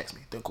 text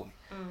me, don't call me.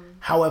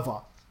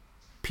 However,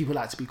 people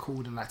like to be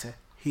called and like to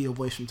hear your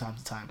voice from time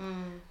to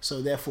time.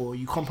 So therefore,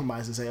 you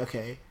compromise and say,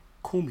 okay,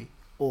 call me.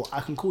 or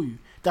I can call you.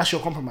 That's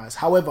your compromise.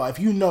 However, if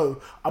you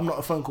know I'm not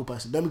a phone call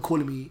person, don't be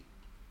calling me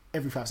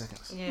every 5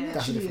 seconds. Yeah.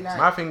 That's the difference. Like,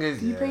 My thing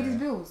is, you pay these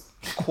bills.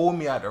 Call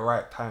me at the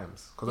right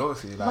times, because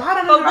obviously, like,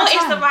 But what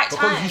is the right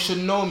because time? you should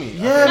know me.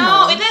 Yeah,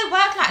 No, it don't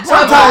work like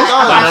Sometimes,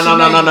 that. No.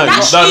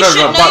 That you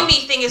should know me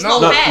thing is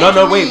not fair.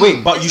 No,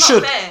 wait. But It's you not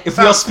should. fair. If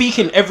we are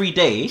speaking every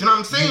day, Do you know what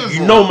I'm saying? you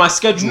bro? know my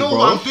schedule, You know bro.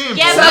 what I'm doing,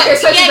 Yeah, bro. but-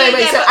 So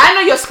but- I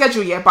know your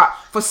schedule, yeah, but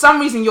for some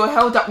reason you're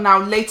held up now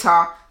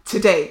later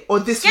today or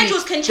this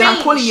Schedules week. can Then I'm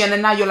change. calling you and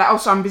then now you're like, oh,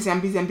 so I'm busy.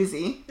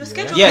 Your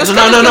schedule Yeah, can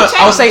no. change.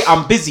 I'll say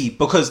I'm busy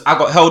because I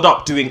got held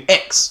up doing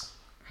X.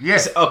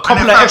 Yes, a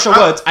couple of extra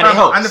words and it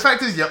helps. And the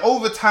fact is,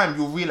 over time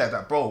you'll realize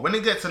that, bro. When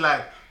it gets to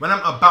like when I'm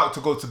about to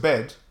go to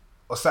bed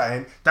or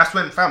something, that's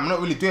when, fam, I'm not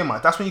really doing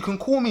much. That's when you can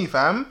call me,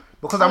 fam,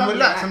 because I'm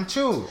relaxed, I'm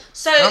chill.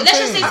 So You know what I'm let's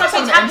just say saying?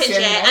 something's happened,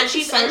 yeah, and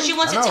she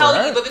wants to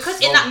tell you, but because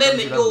in that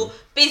moment you're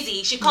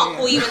busy, she can't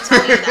call you and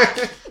tell you that.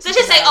 So let's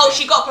just say, oh,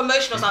 she got a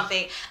promotion or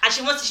something, and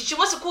she wants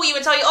to call you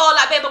and tell you, oh,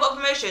 like, babe, I got a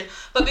promotion,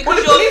 but because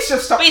the police just you're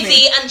stopped busy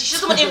me. and she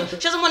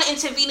doesn't want to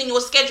intervene in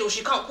your schedule,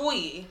 she can't call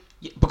you.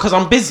 Because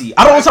I'm busy.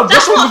 I don't want to.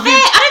 That's what's wrong not with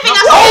fair. you? I don't think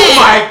that's Oh fair.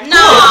 my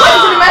No.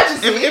 It's an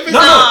emergency. If it's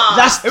No,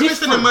 that's if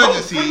it's an different.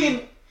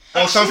 emergency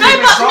or something,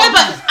 No,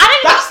 but I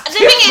don't That's think the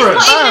thing is different.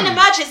 not even in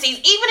emergencies,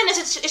 even in a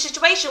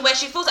situation where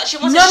she feels like she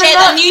wants No, to share no,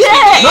 that news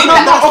yeah. with you.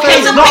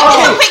 Okay, It's a no, quick-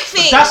 okay. it's a quick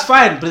thing. That's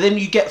fine, but then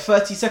you get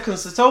 30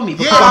 seconds to tell me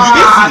because yeah,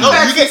 I'm busy. no,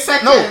 you get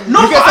 30 no, seconds. No,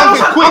 you get but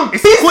something quick. I'm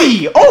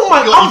busy. Oh my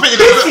You god, I'm think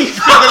you're busy.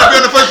 gonna be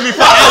on the phone to me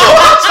for an hour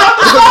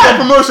because you get a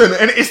promotion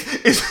and it's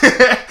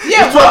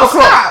Yeah, it's 12 what's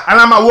o'clock that?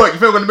 and I'm at work. You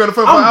think you're gonna be on the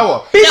phone for an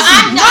hour? Busy.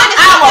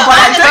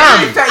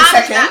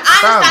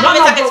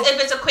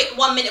 If it's a quick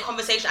 1 minute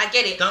conversation, I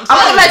get it. I'm not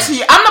gonna lie to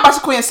you. I'm not about to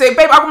call you and say,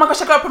 babe, oh my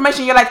gosh, I got a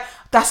promotion. You're like,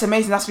 that's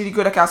amazing. That's really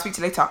good. Okay, I'll speak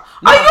to you later. Are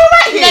you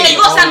alright here? No, you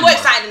gotta sound more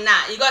excited than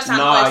that. You gotta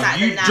sound more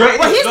excited than that.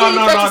 Well, he's giving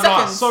you 30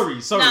 seconds. Sorry. No,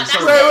 that's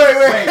Wait.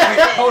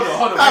 Hold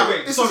on.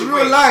 Wait. This Sorry, is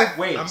real life.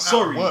 Wait, I'm at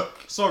sorry. work.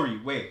 Sorry,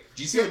 wait.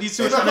 Do you see what these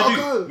two are Babe, I trying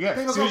to gotta do? go. Yeah.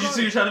 Babe, I See what gotta these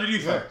two go. are trying to do,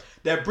 fam? Yeah.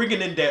 They're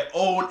bringing in their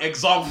own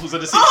examples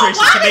of the Oh, situation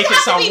why to make does it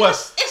have to sound be-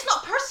 worse. It's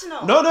not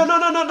personal. No.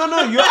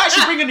 You're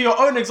actually bringing your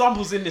own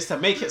examples in this to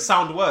make it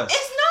sound worse.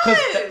 It's 'Cause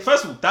not.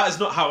 first of all, that is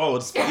not how I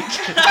would speak.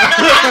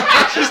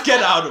 Just get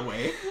it out of the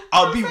way.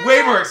 I'll be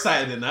way more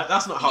excited than that.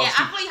 That's not how Yeah, I I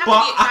speak. thought you have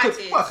But to be I could,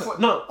 excited.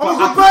 no. Oh but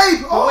my I- god,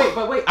 babe! Oh.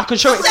 But wait. I can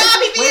show it.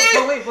 Happy for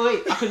you. Wait.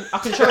 I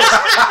can show it.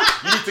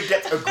 You need to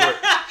get a grip.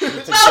 You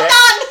need to Well get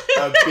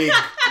done. a big.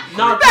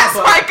 No, That's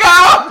but my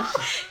girl.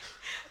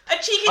 A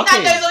cheeky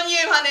Okay. Nando's on you,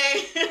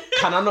 honey.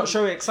 can I not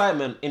show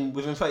excitement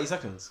within 30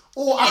 seconds?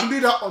 Or I can do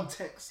that on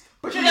text.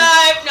 No.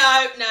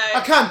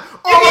 I can.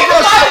 Oh my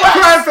gosh,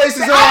 crying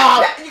faces.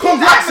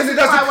 Congrats, and it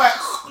doesn't work.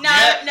 No.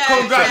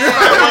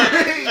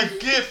 A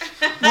gift.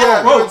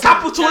 Yeah, Bro,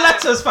 capital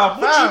letters, fam.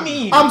 What do you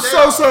mean? I'm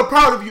so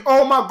proud of you.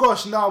 Oh my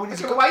gosh, no, we need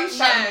to go. Why are you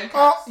shouting?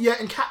 Oh yeah,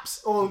 in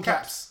caps or in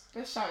caps.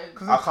 They're shouting.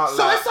 I can't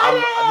So lie.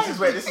 excited. This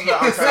is where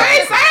I'm So trying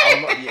to excited.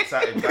 I'm not the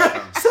excited guy.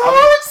 fam. So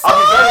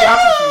I'll be very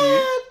happy for you.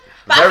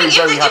 But Very, I think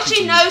very if happy she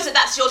for you. knows that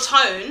that's your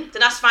tone, then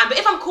that's fine. But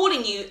if I'm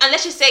calling you, and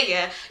let's just say,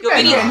 you're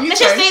really, yeah, you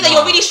let's just tone. say that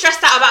you're really stressed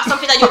out about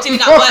something that you're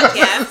doing at work,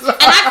 yeah, and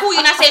I call you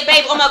and I say,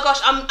 babe, oh my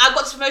gosh, I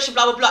got this promotion,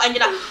 blah blah blah, and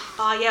you're like,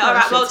 oh yeah, all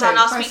right, well done,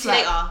 I'll speak to you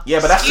later.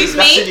 Yeah, but that's Excuse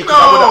silly me. because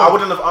I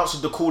wouldn't have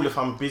answered the call if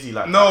I'm busy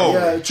like No.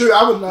 yeah, true.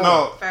 I wouldn't know.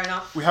 No. Fair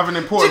enough. We have an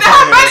important Do you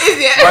know how thing bad here. it is,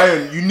 yeah?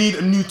 Ryan, you need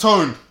a new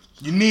tone.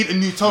 You need a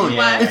new tone.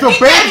 Yeah. If your You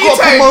babe get a new got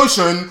a tone.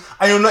 promotion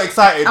and you're not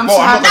excited, I'm bro,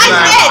 so I'm not happy. gonna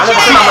That's lie. it, I'm yeah.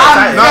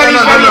 excited. No. No,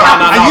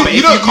 And but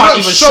if don't you can't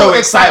even show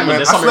excitement,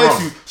 there's I something swear wrong.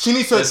 to you, she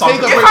needs to There's take a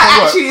something break wrong.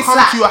 from Actually work, come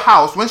slap. to your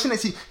house. When she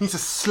needs to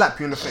slap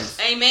you in the face.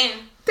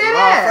 Amen.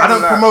 I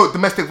don't promote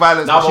domestic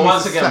violence. No, she but needs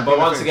once to again, slap you in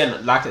the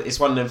face. like it's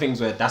one of them things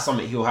where that's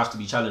something he'll have to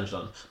be challenged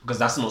on because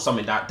that's not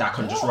something that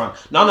can just run.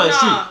 No, it's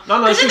true.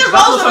 No, it's Because true. if the That's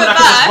not roles were something that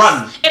can just run.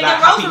 reversed, if like, the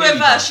roles happy were Millie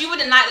reversed, does. you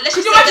wouldn't like. Let's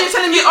Could just you say imagine that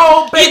telling me,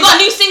 oh, babe, you got a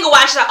new single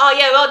and she's like, oh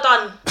yeah, well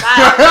done. Bye.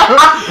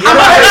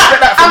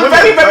 I'm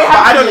very, very But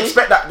I happy. don't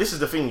expect that. This is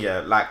the thing, yeah.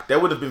 Like there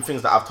would have been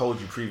things that I've told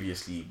you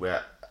previously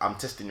where I'm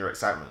testing your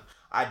excitement.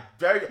 You're a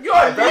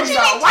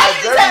nerd. Why are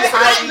you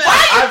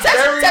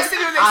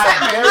testing your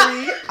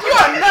excitement? You're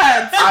a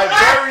nerd. I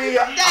very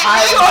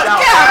highly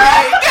doubt.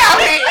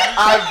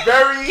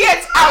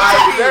 Get out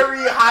of here.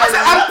 very highly.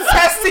 I'm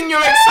testing your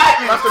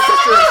excitement. That's the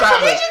test your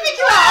excitement.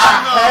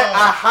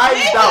 I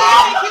highly doubt.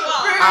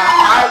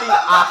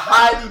 I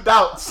highly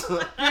doubt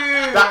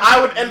that I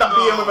would end up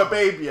being with a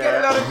baby.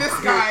 Get a load of this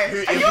guy. Who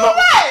Are is you not?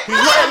 alright?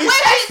 Who's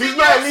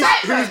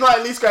not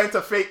at least going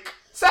to fake.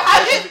 So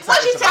how do you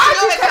Excited test about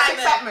your excitement?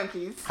 excitement,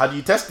 please? How do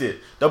you test it?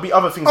 There'll be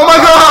other things. Oh my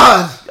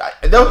god!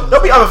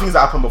 There'll be other things that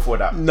happen before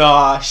that.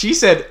 Nah, she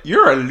said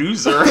you're a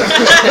loser. There'll be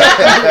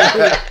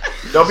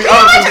Can you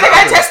other things imagine the guy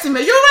that happen. testing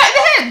me? You're right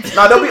in the head.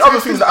 No, there'll be other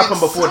things that happen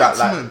before that.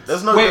 Like, Excitement.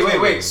 there's no.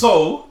 wait.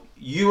 So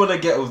you wanna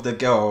get with the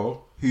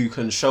girl who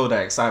can show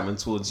that excitement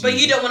towards you? But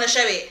you don't want to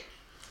show it.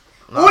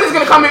 All is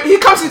gonna come in. He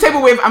comes to the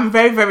table with, I'm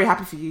very, very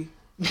happy for you.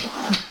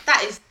 That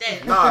that is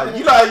dead. Nah,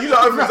 you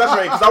lot over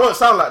exaggerate because I won't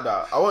sound like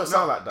that. So how you gonna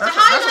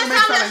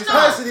sound that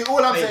stuff? Personally,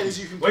 all I'm saying is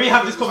you can. When we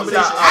have this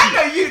conversation, I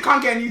know you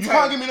can't get a new tone. You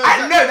can't give me no.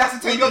 I know that's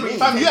the tone you're bringing.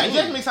 Fam, you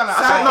actually make sound like.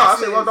 I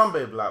say well done,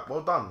 babe. Like,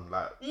 well done.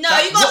 Like, No,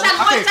 you gotta sound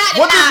one sided.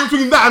 What difference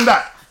between that and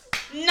that?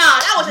 Nah,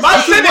 that was a Man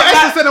statement. said it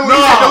Esther said it when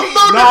he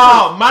said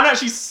no, man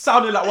actually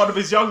sounded like one of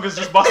his youngers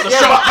just bust a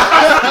shot.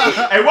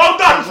 Hey, well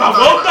done, fam.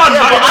 Well done,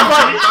 man.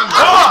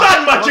 Well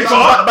done, Magico.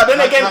 but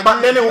then again,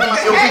 it will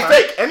be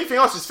fake. Anything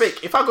else is fake.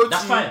 If I go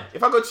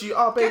to you,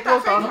 oh babe, well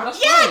done.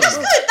 Yeah, that's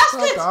good. That's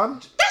good.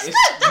 That's good.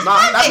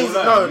 That's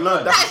perfect. No,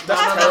 that's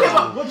perfect.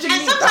 what do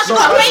And sometimes you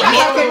gotta fake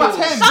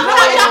it.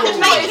 Sometimes you have to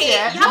fake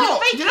it. You have to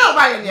fake Do you know it.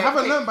 Ryan? I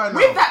haven't learned by now.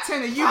 With that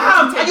tenor, you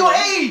At your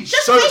age.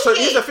 Just So fake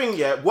here's the it. thing,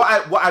 yeah.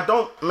 What I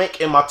don't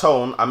make in my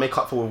tone, I make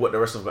up for with what the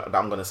rest of that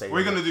I'm gonna say. What are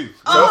you gonna do?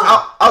 So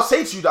I'll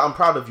say to you that I'm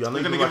proud of you. I'm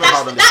gonna give you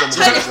proud of this. That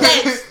tone is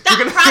dead.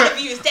 That proud of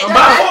you is dead.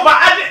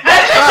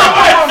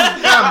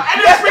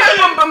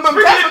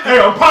 Hey,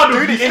 I'm proud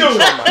of you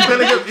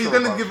still. He's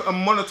gonna give a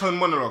monotone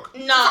monologue.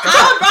 No,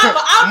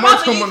 I'd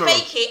rather you monologue.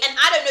 fake it and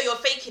I don't know you're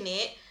faking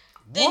it.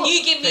 Then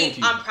you give me,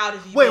 I'm proud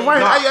of you. Wait, babe.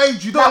 why?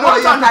 You don't know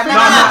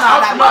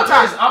No.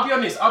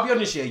 I'll be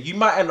honest here. You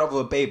might end up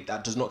with a babe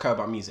that does not care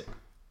about music.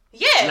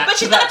 Yeah, Like, but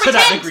she's to gonna that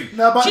pretend. degree.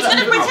 No, but She's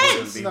gonna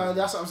pretend. No,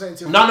 that's what I'm saying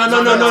too. No. I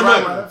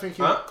don't think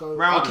you Huh? go.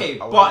 Okay,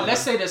 but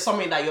let's say there's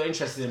something that you're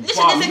interested in. Listen,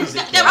 bar listen,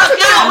 music. there are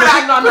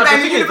girls. No, No, the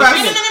thing is- there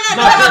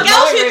are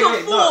girls who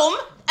can form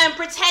and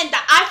pretend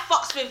that I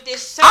fucks with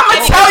this. So I'm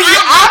gonna tell you,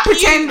 I like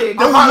pretended.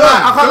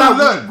 I can't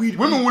learn.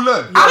 Women will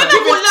learn. Women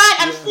will learn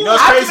and form. You know,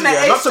 it's I've crazy. given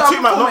Yeah? an Not to A-star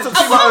toot my performance.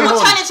 A own woman will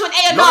horn. turn into an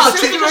A&R Not just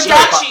to toot because she my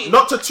likes own- you.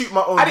 not to toot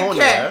my own I didn't horn,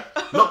 care.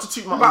 yeah. Not to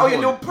toot my About all own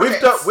your horn. little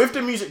products. With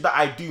the music that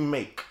I do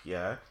make,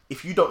 yeah.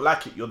 If you don't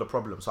like it, you're the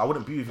problem. So I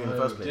wouldn't be with you in the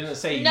first place. Didn't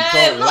say you No, don't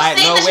I'm not like.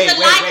 saying No, that she wait. doesn't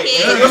like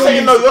it. You're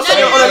saying on a no,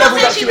 level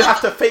no, that she she would would-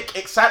 have to fake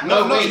excitement.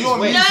 No, not wait, your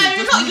wait. No,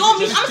 music. not your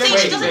music. I'm saying she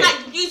wait, doesn't wait.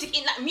 like music.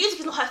 Music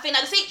is not her thing.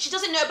 Like, she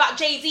doesn't know about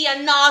Jay-Z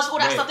and Nas, all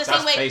that Wait, stuff. The that's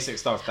same way. basic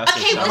stuff. That's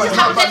Okay, just but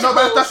But this is no,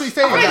 but that's what he's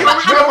saying. Okay, You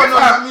but don't know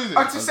about music.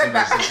 I just said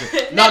that.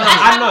 No, but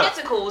I know.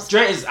 hypotheticals.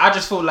 Straight is. I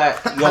just feel like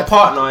your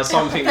partner is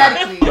something that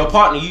Hypothetically. your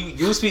partner.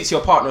 You speak to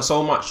your partner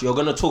so much, you're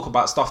gonna talk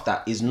about stuff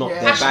that is not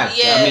Yeah. their bag. Actually,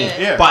 You know what I mean?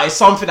 yeah. But it's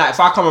something that if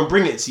I come and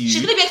bring it to you,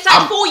 She's gonna be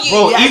excited for you.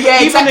 Bro, Yeah,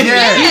 even exactly.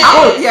 if Yeah.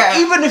 bro, Yeah.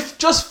 even if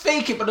just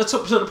fake it, but to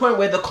the point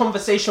where the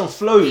conversation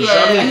flows. You know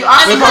what I And mean? you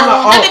ask Where them, I'm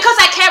like, And oh, because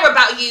I care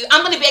about you,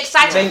 I'm gonna be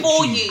excited Thank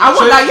for you. you. I So-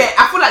 feel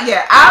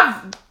like I've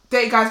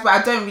dated guys, but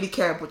I don't really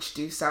care what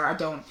you do, Sarah. I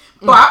don't.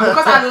 But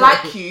because I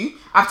like you,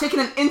 I've taken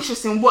an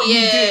interest in what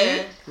you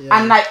do,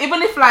 and like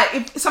even if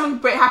something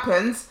great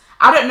happens,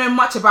 I don't know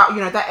much about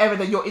that area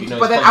that you're into, know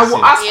but it's then I will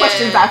positive. ask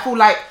questions that I feel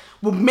like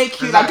will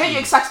make you like get you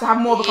excited to have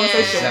more of a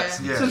conversation. Yeah. As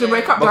soon as we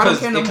wake up, I don't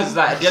care no because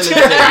more. like at the end of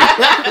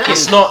the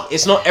day,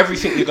 it's not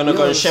everything you're gonna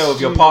go and share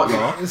with your partner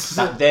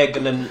that they're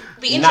gonna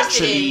Be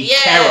interested naturally in. Yeah,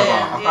 care about.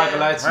 I yeah. can't even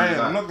lie to you. Ryan,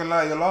 I'm like- not gonna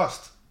lie, you're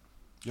lost.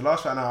 You're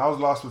lost right now. I was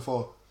lost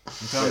before.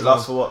 In terms Lost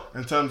of, for what?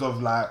 In terms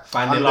of like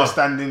Finding love.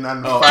 understanding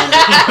and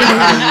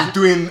and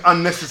doing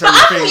unnecessary But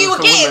I things. thought you would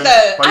for get it women.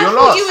 though. But I you're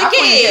thought lost. you would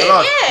get it. You're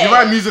lost. Yeah. You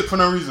write music for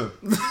no reason.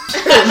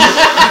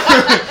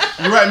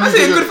 You write music.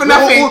 saying good for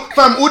nothing.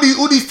 Fam, all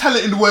these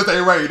talent in the words that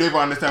you write, you don't even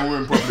understand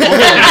women properly.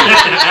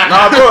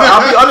 Nah, bro,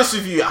 I'll be honest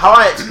with you. How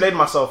I explain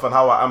myself and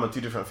how I am are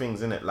two different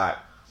things, innit? Like,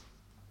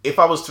 if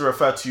I was to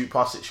refer to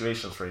past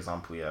situations, for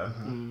example, yeah.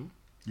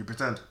 You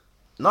pretend.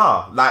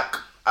 Nah, like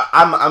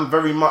I'm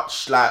very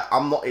much like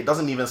I'm not. It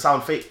doesn't even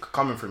sound fake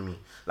coming from me.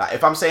 Like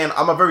if I'm saying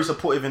I'm a very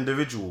supportive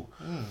individual,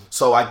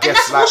 so I guess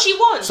that's like all she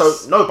wants. So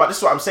no, but this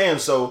is what I'm saying.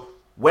 So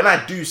when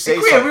I do say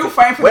It create a real something,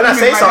 fight for when I women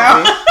say right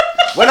now. something.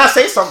 When I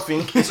say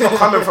something, it's not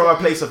coming from a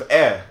place of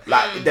air.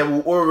 Like there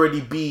will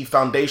already be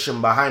foundation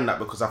behind that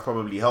because I've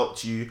probably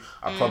helped you,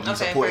 I've probably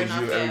okay, supported fair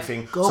you, enough, yeah.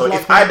 everything. Go So black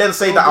if I man, then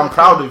say go that I'm black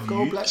proud man, of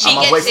go you, black She and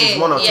my gets voice is it.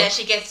 monotone. Yeah,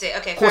 she gets it.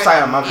 Okay. Of course fair I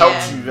am. enough. I've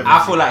helped you.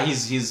 I feel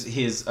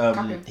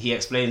like he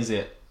explains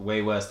it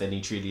way worse than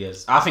he truly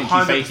is. I think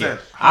you fake it. 100%.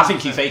 I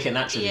think you fake it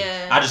naturally.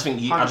 Yeah. I just don't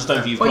think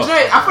you've But got.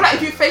 I feel like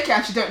if you fake it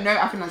and she don't know,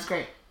 I think that's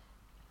great.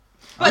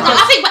 But no,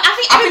 I think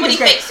everybody it's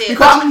great. fakes it.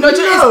 Because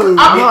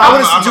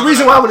The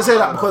reason why I would say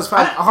that because fam,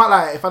 I can't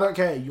lie. If I don't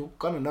care, you're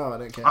gonna know I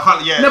don't care. I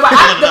can't. Yeah. No, but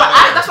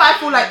that's why I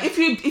feel like if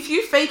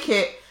you fake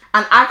it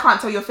and I can't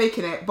tell you're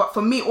faking it, but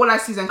for me, all I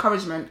see is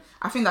encouragement.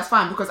 I think that's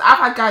fine because I've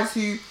had guys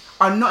who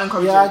are not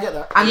encouraging. Yeah, I get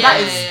that. And Yeah, that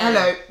is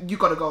hello, you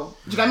gotta go.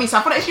 Do you get me? So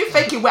I feel like if you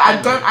fake it where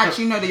I don't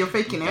actually know that you're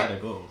faking it,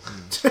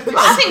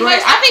 I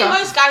think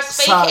most guys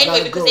fake Sad, it anyway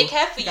gotta because go. they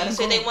care for you, Gotta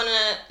so go. they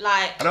wanna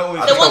like I don't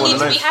always they think want I you to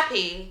wanna be know.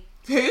 happy.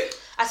 who?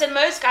 I said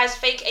most guys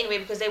fake anyway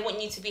because they want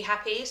you to be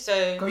happy.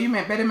 So Girl, you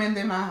met better men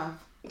than I have.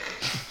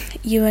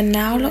 You are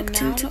now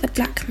locked into the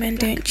Black Men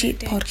Don't Cheat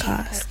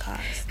podcast,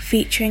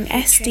 featuring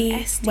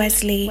SD,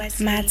 Wesley,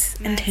 Mads,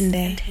 and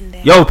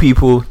Tunde. Yo,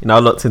 people, you're now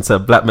locked into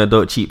Black Men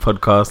Don't Cheat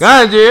podcast,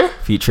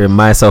 featuring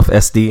myself,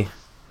 SD,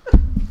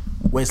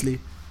 Wesley.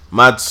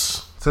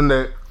 Mads.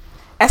 Sunday.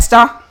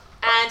 Esther.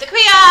 and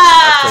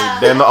Aquia.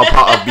 They're not a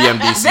part of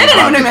BMDC. They don't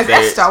even know me as They-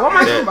 Esther. What am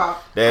I talking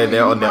about?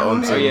 They're on their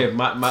own Oh too. yeah,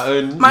 my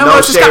own. My No own,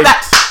 just got shade.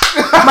 that.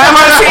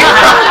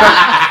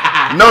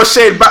 No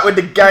shade, back with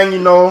the gang, you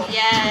know.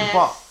 Yes.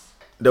 But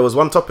there was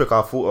one topic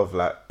I thought of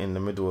like in the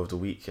middle of the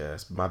week. Yeah,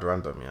 it's mad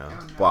random. Yeah,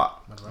 but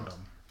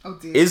Oh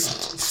dear. is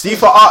see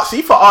for our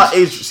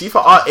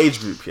age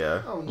group.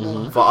 Yeah,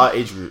 for our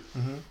age group,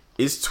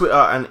 is Twitter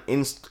and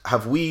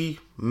have we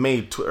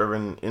made Twitter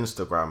and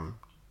Instagram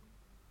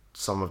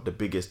some of the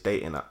biggest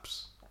dating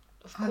apps?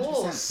 Of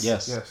course.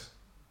 Yes.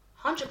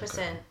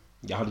 100%.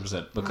 Yeah,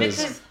 100%.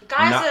 Because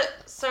guys are.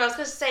 Sorry, I was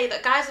going to say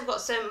that guys have got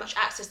so much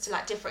access to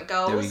like different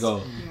girls. There we go.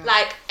 Yeah.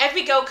 Like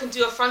every girl can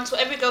do a frontal,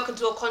 every girl can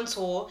do a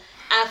contour,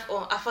 and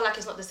I feel like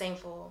it's not the same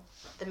for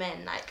the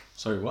men. Like,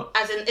 Sorry, what?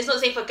 as in, it's not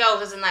the same for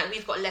girls. As in, like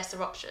we've got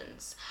lesser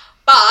options.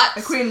 But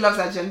The Queen loves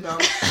that gender.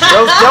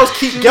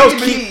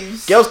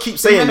 Girls keep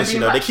saying this. You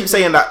know, they keep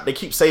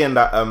saying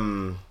that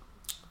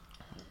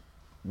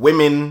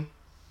women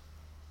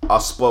are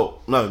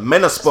spoilt. No,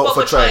 men are spoilt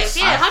for choice.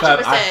 Yeah,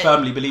 100%. I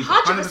firmly believe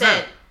that.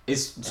 100%.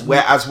 It's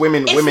Whereas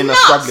women It's are nuts.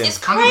 struggling. It's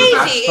crazy.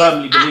 I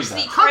firmly It's believe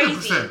absolutely that.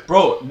 crazy.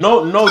 bro,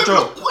 no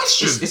joke.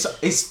 question.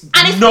 It's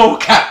And it's no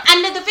cap.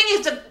 And the thing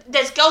is that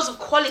there's girls of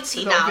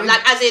quality now, really-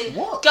 like as in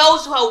What?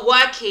 girls who are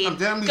working, I'm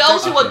damn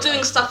girls who are okay.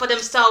 doing stuff for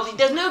themselves.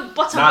 There's no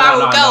bottom No, barrel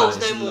no, girls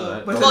it's no more.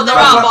 not. Well, there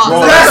are,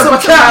 but There's some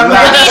cap.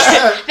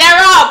 there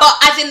are, but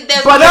as in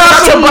there's. But there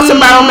are some bottom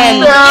barrel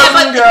men.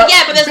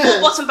 Yeah, but there's more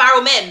bottom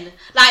barrel men.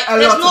 Like A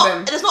there's lot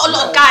of them. not a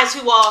lot of guys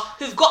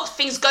who've got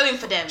things going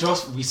for them.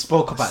 Just we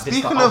spoke about this.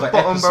 speaking the of other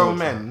bottom episode, barrel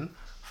fam. men,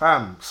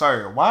 fam,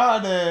 sorry, why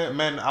are there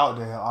men out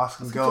there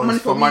asking girls money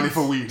for for money weeks?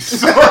 for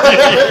weeks?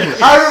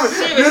 I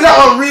remember. You know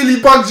that one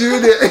really bugged you,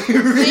 innit?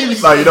 Really.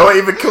 No, you know what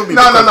even killed me?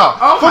 No.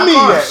 Oh For my me,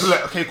 gosh. yeah.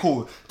 Look, okay,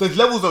 cool. There's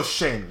levels of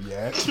shame,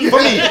 yeah. For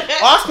me,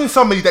 asking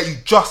somebody that you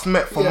just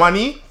met for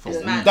money,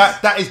 mad.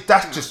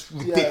 that's just ridiculous.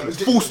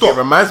 ridiculous. Full stop. It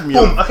reminds me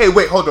Boom. of Okay,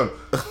 wait, hold on.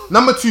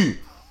 Number 2,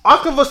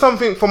 asking for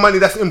something for money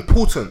that's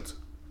important.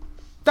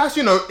 That's,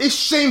 you know, it's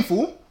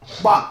shameful.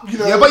 But you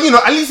know. Yeah, but you know,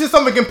 at least it's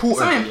something important.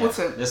 Something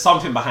important. There's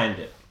something behind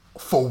it.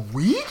 For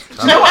weed? Do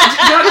you know what?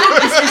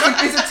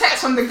 It's a text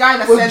from the guy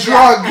that For said,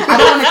 drug. I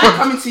don't want to keep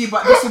coming to you,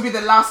 but this will be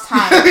the last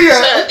time.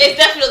 It's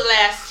definitely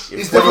less.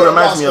 It's definitely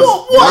reminds me of.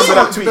 What? Remember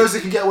that tweet? Those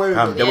that can get away with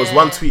it. There was Yeah.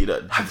 one tweet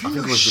that I think you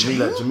it was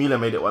ashamed? Jamila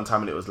made it one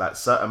time, and it was like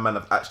certain men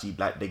have actually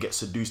like they get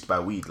seduced by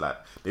weed. Like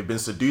they've been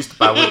seduced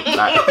by weed.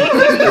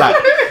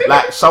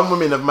 Like some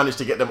women have managed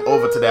to get them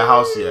over to their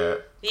house. Yeah.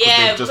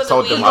 Yeah, They've just because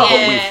told of them weed, I got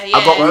yeah, weed. yeah.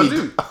 I got Well, weed.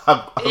 dude.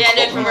 Yeah,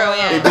 no, for real,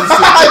 They've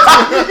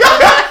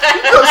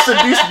yeah. been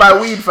seduced by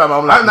weed, fam.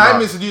 I'm like, I ain't nah.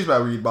 been seduced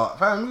by weed, but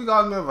fam, you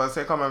guys never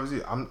say come have a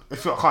seat.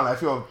 If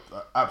you're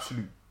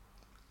absolute,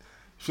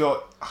 if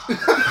you're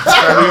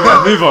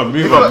Move on. I'm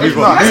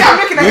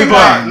looking at him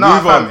like,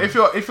 nah, fam, if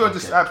you're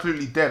just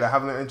absolutely dead, I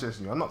have no interest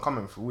in you. I'm not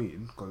coming for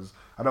weed because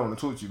I don't want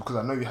to talk to you because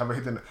I know you have a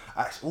hidden.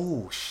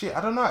 Oh shit,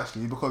 I don't know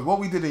actually because what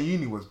we did in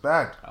uni was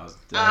bad.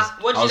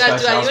 What did you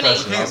guys do at uni?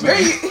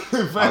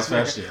 I was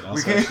first year.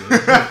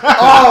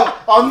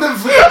 Oh, I'll never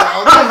forget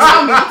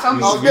that. Tell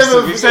me. I'll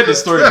never We've said this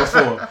story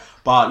before,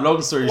 but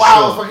long story Wow,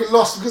 I short. fucking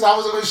lost because I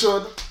wasn't even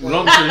sure.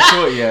 Long story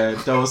short, yeah,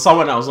 there was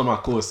someone that was on my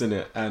course in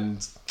it,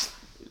 and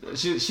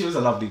she was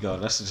a lovely girl.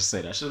 Let's just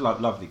say that she was a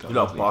lovely girl. You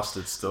lot lovely.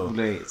 bastards still.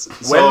 Late.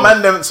 When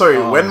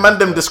man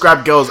them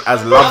describe girls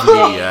as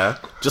lovely, yeah,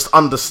 just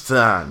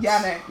understand.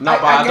 Yeah, no. No,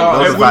 but I get don't- it.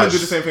 Hey, Those women vibes. do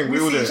the same thing. We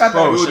We all see do. each other.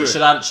 Bro, We all do.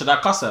 should I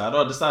cuss her? I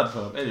don't understand for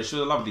her. Anyway, she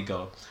was a lovely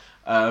girl.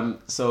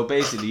 So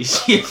basically,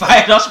 she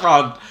invited us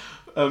round.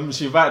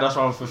 She invited us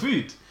round for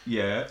food.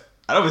 Yeah,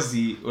 and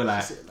obviously we're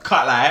like,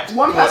 can't lie.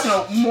 One person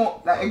or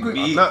more, like a group.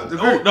 Me, No, the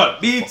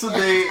group. me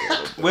today,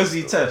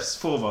 Wesley, Tefs,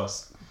 4 of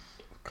us.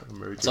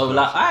 So we're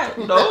like, alright,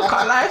 no,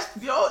 can't lie,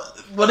 yo,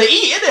 wanna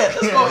eat,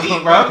 innit? Let's go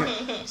eat,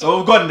 bro. So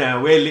we've gone there,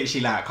 we're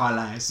literally like, can't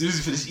lie, as soon as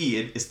we finish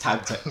eating, it's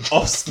time to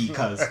off ski,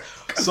 cuz.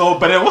 So,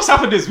 but then what's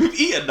happened is, we've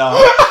eaten now.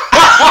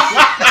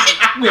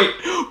 Wait,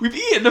 we've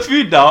eaten the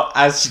food now,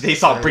 as they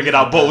start bringing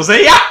out bottles of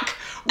yak.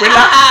 We're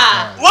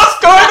like, what's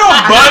going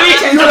on,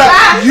 buddy? You're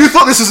like, you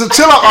thought this was a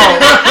chill out hour.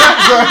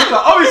 So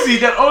obviously,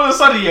 then all of a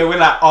sudden, yeah, we're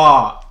like,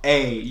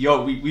 hey,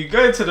 yo, we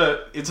go into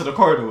the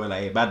corridor. We're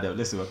like, hey, man,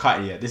 listen, we're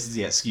cutting here. This is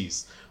the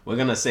excuse. We're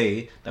gonna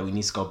say that we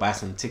need to go buy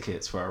some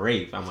tickets for a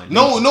rave. I'm like,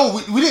 No,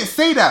 we didn't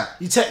say that.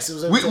 You text. It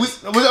was over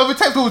Was text. it over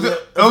text or was it?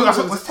 Yeah. I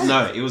thought it was text.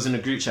 no, it was in a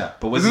group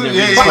chat, but was Yeah, it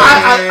yeah, in his yeah,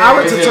 phone? yeah. I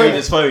went Was to it tell in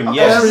his phone? Okay,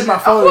 Yes. read my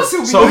Of phone. course it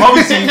will So be.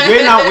 obviously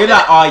we're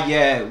like, oh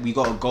yeah, we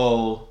gotta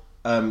go.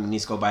 Need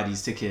to go buy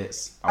these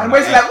tickets. And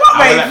Wesley's like, what,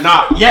 I'm babe?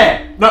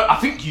 like, no, I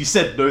think you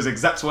said those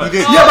exact words. did.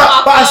 Yeah,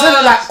 but I said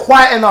it like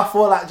quiet enough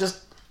for like just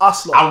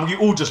us lot. And we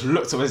all just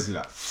looked at Wesley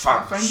like,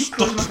 fam, Friend, you stop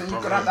close it, enough and you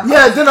bro. got out that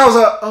Yeah, then I was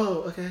like,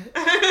 oh, okay.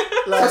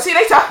 So see you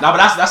later. No, but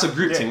that's a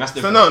group thing. That's So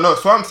different. no.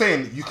 So I'm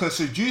saying you can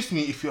seduce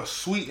me if you're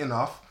sweet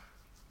enough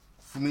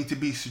for me to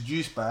be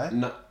seduced by.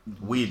 No,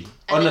 Weed.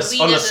 on a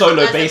weed on a doesn't- solo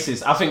doesn't-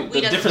 basis. I think the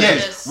weed doesn't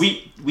difference bonus. is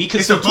we can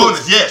It's a still talk.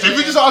 bonus, yeah. So if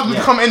you just ask me Yeah.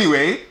 to come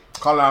anyway,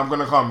 Carla, I'm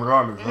gonna come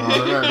regardless.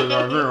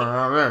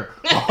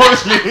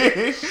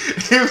 Obviously,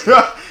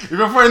 If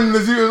you're friend in the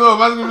zoo as well,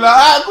 man's gonna be like,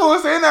 alright, cool,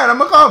 say that,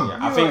 I'ma come. Yeah,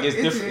 I think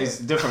it's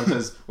different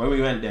because when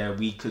we went there,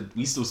 we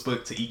still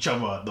spoke to each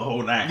other the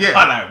whole night. Yeah.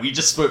 Like, we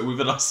just spoke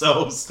within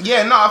ourselves.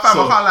 Yeah, no, fam,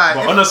 I can't lie.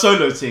 But on a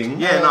solo thing.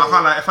 Yeah, no, I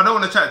can't lie. If I don't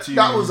want to chat to you,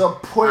 That was a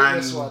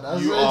pointless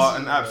one. You are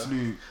an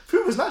absolute.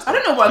 Food was nice. I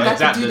don't know what guy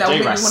could do that would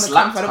make me want to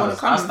come if I don't want to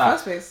come in the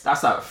first place.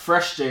 That's that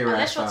fresh J Rice.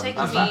 Unless you're taking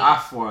That's me- that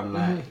Af one.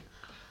 Like,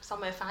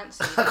 somewhere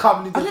fancy. I can't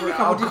believe I they don't think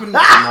brought I would out. even.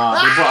 nah,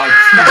 they brought out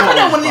two I don't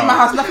bottles, want to leave my bro.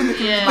 house. Nothing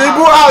looking. Yeah. They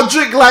brought out a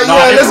drink like, Nah,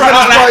 yeah, they let's get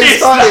brought this out party like this,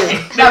 started.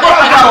 They brought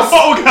out a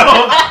bottle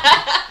girl.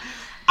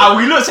 And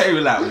we looked at it, we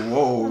were like,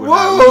 whoa.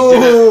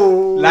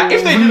 Whoa. Like,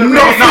 if they didn't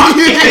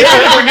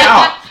bring it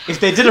out, if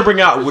they didn't bring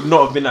it out, it would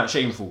not have been that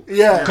shameful.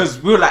 Yeah. Because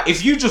we were like,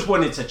 if you just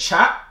wanted to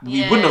chat,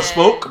 we Yeah. wouldn't have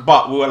spoke,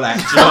 but we were like,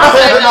 do you know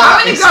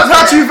what?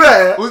 Not too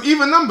fair. It was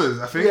even numbers,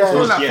 I think. Yeah. It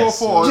was like Yes.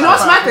 4-4. Do you know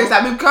what's my thing?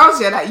 Like with girls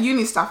here, like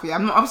uni stuff here.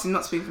 I'm obviously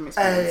not speaking from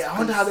experience. Hey, I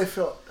wonder how they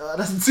felt.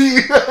 That's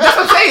tea. That's what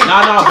I'm saying.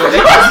 No, but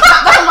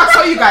That's what I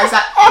tell you guys.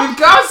 Like with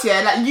girls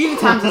here, like uni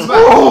times as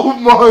well. Oh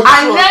my god.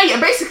 I know. Yeah,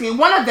 basically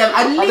one of them,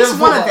 at least didn't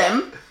one thought of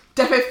them,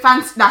 definitely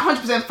fancy, like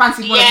 100%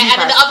 fancied one of Yeah, you and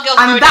then guys. the other girls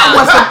And wrote that down.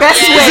 was the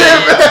best Yeah.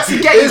 way to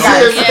get you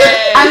guys.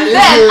 Yeah. And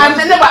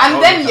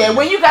then yeah,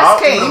 when you guys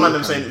came.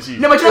 I'm saying it to you.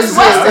 No, but just Is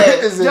West it?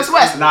 there. Is it? Just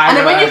West. Nah, And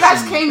then when no, you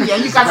guys actually, came here,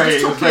 and you guys very,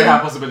 just very high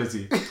talking.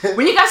 possibility.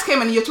 When you guys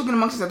came and you're talking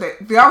amongst each other,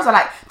 the girls are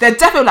like, they're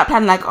definitely like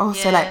planning like, oh,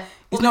 so Yeah. like, it's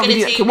What not we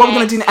really, gonna okay, do what we're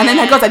gonna do next? next. And then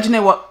Yeah. the girls like, do you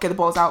know what? Get the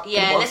balls out.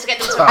 Yeah, get the let's balls. get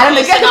them to And then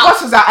they get the listen up.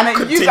 bosses out, and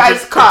then you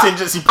guys cut. And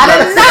Contingency then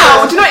plan.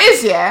 now, do you know what it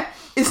is? Yeah,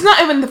 it's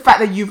not even the fact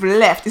that you've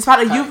left. It's the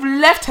fact that you've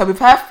left her with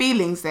her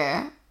feelings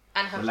there.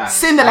 And her Relax.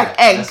 Sitting there like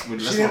egg. She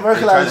didn't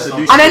vocalize it.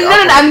 And then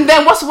no, and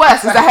then what's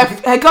worse is that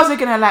her girls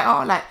looking at her like,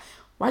 oh, like,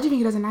 why do you think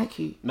he doesn't like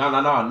you? No. I'm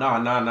But not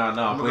gonna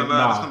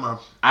lie, that's not nah. my-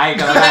 I ain't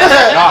gonna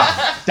lie.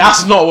 Nah,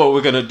 that's not what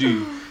we're gonna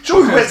do.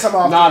 Sure, we went some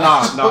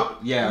after. No.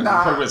 Yeah, Nah.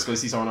 we probably let's go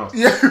see someone else.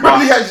 Yeah, But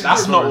really actually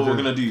that's did. not what we're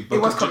gonna do.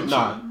 It was Because,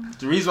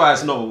 the reason why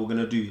it's not what we're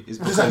gonna do is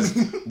because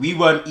we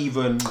weren't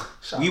even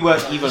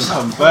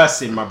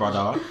conversing, my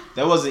brother.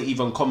 There wasn't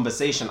even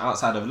conversation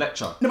outside of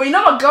lecture. No, but you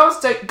know what girls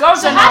don't.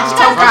 Girls don't how like to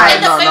do tell you guys.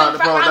 end up going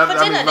bro, round for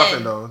that dinner means nothing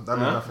then? though. That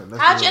means nothing.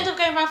 Let's How'd be you end real. up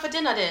going round for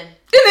dinner then?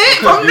 Innit?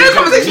 From no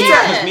conversation.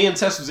 Because me and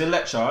Tess was in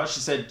lecture. She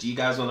said, "Do you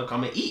guys want to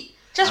come and eat?"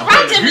 Just And I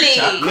put in the group randomly.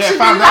 chat. Yeah, She's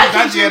fam, been that's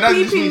liking yeah, that's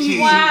you, just me. peeping you.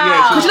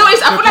 Wow. Because you know what it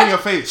is? I feel She'll put in your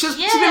like face. she's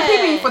been Yeah.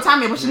 peeping for time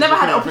here, but she's never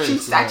had an put in your opportunity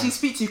face, to actually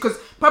speak to you because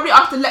probably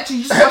after lecture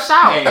you just rush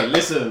out. Hey,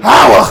 listen,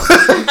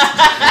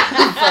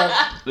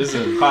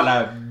 listen. Can't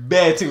lie.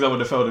 Bare things I would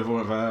have failed if it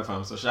weren't for her,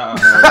 fam. So shout out.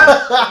 Her.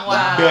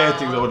 Wow. Bare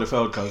things I would have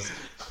failed, cuz.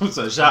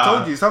 So shout I out.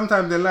 told you,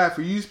 sometimes in life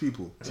we use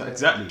people.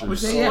 Exactly. Yeah.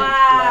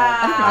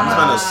 Wow. These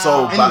men are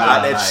so bad.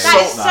 Like, That is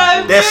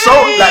so they're so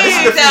like this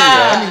is the thing.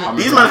 Yeah. I'm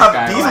These a men nice have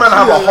guy. these men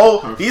have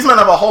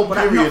a whole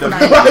period of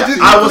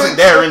I wasn't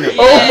there in it.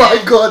 Oh my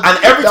god. And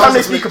every That time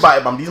was they a speak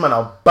about it, these men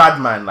are bad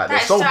man. Like they're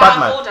That is so so bad out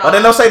man. of order. But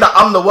then they'll say that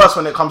I'm the worst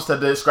when it comes to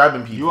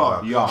describing people. You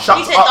are, man. you are. Shut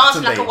You said up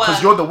dancing like today, a word. because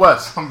you're the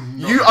worst.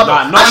 You are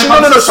Nah, the not actually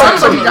when it no. comes to Sorry.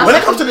 describing When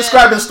it comes to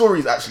describing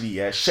stories, actually,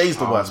 yeah, Shay's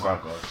the worst, my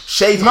bro. God.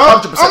 Shay's No,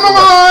 100% I'm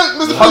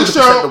not the gonna worst.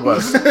 lie. 100% the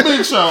worst.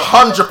 Big shout.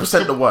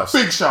 100% the worst.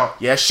 Big shout.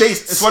 Yeah,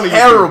 Shay's It's one of you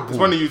terrible. two. It's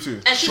one of you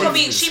two. And she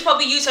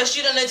probably used her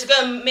student loan to go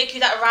and make you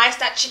that rice,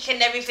 that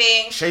chicken,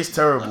 everything. Shay's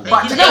terrible.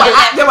 But You you know know what?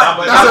 that-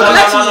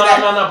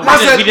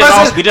 We didn't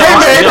ask. We didn't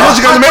Hey man, how's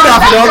you gonna make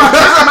that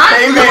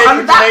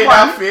On that made one,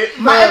 that fit.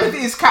 my empathy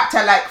is capped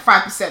at like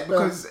 5%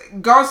 because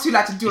girls who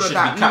like to do all of should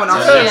that, be no one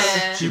capped else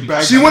at does.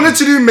 Yeah. She wanted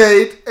to do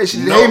maid and she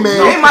did hey maid.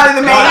 Hey, man,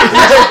 the maid.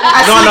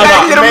 I No, see no, that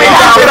no. you don't Made make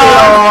that fit that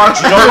on.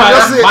 You know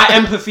That's why? it. My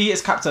empathy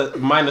is capped at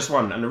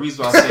 -1, and the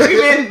reason why I say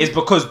Women. it is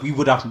because we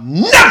would have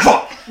never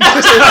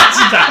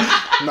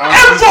No,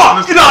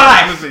 ever, you know,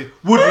 like honestly.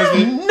 would as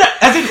in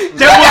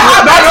there No,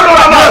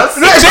 was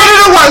they did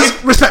it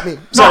once. Respect me.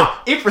 Sorry. no.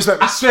 If Respect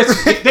me. I swear,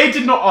 if they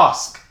did not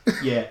ask,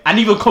 yeah, and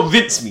even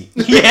convince me,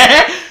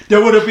 yeah,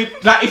 there would have been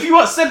like if you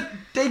want said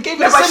they gave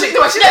me No, a but sentence. she,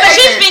 no, but she, No, but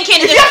she's okay. thinking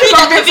if it's you have to food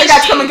that convince the convinced guy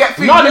to come you. and get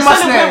food, No, you the must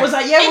sentiment know. was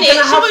like, yeah, we're Innit? gonna She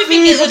have probably food.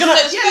 thinking We're gonna,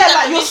 it's yeah, food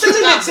like you're that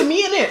sending it convinced to you. me,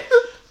 innit?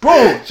 Bro,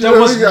 there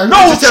was yeah, no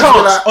she just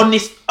chance like- on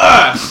this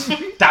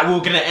earth that we were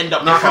gonna end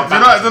up. No, with our do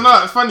you back.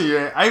 know, it's funny,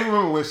 yeah. I even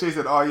remember when Shay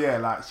said, "Oh yeah,"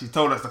 like she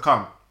told us to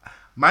come.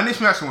 My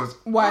initial reaction was,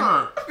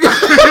 Why?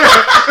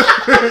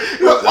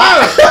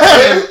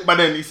 Why? But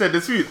then he said,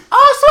 "There's food." Oh,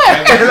 I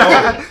swear.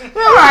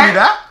 Yeah, right.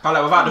 That? But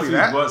like without the Do food,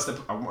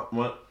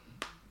 that.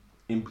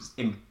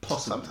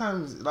 impossible.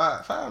 Sometimes,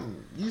 like,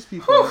 fam, use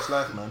people in this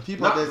life, man.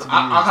 People are there to be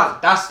I used.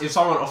 can't. That's if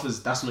someone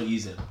offers. That's not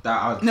using.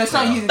 No, it's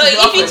not using. But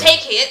it's if you offering.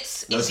 take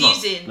it, No, it's not.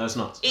 using. No, it's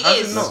not. It How's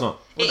it is. not? It's not.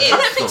 It I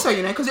don't is. think so,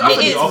 you know, because it It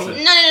offered is. it Offer to it.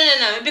 me.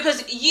 No.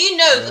 Because you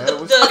know the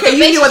Okay, you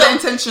basis knew what the of-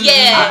 intention was.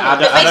 Yeah, I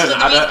the don't- basis of the I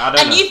don't- reason, I don't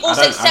and know. you've I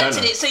also don't- I accepted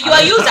don't know. it. So you are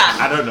a user.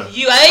 I don't know.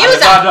 You are a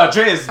user. No,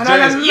 Dre is. No, Dre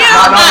no, is- no, You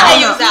no, are no, a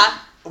no. user.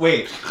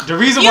 Wait, the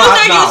reason User,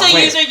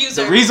 why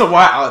user. The reason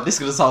why this is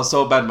gonna sound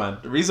so bad, man.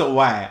 The reason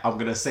why I'm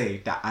gonna say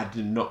that I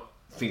did not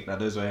think that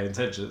those were her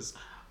intentions,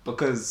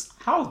 because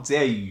how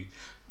dare you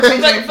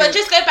But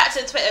just go back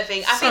to the Twitter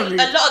thing. I think a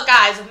lot of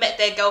guys have met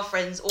their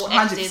girlfriends or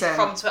exes 100%.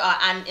 from Twitter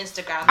and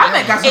Instagram.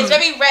 It's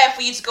very rare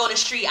for you to go on the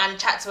street and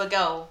chat to a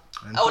girl.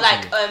 Or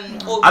like,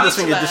 or I just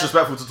think it's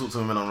disrespectful to talk to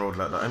women on road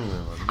like that anyway.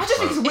 I just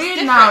think it's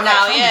weird now.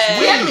 Like,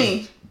 DM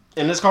me.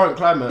 In this current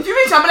climate. If you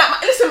reach out, I'm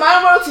like, listen, my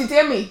own royalty,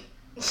 DM me.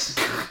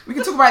 We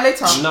can talk about it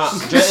later. Nah,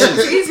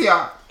 it's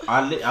easier.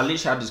 I literally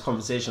had this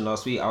conversation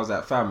last week. I was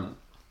like, fam,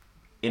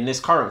 in this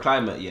current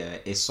climate,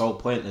 it's so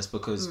pointless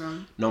because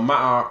no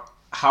matter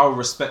how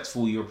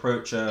respectful you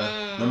approach her,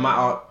 no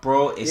matter,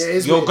 bro,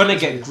 you're gonna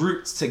get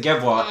grouped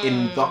together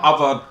in the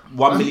other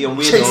 1 million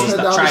weirdos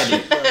that tried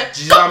it.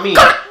 Do you know what I mean?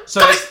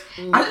 So I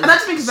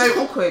just think it's very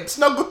awkward. It's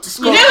not good to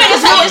score. You know when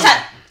it's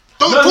like,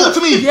 don't talk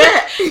to me.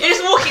 Yeah, you're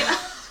just walking.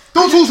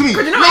 Don't talk to me.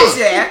 Because you know what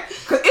it is,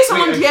 because if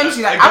someone DMs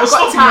you like, I've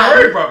got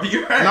time.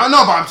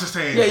 No, but I'm just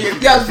saying. Yeah,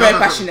 that was very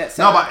passionate.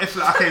 No, but if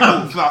like, okay,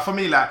 cool. So, like, for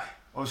me, like,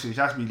 obviously, it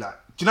has to be like,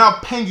 do you know how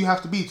pain you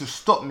have to be to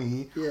stop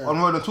me on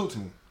road and talk to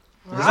me?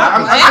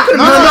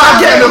 I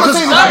get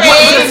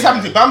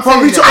it. I'm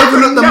probably to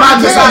overlook the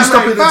madness and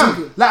stop it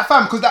talking. Like,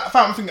 fam, because that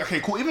fam, I'm thinking, okay,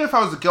 cool. Even if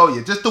I was a girl,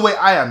 just the way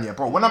I am,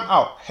 bro. When I'm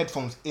out,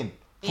 headphones in.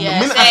 From the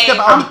minute I step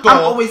out the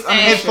door,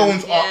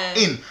 headphones are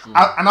in,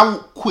 and I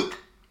walk quick.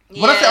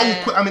 When I say I will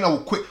quit, I mean I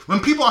will quit. When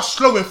people are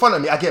slow in front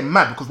of me, I get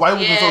mad because why are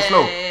you walking so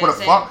slow? What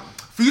the fuck?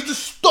 For you to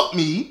stop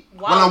me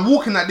when I'm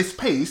walking at this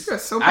pace,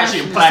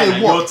 actually implying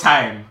that your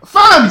time.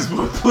 Fam!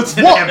 What?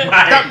 So I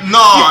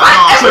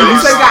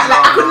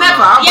could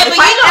never. Yeah, but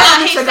you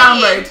know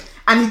Instagram road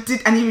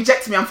and he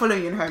rejected me, I'm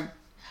following you home.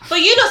 But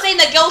you not saying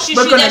that girls should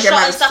shoot their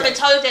shot and stuff and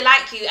tell you they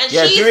like you. And do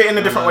it in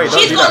a different way.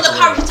 She's got the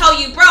courage to tell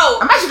you, bro,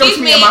 excuse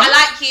me, I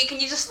like you. Can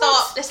you just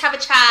stop? Let's have a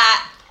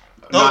chat.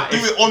 Don't do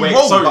it on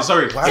road.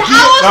 Sorry.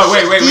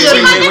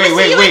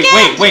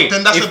 Wait.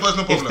 Then that's the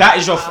personal problem. If that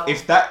is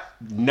if that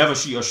never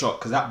shoot your shot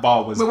because that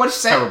bar was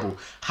terrible.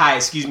 Hi,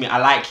 excuse me, I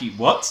like you.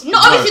 What? No,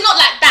 obviously not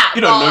like that.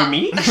 You don't know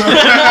me.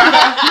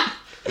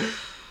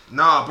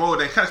 Nah, bro,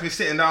 they catch me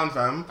sitting down,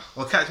 fam,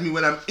 or catch me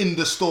when I'm in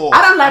the store.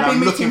 I don't like being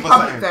meeting in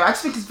public though. I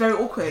just think it's very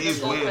awkward. It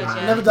is weird,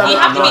 man. Never done you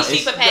that. have to be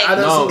super paid.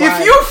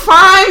 If you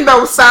find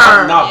though,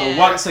 sir. No, but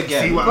once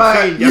again, see what I'm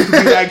saying? You have to be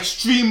that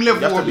extreme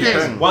level of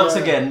pain. Once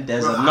again,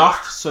 there's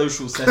enough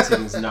social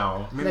settings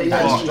now that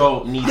you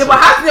don't need. Yeah, but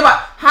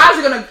how's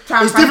it gonna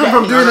try? It's different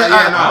from doing it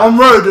on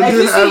road and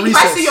doing it at recess. If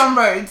I see you on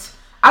road,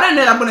 I don't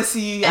know that I'm gonna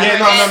see you. Yeah,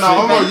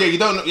 no.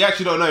 You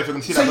actually don't know if you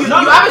can see that. So you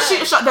have a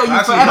shoot shot though.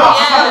 You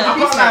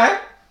forever.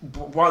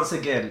 Once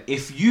again,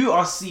 if you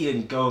are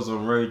seeing girls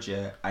on road,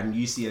 and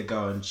you see a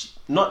girl and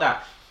not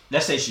that,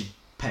 let's say she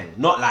peng,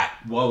 not like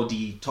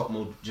worldy top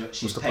model,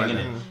 she's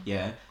penging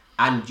it,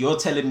 and you're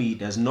telling me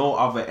there's no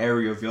other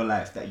area of your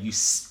life that you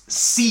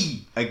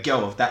see a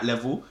girl of that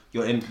level,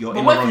 you're in the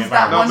wrong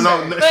environment.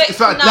 No,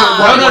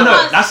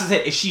 that's the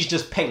thing. If she's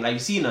just peng, like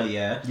you've seen her,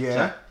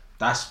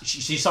 that's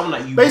she's someone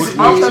that you basically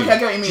would move to.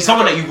 Okay, she's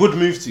someone that you would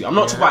move to. I'm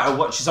not talking about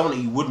what she's someone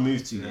that you would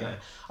move to. Yeah,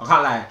 I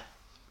can't lie.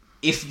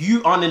 If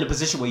you aren't in a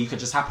position where you can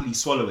just happily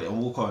swallow it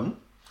and walk on,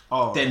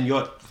 then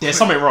there's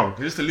something wrong.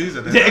 You're just a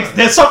loser.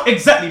 There's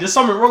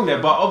something wrong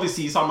there. But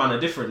obviously, some men are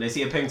different. They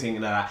see a painting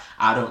and they're like,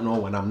 I don't know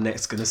when I'm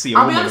next gonna see a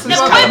woman. There's something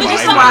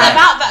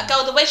about that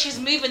girl, the way she's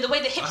moving, the way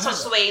the hips are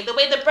swaying, the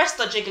way the breasts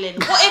are jiggling.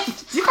 What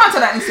if you can't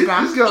tell that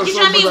Instagram? You know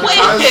what I mean? What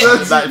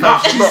if something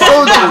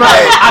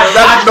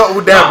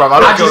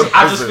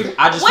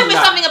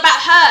about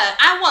her?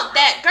 I want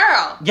that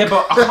girl. Yeah,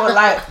 but I can't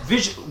like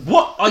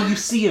what are you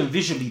seeing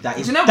visually that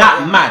is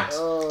that mad?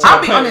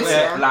 I'll be honest.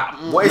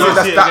 What is it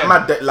that's that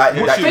mad that like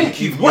thank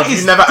you. Have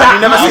you never seen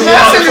that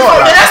before?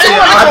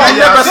 Have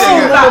you never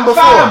seen that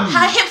before?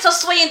 Her hips are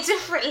swaying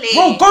differently.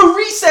 Bro, go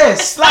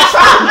recess. Like,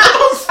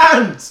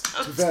 fam,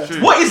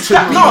 what is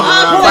that?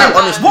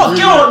 What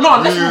girl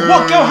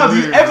have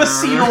you ever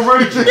seen on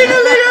road? Let's be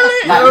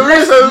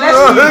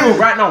real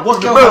right now.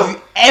 What girl have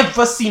you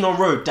ever seen on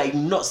road that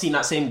you've not seen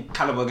that same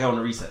caliber girl on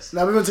a recess?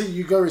 Now we're gonna take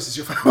you go recess.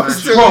 Bro,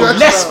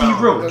 let's be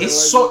real.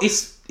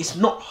 It's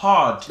not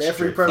hard. I'll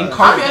be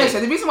honest.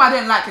 The reason why I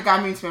don't like a guy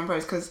moving to me on road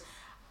is because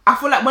I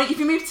feel like if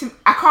you move to,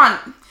 I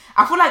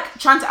feel like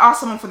trying to ask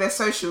someone for their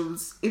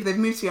socials if they've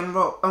moved to you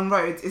on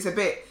road is a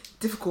bit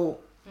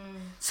difficult.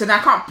 So then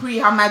I can't pre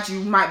how mad you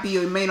might be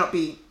or you may not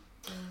be.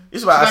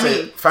 This is why I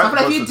say. So I feel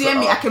like if you DM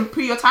me, I can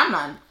pre your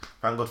timeline.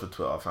 Thank God for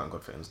Twitter. Thank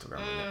God for Instagram.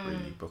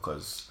 Really,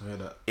 because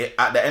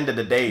at the end of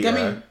the day,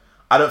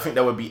 I don't think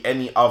there would be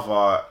any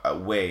other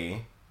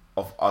way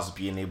of us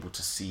being able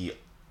to see,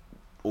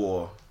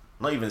 or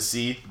not even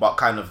see, but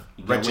kind of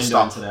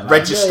register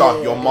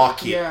your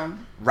market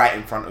right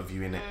in front of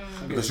you, innit?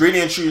 Because really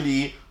and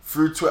truly,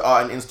 through Twitter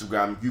and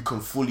Instagram, you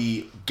can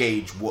fully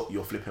gauge what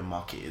your flipping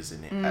market is,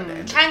 innit? At the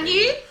end can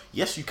you?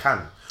 Yes, you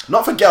can.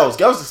 Not for girls.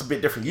 Girls, it's a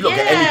bit different. You don't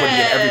get anybody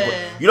and everybody.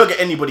 You don't get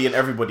anybody and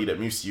everybody that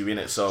moves to you,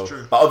 innit? So,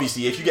 but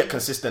obviously, if you get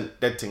consistent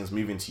dead things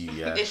moving to you,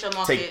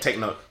 take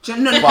note.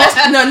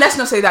 Let's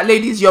not say that,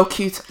 ladies. You're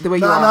cute the way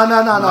you are.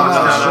 No.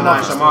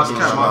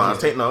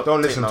 Take note.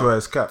 Don't listen to her.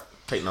 It's cap.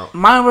 Take note.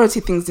 My royalty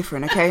thing's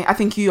different, okay? I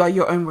think you are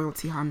your own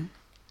royalty, hun.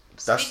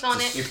 Speak on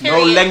it. If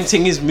no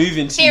lengthing is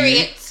moving to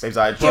you, there's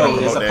a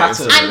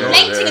pattern. And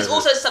lengthing is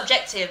also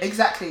subjective.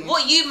 Exactly.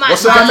 What you might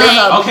What's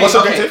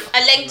subjective? A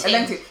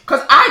lengthing.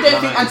 Because I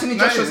don't think Anthony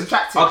Joshua is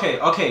attractive.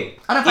 Okay.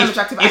 I don't find him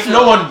attractive. If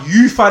no one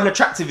you find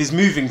attractive is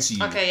moving to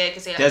you, okay, yeah, you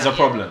can say there's that, a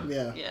problem.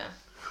 Yeah.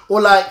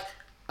 Or like,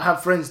 I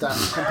have friends that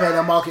compare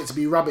their market to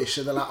be rubbish,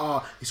 and they're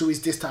like, it's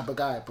always this type of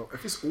guy. But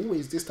if it's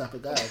always this type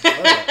of guy,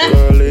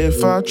 girl,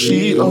 if I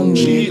cheat on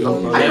you,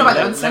 I don't know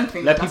about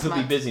something. Let people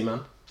be busy,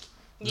 man.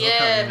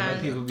 Yeah, man.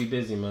 Let people be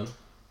busy, man.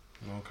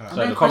 Okay.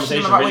 So the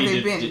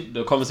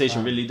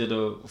conversation really did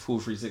a full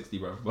 360,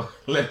 bro. But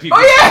let people.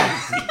 Oh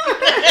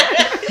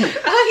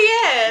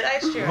yeah,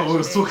 that's true. What we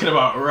was talking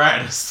about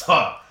right at the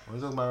start. You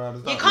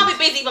can't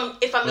be busy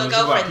if I'm your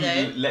girlfriend,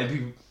 though. Let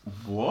people.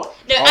 What?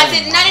 No, as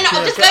in, no.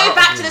 I'm just going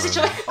back to the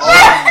situation.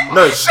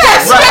 No,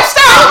 stop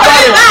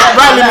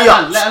riling me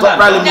up. Stop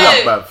riling me up,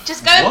 bruv.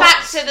 Just going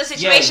back to the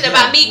situation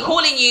about me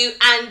calling you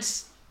and.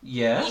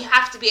 Yeah. You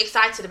have to be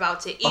excited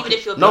about it, even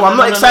if you're. No, I'm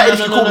not excited if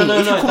you call me.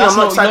 If you call me, I'm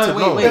not excited.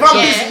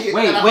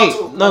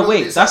 No.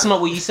 Wait. That's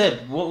not what you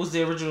said. What was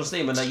the original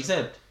statement that you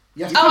said?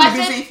 I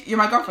said you're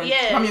my girlfriend.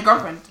 Yeah. I'm your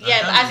girlfriend.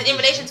 Yeah, but as in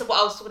relation to what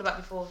I was talking about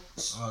before.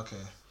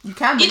 Okay. You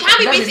can be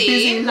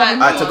busy.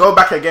 To go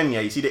back again,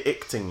 you see the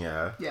ick thing,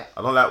 Yeah.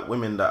 I don't like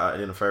women that are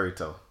in a fairy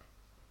tale.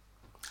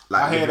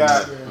 Like, I hear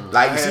that.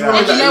 Like, you see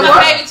women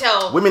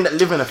that women that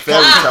live in a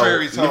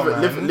fairy tale,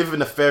 live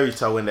in a fairy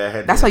tale in their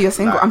head. That's why you're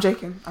single. I'm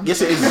joking.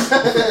 Yes, it is.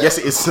 Yes,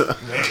 it is.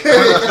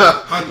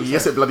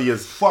 Yes, it bloody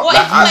is. What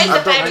is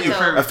a fairy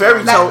tale? A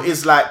fairy tale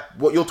is like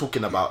what you're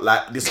talking about,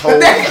 like this whole. How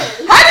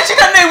did you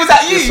not know it was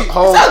that you?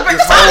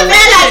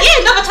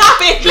 Another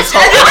topic. What's a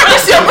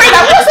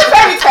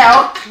fairy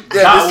tale?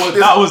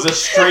 That was a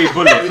stray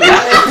bullet. How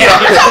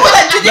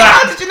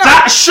did you know?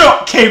 That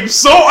shot came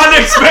so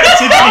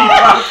unexpectedly.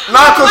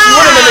 Nah, because she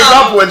wanted an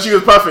example and she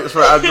was perfect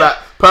for it. Like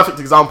perfect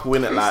example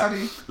in it,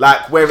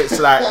 like where it's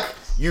like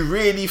you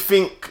really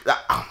think that.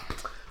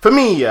 For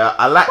me,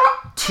 I like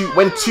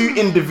when two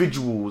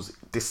individuals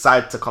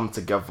decide to come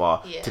together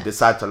to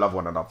decide to love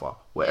one another,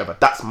 whatever.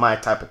 That's my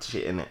type of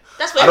shit in it.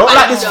 I don't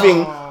like this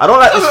thing. I don't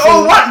like this thing.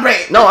 Oh, what,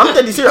 Ray? No, I'm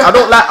deadly serious. I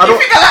don't like. You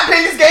think I like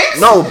playing these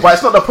games? No, but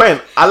it's not the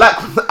point. I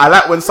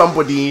like when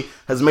somebody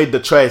has made the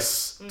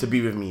choice to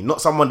be with me,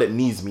 not someone that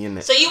needs me in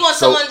it. So you want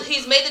someone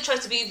who's made the choice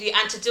to be with you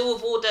and to deal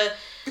with all the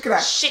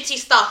shitty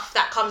stuff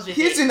that comes with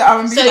it. In the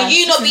R&B so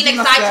you not being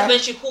excited when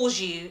she calls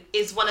you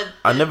is one of.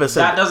 I never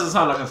said that. Doesn't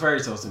sound like a fairy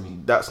tale to me.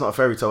 That's not a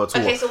fairy tale at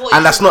all. Okay, so what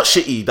and that's not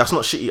shitty. That's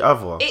not shitty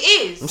either. It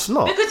is. It's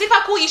not. Because if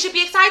I call you should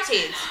be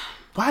excited.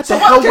 Why the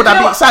hell would I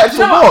be excited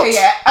for what? Something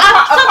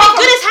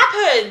good has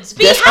happened.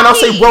 Be happy. And I'll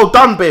say, well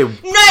done, babe.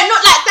 No,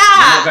 not like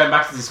that. We're not going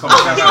back to this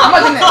conversation.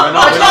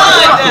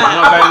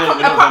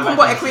 Apart from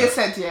what Equia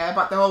said,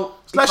 about the whole.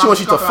 It's like she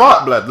wants you to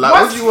fart, blood. Like,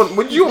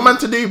 what do you want man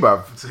to do,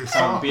 bruv?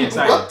 Be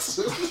excited.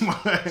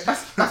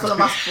 That's what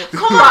I'm asking for.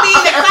 Come on,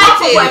 being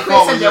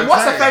excited.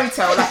 What's a fairy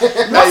tale? Like,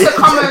 what's the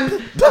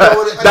common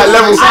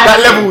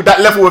that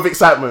level of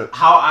excitement?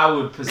 How I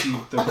would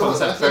perceive the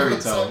concept fairy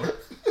tale.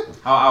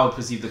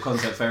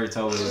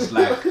 Was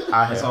like, so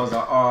I was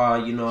like,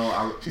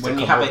 when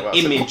you have an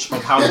image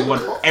of how you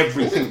want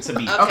everything to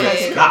be,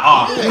 okay.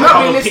 I'll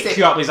pick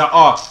you up. It's like,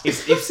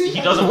 if he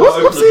doesn't want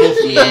to open the door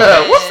for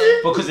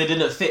you, because it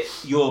didn't fit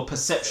your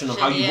perception of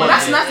how you want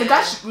it.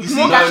 That's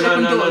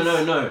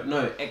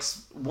No.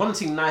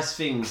 Wanting nice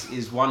things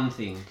is one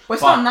thing. Well,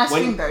 it's not a nice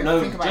thing though.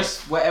 No,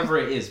 just whatever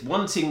it is.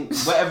 Wanting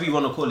whatever you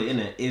want to call it,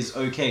 innit, is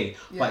okay.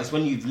 Yeah. But it's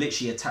when you've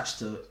literally attached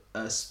to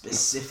a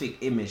specific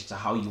image to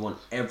how you want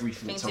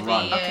everything to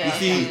run. You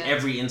see,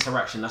 every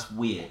interaction, that's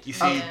weird. You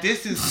see,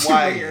 this is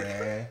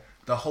why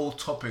the whole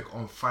topic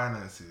on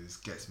finances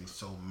gets me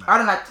so mad. I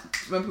don't like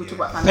when people talk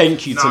about finances.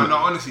 Thank you. No,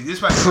 honestly, this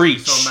is why it gets me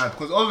so mad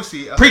because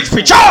obviously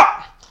preach.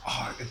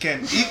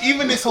 Again,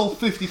 even this whole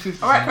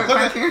 50-50.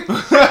 Alright, thank you.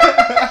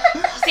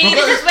 See,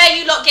 this is where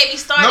you lot get me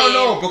started.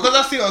 No, because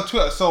I see it on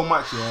Twitter so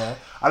much,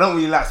 I don't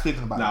really like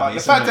speaking about it. But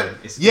it's the fact annoying.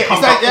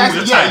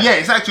 that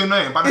it's actually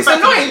annoying. But it's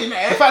annoying,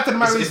 man. The fact of the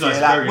matter is,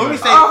 when we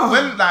say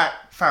when like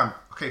fam,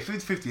 okay,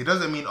 50-50, it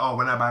doesn't mean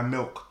when I buy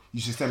milk,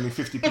 you should send me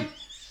 50p. Do you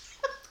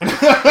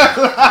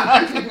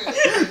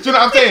know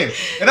what I'm saying?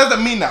 It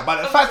doesn't mean that.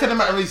 But the fact of the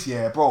matter is,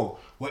 bro,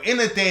 we're in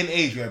a day and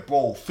age where,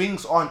 bro,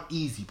 things aren't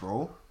easy,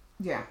 bro.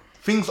 Yeah.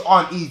 Things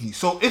aren't easy.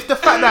 So if the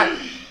fact that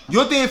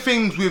you're doing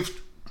things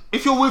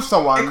if you're with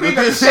someone, you're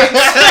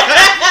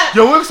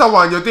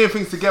doing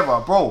things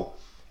together, bro.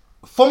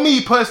 For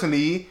me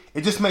personally,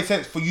 it just makes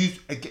sense for you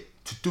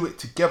to do it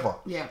together.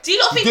 Yeah. Do you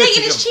not think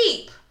dating is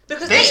cheap?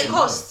 Because dating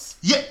costs.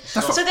 Yeah. So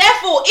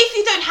therefore, if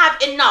you don't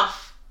have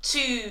enough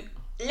to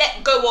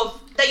let go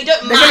of that you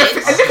don't mind.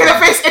 Look at the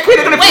face.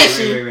 Equator gonna face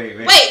you.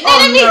 Wait.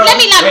 Let me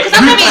land because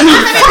I'm very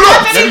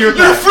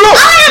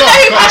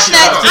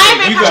passionate. I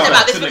am very passionate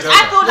about this because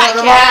I feel like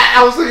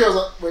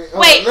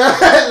wait,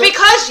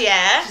 because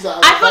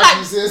I feel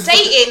like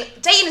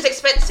dating is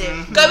expensive.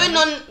 Going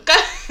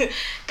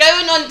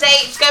on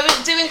dates,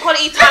 doing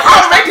quality time.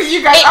 How ready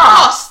you guys are? It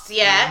costs,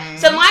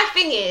 So my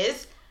thing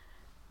is,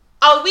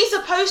 are we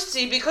supposed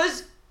to,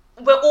 because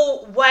we're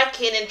all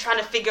working and trying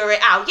to figure it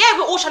out. Yeah,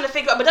 we're all trying to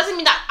figure it out, but doesn't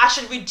mean that I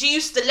should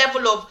reduce the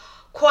level of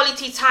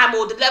quality time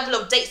or the level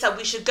of dates that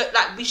we should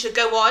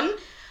go on.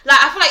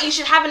 Like, I feel like you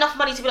should have enough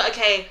money to be like,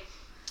 okay,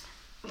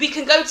 we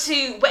can go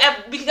to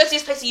wherever, we can go to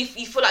this place that you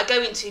feel like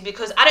going to,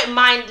 because I don't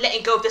mind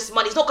letting go of this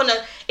money. It's not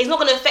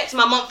gonna affect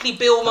my monthly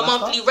bill, my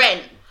monthly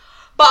rent.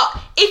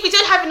 But if we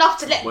don't have enough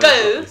to let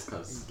go,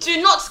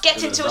 do not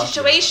get into a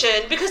situation,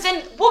 because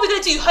then what are we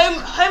going to do?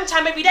 Home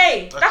time every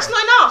day. Okay. That's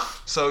not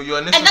enough. So your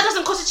initial... And that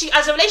doesn't constitute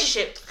as a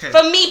relationship. Okay.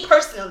 For me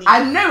personally.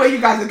 I know where you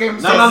guys are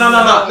going. No.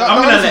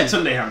 I'm going to let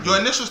Tunde handle.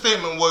 Your initial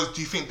statement was, do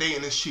you think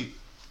dating is cheap?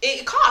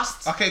 It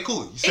costs. Okay,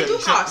 cool. You said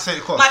it costs.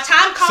 It costs. My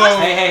time costs. So,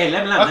 hey,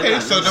 let me land. Okay,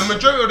 so the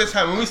majority of the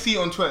time when we see it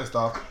on Twitter and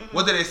stuff,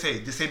 what do they say?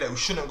 They say that we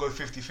shouldn't go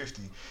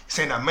 50-50.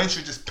 Saying that men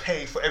should just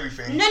pay for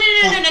everything. No. I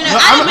don't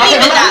believe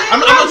in that.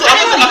 I'm not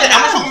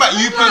talking about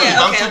you personally.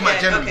 I'm talking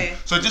about generally. Okay.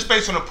 So just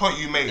based on the point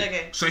you made.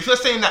 Okay. So if you're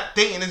saying that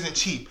dating isn't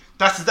cheap,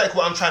 that's exactly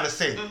what I'm trying to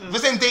say. If you're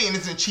saying dating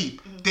isn't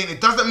cheap, then it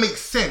doesn't make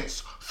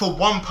sense for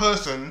one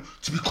person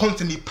to be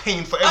constantly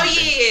paying for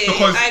everything. Yeah.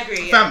 Because, I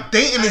agree. Fam,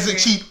 dating isn't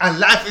cheap and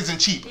life isn't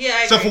cheap. Yeah,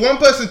 I so agree. for one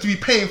person to be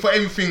paying for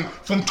everything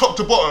from top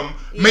to bottom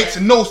makes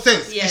no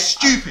sense. Yeah. It's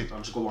stupid. Do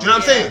you know what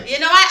I'm saying? You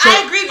know,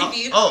 I agree with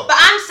you. But what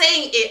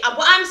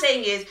I'm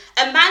saying is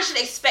a man should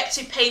expect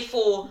to pay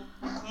for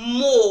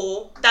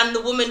more than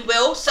the woman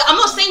will. So I'm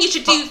not saying you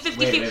should do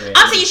 50-50.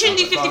 I'm saying you shouldn't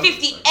do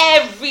 50-50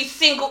 every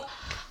single...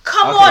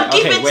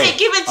 Give and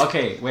take.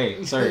 Okay,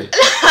 wait, sorry.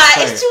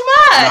 It's too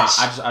much.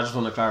 Nah, I just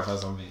want to clarify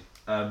something.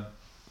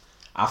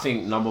 I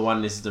think number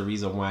one, this is the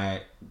reason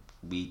why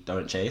we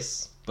don't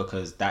chase,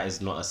 because that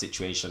is not a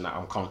situation that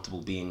I'm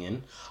comfortable being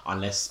in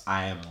unless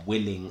I am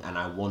willing and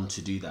I want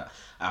to do that.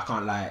 I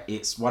can't lie.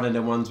 It's one of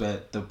the ones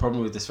where the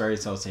problem with this fairy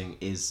tale thing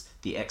is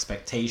the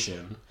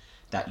expectation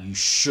that you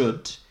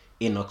should,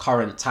 in a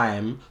current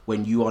time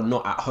when you are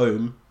not at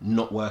home,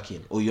 not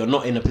working, or you're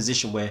not in a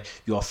position where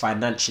you are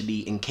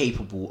financially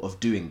incapable of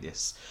doing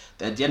this.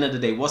 At the end of the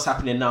day, what's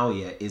happening now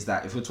is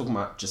that if we're talking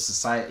about just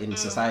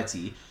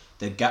society,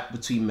 the gap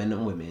between men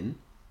and women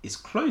is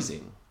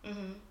closing.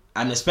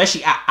 And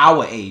especially at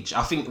our age,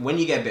 I think when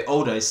you get a bit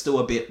older, it's still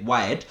a bit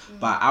wide,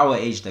 but at our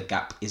age, the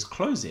gap is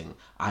closing.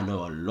 I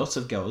know a lot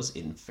of girls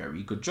in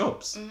very good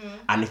jobs.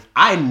 And if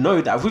I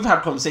know that, if we've had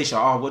a conversation,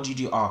 what do you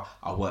do? I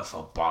work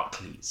for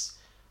Barclays.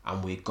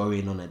 And we're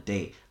going on a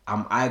date.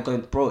 Am I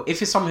going, bro?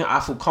 If it's something I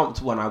feel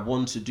comfortable and I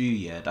want to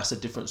do, that's a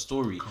different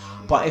story.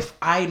 But if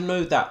I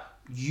know that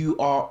you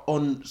are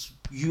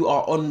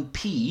on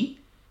P,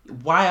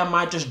 why am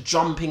I just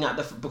jumping at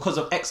because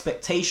of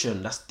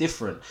expectation? That's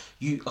different.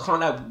 I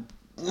can't have,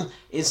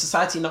 in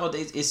society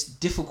nowadays, it's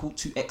difficult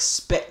to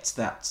expect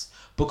that,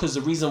 because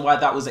the reason why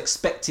that was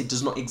expected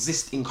does not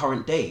exist in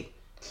current day.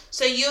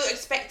 So you're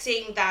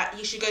expecting that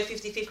you should go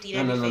 50-50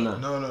 and everything?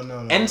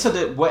 No.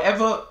 Enter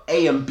whatever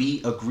A and B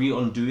agree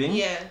on doing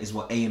is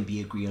what A and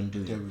B agree on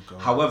doing. There we go.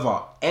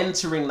 However,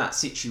 entering that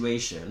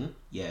situation,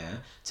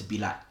 to be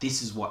like,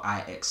 this is what I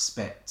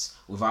expect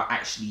without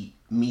actually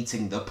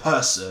meeting the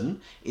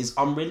person is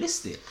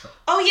unrealistic.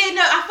 Oh yeah,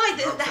 no, I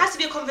feel like there has to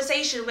be a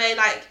conversation where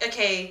like,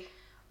 okay,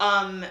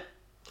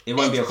 it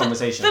won't be a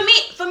conversation.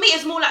 For me,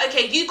 it's more like,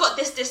 okay, you got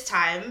this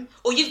time,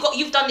 or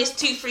you've done this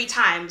 2-3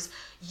 times.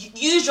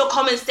 Use your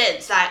common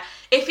sense. Like,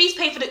 if he's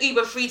paid for the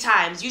Uber 3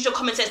 times, use your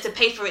common sense to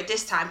pay for it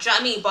this time. Do you know what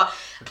I mean? But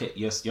okay,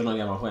 you're not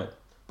getting my point,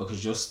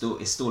 because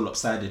it's still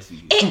lopsided for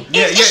you. That's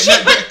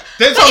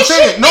what I'm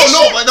saying.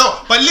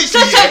 But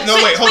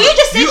literally, wait, hold on. You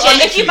just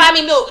said, if you buy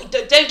me milk,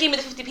 don't give me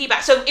the 50p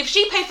back. So if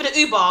she paid for the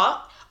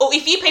Uber, or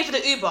if you pay for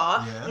the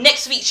Uber,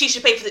 next week she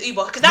should pay for the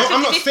Uber, because that's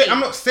 50-50. I'm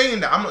not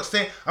saying that. I'm not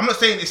saying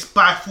it's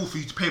by fault for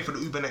you to pay for the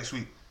Uber next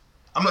week.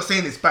 I'm not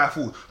saying it's by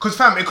fault, because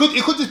fam, it could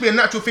just be a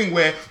natural thing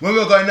where when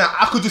we're going out,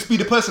 I could just be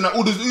the person that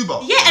orders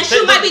Uber. Yeah, and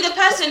she might be the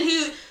person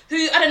who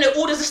I don't know,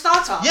 orders a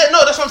starter. Yeah,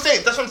 no, that's what I'm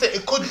saying.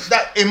 It could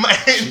it might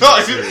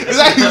not. It's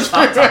actually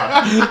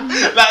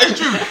true. Like, it's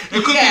true.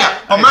 It could be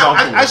that. But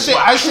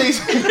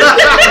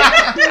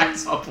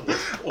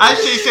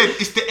Shay said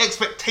it's the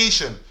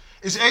expectation.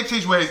 It's the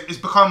expectation where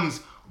it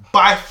becomes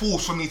by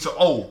force for me to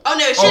Oh no,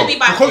 it shouldn't be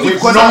by force.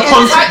 What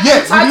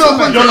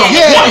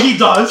he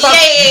does. That's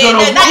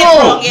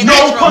wrong.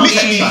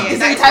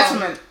 It's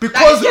entitlement.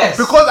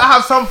 Because I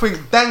have something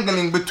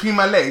dangling between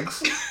my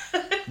legs.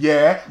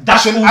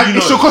 That's all you know.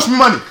 It should cost me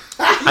money.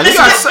 And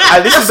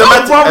this is the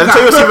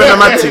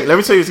romantic. Let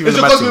me tell you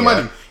something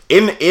romantic.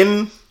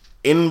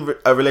 In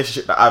a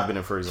relationship that I've been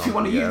in, for example, you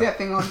want to use that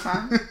thing on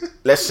time.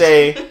 Let's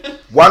say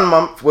 1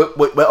 month.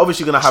 We're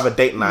obviously gonna have a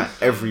date night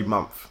every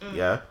month.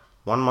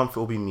 1 month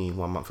it'll be me,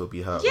 1 month it'll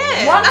be her.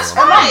 Yeah, that's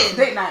fine.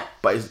 Date night.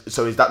 But is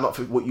that not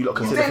what you lot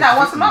consider? Date night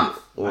once a month.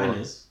 Mine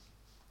is.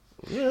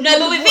 Yeah, no,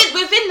 but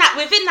within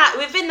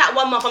that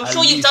 1 month, I'm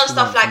sure you've done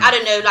stuff like, I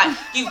don't know, like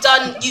you've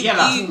done I think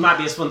it might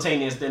be a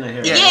spontaneous dinner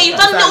here. Yeah, you've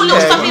done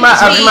little stuff in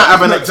between. You might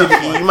have an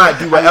activity, you might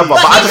do whatever, but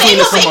I just mean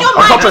it's a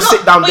proper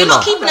sit down dinner. You're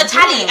not keeping a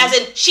tally, as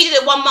in she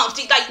did it 1 month.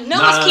 Like no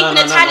one's keeping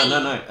a tally.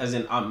 No. As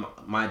in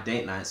my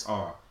date nights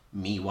are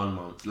me 1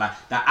 month. Like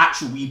that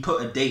actual, we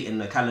put a date in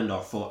the calendar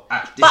for.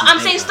 But I'm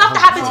saying stuff that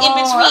happens in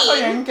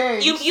between.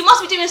 Engaged. You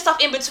must be doing stuff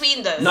in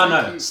between though.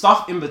 No,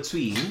 stuff in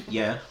between.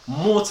 Yeah,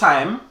 more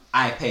time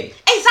I pay.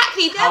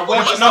 Exactly.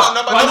 However, It's no,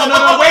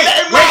 not- wait.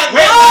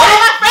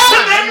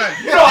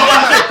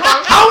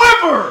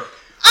 However,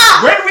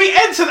 when we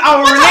entered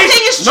our What I'm saying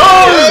relationship, is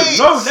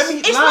true. no, let me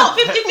It's land. not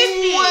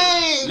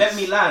 50-50. Let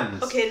me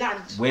land. Okay,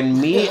 land. When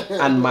me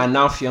and my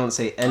now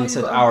fiance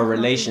entered our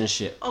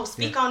relationship, Oh,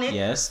 speak on it.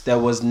 yes, there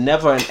was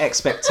never an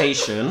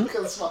expectation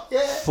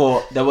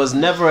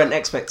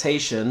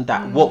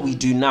that what we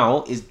do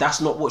now is that's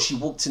not what she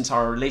walked into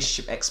our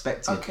relationship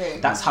expecting. Okay.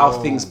 That's how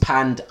things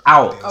panned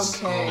out.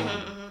 Okay.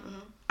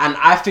 And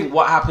I think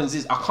what happens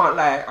is, I can't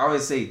lie, I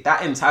always say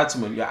that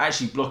entitlement, you're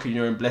actually blocking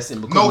your own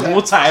blessing because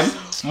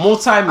more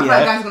time, I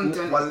yeah. guys gonna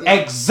do it.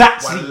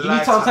 Exactly. One You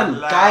need to understand,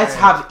 lifetime guys life.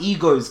 have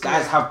egos,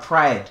 guys have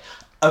pride.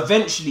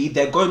 Eventually,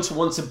 they're going to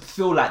want to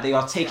feel like they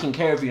are taking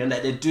care of you and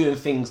that they're doing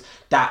things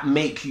that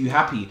make you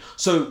happy.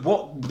 So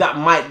what that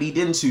might lead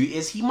into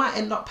is he might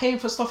end up paying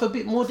for stuff a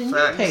bit more than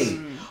Facts. you pay.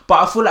 But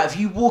I feel like if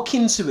you walk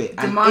into it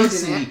and Demanding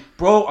instantly, it.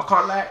 bro, I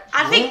can't lie.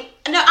 I think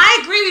I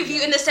agree with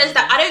you in the sense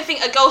that I don't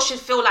think a girl should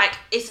feel like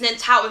it's an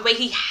entitlement where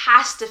he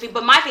has to think.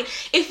 But my thing,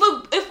 if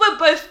we're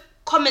both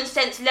common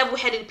sense,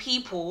 level-headed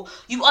people,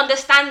 you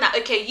understand that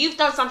okay, you've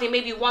done something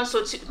maybe once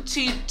or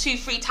two,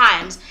 3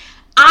 times.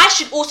 I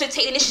should also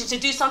take the initiative to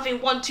do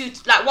something one, two.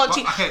 But I'm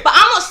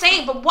not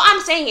saying. But what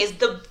I'm saying is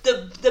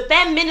the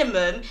bare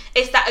minimum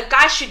is that a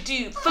guy should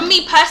do. For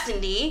me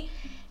personally,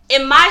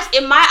 in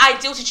my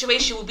ideal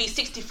situation would be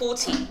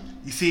 60-40.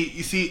 You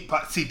see,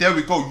 there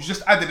we go. You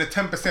just added a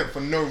 10%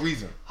 for no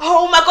reason.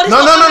 Oh my god!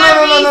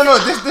 No.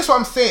 This is what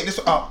I'm saying.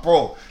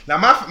 bro. Now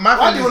my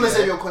Why do you want to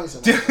say your coins?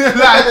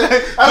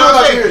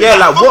 Yeah,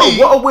 like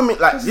what are women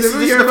like? This is the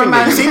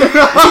thing.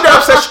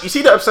 You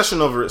see the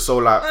obsession over it. So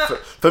like,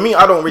 for me,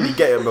 I don't really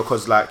get it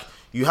because like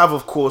you have,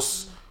 of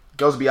course,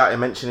 girls be out here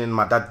mentioning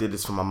my dad did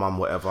this for my mum,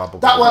 whatever. All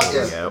of that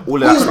stuff. Yeah.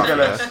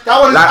 That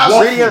one Like,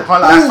 really,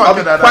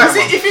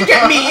 See, if you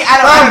get me,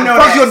 I don't know.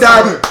 fuck your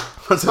dad.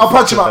 I'll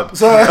punch him up.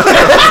 So,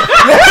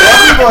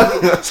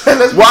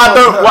 what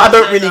I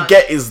don't really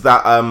get is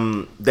that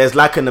there's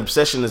like an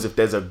obsession as if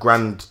there's a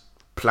grand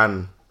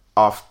plan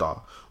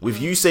after.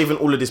 With you saving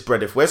all of this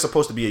bread, if we're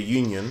supposed to be a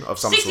union of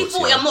some 60-40,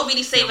 sort, I'm not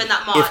really saving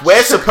that much. if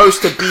we're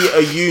supposed to be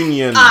a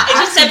union,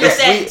 it's just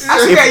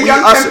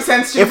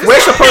 10%. if we're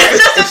supposed to,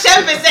 It's just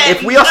 10%.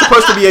 if we are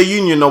supposed to be a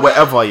union or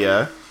whatever,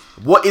 yeah,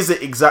 what is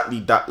it exactly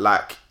that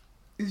like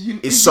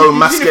is so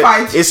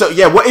masculine?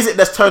 What is it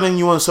that's turning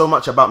you on so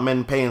much about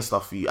men paying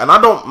stuff for you? And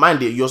I don't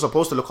mind it. You're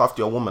supposed to look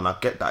after your woman. I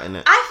get that,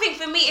 innit? I think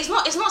for me, it's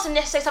not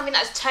necessarily something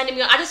that's turning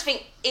me on. I just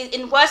think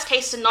in worst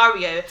case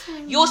scenario,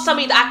 you're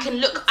somebody that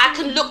I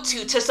can look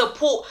to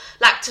support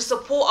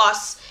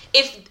us.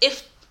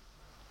 If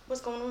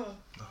what's going on?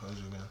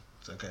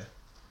 It's okay.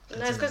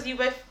 No, it's because you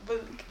both.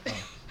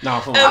 No, I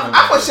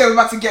thought she was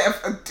about to get a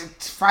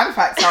fan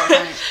facts out.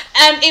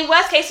 In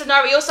worst case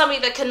scenario, you're somebody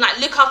that can like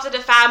look after the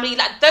family.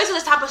 Like those are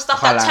the type of stuff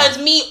that turns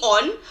me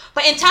on.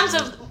 But in terms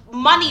of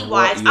money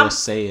wise, what you're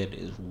saying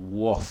is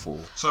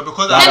waffle. So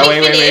because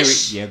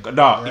finish. Yeah,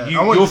 no,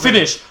 you'll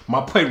finish.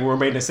 My point will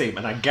remain the same,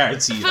 and I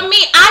guarantee you. For me,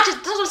 that's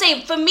what I'm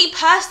saying. For me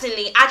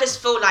personally, I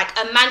just feel like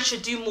a man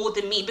should do more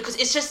than me because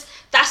it's just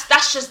that's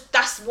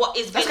what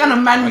is. That's kind of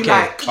man you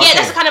like. Yeah,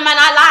 that's the kind of man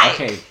I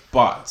like. Okay,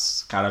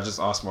 but can I just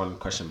ask one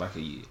question back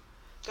at you?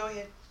 Go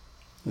ahead.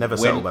 Never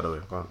settle, by the way.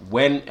 Go on.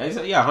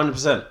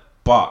 100%.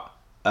 But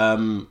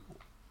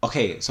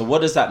okay, so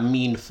what does that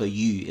mean for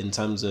you in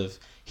terms of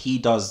he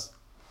does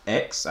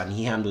X and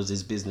he handles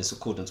his business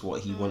according to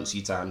what he wants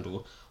you to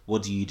handle?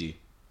 What do you do?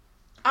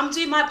 I'm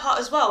doing my part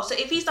as well. So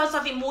if he's done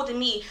something more than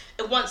me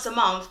once a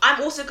month, I'm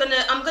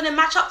gonna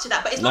match up to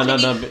that. But it's not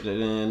gonna be.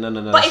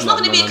 But it's not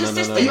gonna be a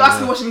consistent. Are you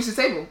asking what she brings to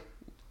the table?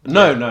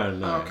 No.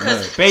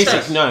 Because you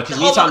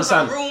need to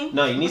understand.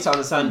 No, you need to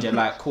understand. Yeah,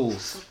 like cool.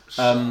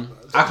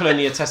 I can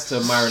only attest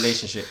to my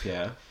relationship.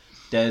 Yeah,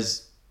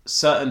 there's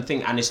certain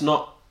thing, and it's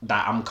not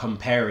that I'm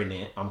comparing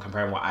it. I'm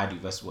comparing what I do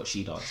versus what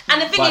she does.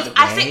 And the thing is,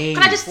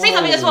 can I just say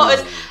something as well?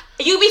 Is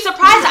you'll be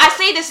surprised that I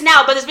say this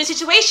now, but there's been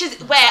situations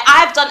where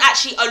I've done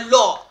actually a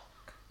lot.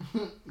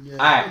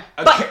 Alright,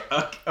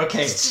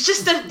 okay.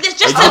 Just to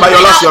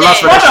your last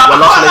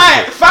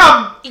relationship.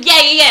 Fam.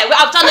 Yeah.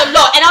 I've done a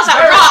lot, and I was like,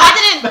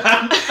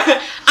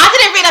 I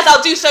didn't realize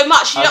I'll do so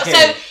much. You know,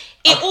 so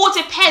it all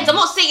depends. I'm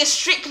not saying it's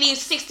strictly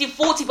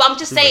 60-40, but I'm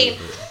just saying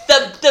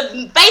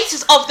the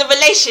basis of the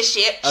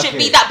relationship should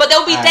be that. But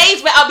there'll be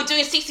days where I'll be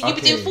doing 60, you'll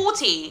be doing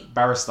 40.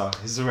 Barrister,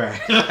 it's rare.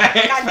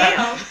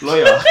 Goddamn.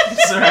 Lawyer,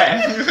 it's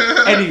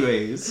rare.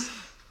 Anyways,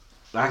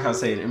 like I was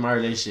saying, in my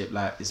relationship,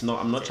 like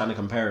I'm not trying to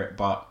compare it,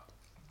 but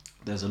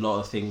there's a lot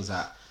of things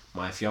that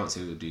my fiance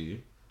will do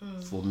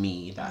for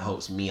me that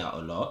helps me out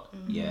a lot.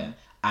 Yeah.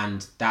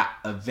 And that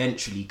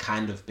eventually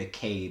kind of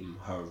became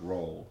her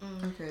role. Do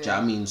you know what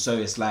I mean? So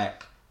it's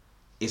like,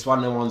 it's one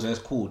of the ones where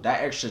it's cool. That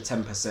extra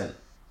 10%,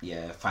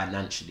 yeah,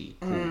 financially,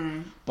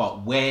 cool.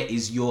 But where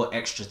is your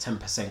extra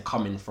 10%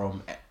 coming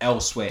from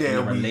elsewhere in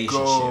a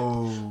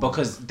relationship?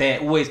 Because they're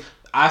always...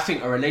 I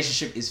think a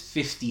relationship is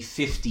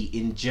 50-50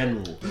 in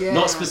general. Yeah.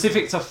 Not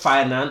specific to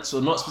finance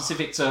or not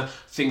specific to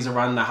things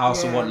around the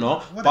house or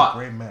whatnot. But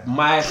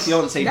my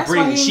fiance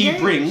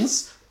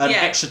brings an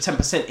extra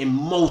 10% in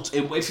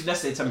if let's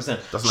say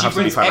 10%. She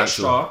brings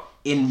extra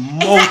in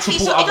multiple. Exactly.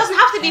 So it doesn't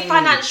have to be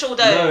financial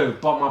though.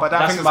 No, but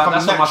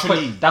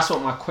that's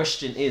what my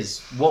question is.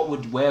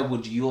 Where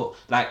would your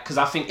because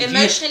I think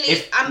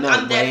emotionally,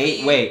 I'm there for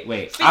you.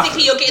 Wait.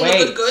 Physically, you're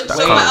getting the good.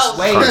 So what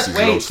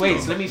else?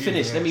 Let me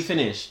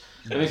finish.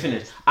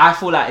 I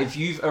feel like if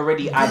you've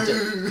already I think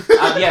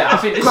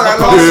this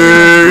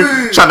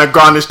is trying to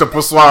garnish the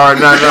poussoir and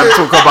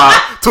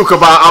talk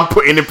about I'm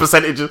putting in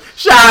percentages.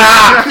 Shut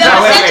up.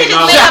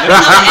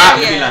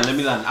 Let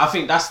me land. I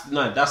think that's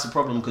the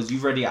problem because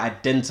you've already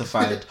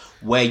identified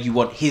where you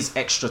want his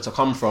extra to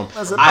come from.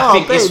 Let me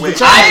land.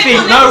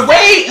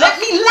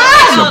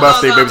 Your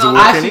birthday, babes are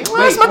walking.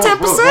 Where's my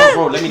 10%?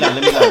 Bro, let me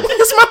land.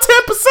 It's my 10%.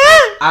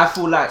 I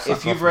feel like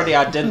if you've already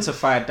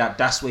identified that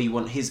that's where you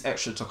want his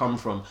extra to come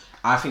from,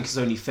 I think it's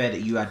only fair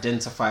that you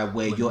identify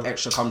where your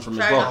extra comes from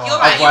as well.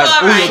 Otherwise,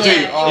 all you're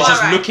doing is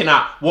just looking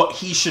at what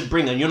he should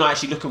bring, and you're not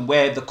actually looking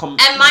where the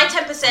And my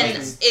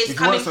 10% is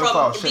coming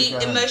from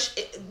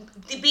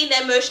being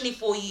there emotionally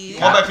for you.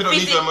 What about if you don't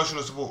need your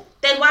emotional support?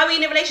 Then why are we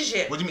in a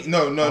relationship? What do you mean?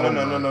 No.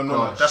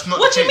 That's not.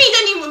 What do you mean?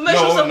 Then you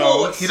emotional support?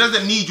 No, he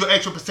doesn't need your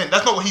extra %.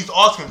 That's not what he's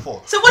asking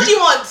for. So what do you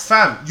want,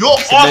 fam? You're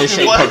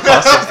asking for.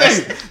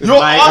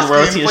 You're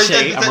asking for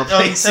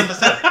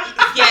 10%.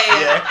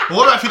 Yeah. But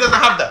what about if he doesn't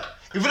have that?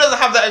 If he doesn't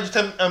have that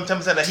extra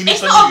 10% that he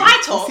needs, it's not a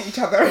write-off. See each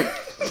other.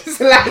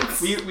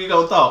 we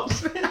go talk.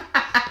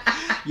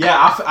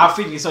 Yeah, I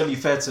think it's only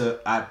fair to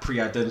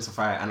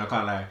pre-identify, and I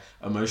can't lie,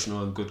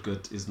 emotional and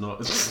good is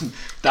not.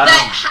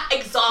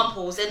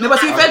 Examples. No, but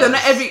to be fair, though,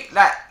 not every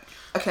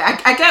okay,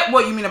 I get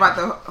what you mean about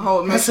the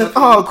whole. I said,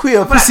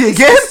 queer pussy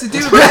again. To do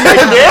with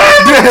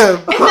they're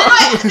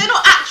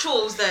not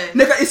actuals though.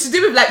 No, it's to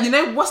do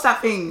with what's that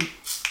thing?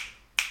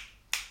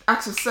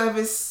 Acts of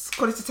service.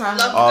 Quality time,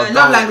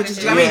 love languages.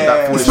 Do you know what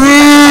I mean?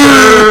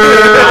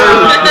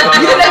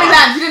 You didn't let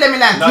me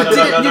land.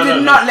 You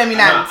did not let me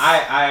land.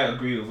 I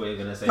agree with what you're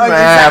gonna say.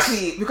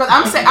 Exactly, because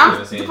I'm saying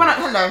the point.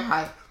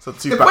 Hi. So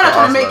the point I'm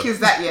trying to make is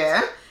that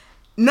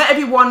not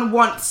everyone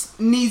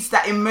needs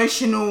that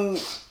emotional.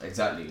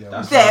 Exactly.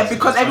 There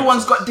because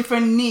everyone's got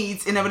different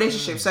needs in a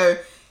relationship. So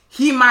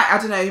he might, I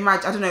don't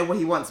know what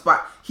he wants,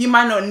 but he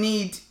might not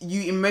need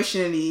you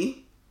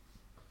emotionally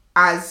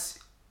as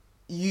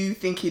you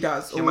think he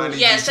does. So then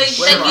you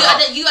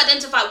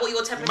identify what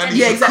your 10% is.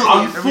 Yeah,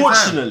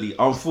 exactly.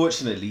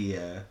 Unfortunately,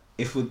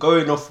 if we're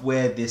going off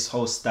where this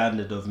whole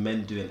standard of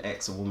men doing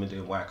X and women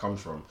doing Y comes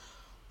from,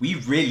 we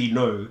really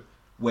know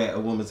where a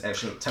woman's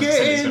extra 10%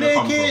 is going to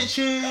come from. I'm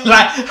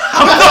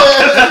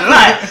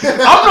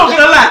not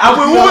gonna lie. And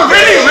we're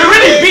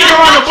really beating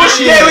around the bush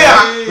here. Yeah, we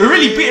are. We're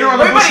really beating around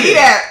the bush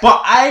here.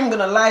 But I ain't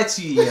gonna lie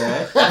to you,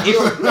 if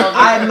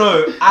I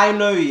know,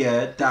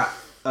 that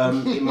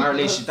in my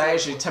relationship, that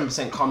actually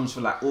 10% comes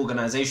for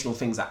organizational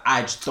things that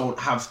I just don't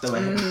have the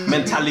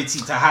mentality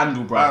to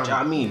handle, bro. Do you know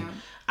what I mean?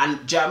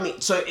 And do you know what I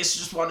mean? So it's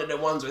just one of the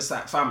ones where it's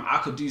like, fam, I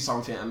could do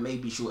something and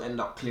maybe she'll end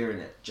up clearing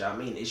it. Do you know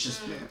what I mean? It's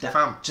just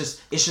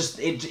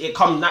it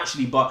comes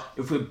naturally. But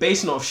if we're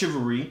basing it off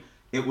chivalry,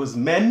 it was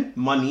men,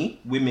 money,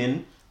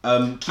 women,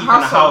 keeping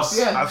the house.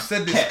 Yeah. I've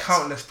said this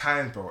countless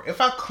times, bro. If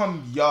I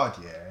come yard,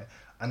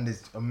 and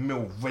there's a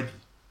meal ready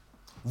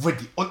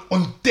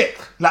on deck,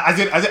 as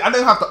in I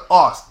don't have to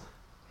ask,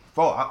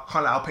 bro. I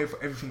can't I'll pay for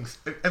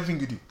everything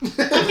you do.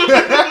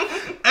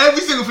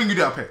 Every single thing you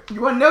do, I'll pay.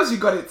 You want nails? You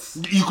got it.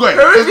 You got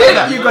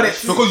it. You got it.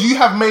 Because you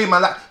have made my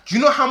life. Do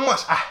you know how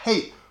much I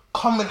hate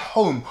coming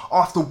home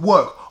after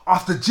work,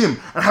 after gym,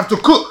 and have to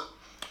cook?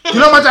 Do you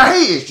know how much I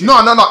hate it? No.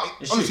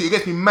 Honestly, it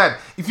gets me mad.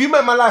 If you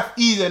make my life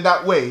easier in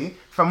that way,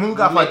 from when we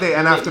go out for a day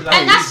and I have to pay,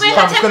 and that's where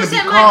the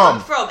 10% might come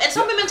from. And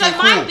some women don't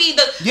mind being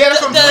the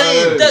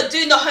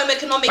doing the home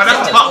economics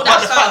and all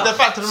that stuff. The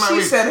fact of the matter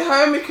is, she said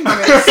home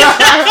economics.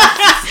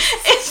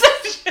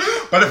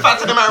 But the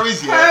fact of the matter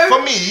is,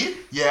 for me,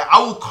 I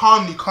will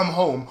calmly come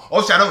home.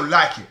 Obviously, I don't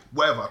like it,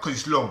 whatever, because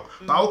it's long.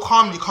 But I will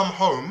calmly come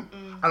home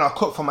and I'll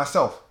cook for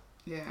myself.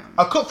 Yeah.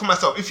 I'll cook for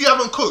myself. If you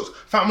haven't cooked,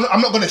 fam, I'm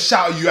not going to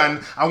shout at you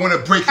and I want to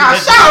break your head.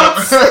 Shout!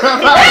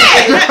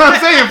 Hey! You know what I'm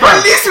saying, bro?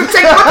 At least you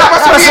take what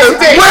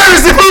today. Where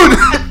is the food?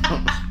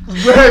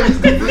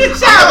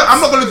 Shout!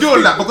 I'm not going to do all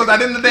that because at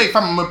the end of the day,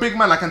 fam, I'm a big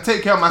man. I can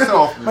take care of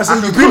myself. I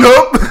said, you been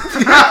up?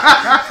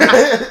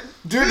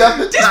 Do that.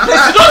 This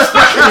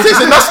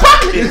place is not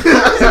sparkling.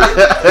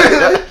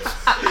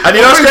 And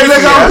you know what's crazy?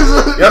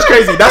 That's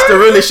crazy. That's the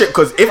realest shit.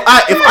 Because if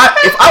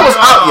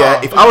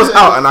I was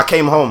out, and I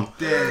came home,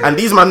 and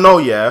these man know,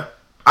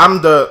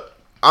 I'm the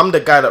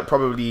guy that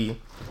probably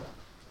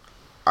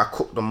I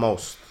cook the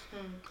most.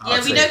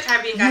 Yeah, we know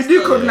Caribbean guys.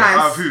 You do cook nice.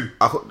 Out of who?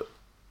 I cook.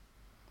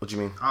 What do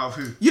you mean? Out of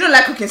who? You don't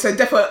like cooking, so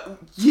therefore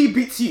he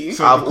beats you.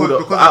 So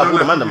because I don't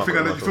like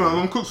cooking, you think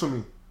I'm cooks for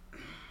me?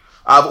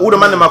 Out of all the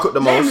man them I cook the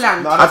most,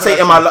 Nameland. I'd say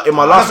in my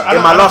last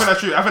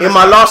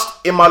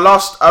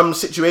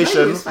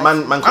situation,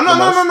 man cooked the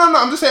most. No.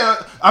 I'm just saying.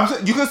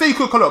 You can say you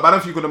cook a lot, but I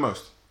don't think you cook the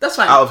most. That's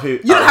fine. Out of who? You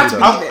don't have to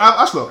believe it.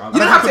 Ask look. You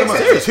don't have to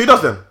accept it. Who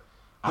does them?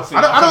 I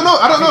don't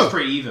know. It's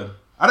pretty even.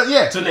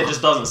 Yeah. Tunde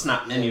just doesn't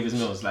snap any of his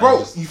meals. Like, Bro,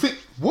 just, you think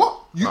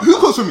what? Who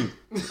cooks for me?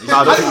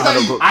 Nah, I don't think I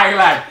don't cook. I ain't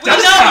lying. We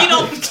know you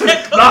don't cook.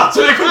 Nah,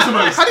 Tunde cooks the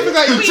most. How do you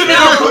think I eat? Tunde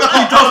don't cook.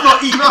 He does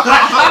not eat. Like,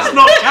 that's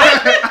not.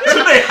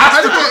 Tunde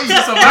has to cook to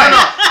survive.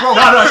 No,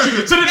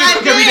 Tunde didn't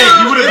cook every day.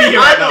 You wouldn't be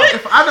here right now.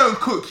 If I don't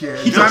cook, yeah,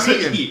 you know what I'm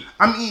eating?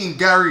 I'm eating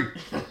Gary.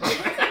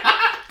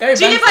 Do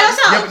you live by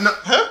yourself? Yeah, but no.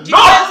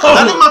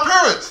 I live with my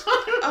parents.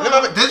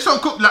 They just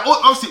don't cook. Like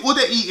obviously, all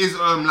they eat is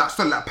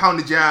like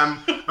pounded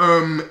jam,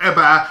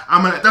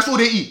 eba. That's all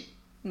they eat.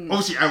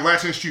 Obviously, and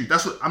rice and stew.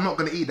 That's what I'm not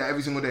gonna eat that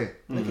every single day.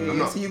 Okay, I'm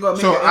not. so you gotta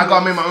make So your I own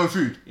gotta ones. make my own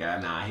food. Yeah,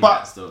 nah, I hate But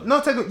that still.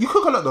 no, you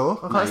cook a lot though.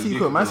 I can't see you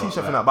cook. Man, see you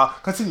chefing out.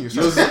 But continue.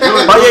 But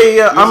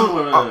yeah,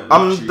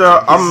 I'm She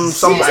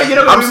said you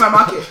don't go to my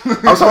market.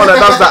 I'm someone that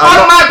does that a On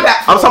lot. my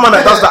platform. I'm someone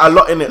that does that a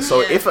lot in it.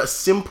 So if a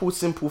simple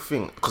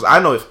thing, because I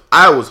know if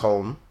I was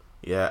home,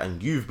 yeah,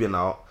 and you've been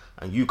out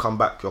and you come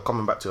back, you're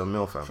coming back to a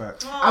meal, fam.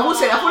 I will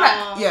say, I feel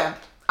like, yeah,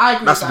 I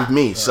agree That's with with that.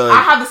 me. So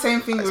I have the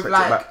same thing with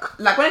expect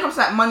it like when it comes to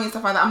like money and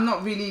stuff like that, I'm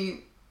not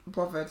really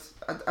bothered.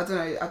 I don't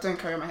know, I don't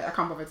carry my head, I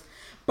can't bother.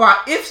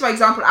 But if, for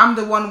example, I'm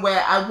the one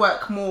where I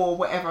work more,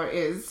 whatever it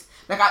is,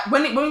 like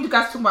when you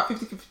guys talk about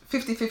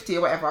 50-50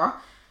 or whatever,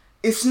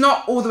 it's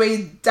not all the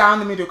way down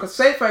the middle. Because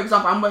say, for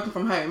example, I'm working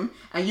from home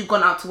and you've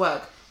gone out to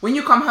work. When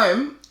you come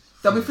home,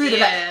 there'll be food.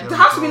 Like, the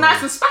house will be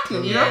nice and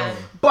sparkling, you know?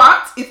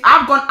 But if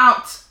I've gone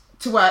out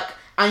to work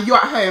and you're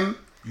at home,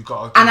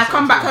 and I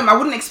come back home, I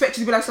wouldn't expect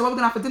you to be like, so what are we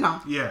going to have for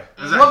dinner? Yeah,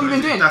 exactly. What have you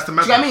been doing? That's the Do you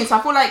method. get what I mean? So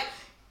I feel like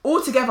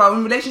altogether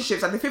in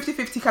relationships, like the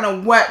 50-50 kind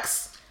of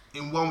works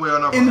in one way or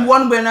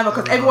another.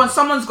 Because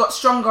someone's got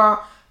stronger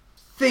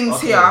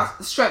things here,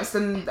 strengths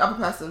than the other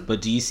person.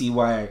 But do you see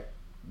why?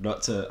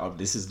 Not to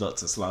this is not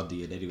to slander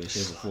you in any way,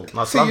 shape, or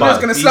form. So you know it's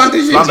gonna slander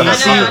you.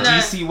 Do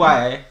you see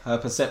why her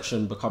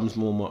perception becomes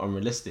more and more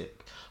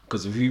unrealistic?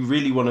 Because if you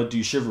really want to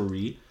do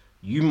chivalry,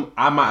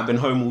 I might have been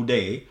home all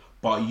day,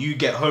 but you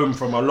get home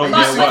from a long day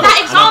of work.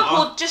 That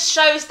example just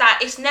shows that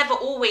it's never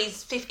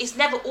always going to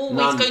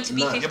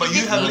be 50-50. Yeah, but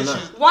you have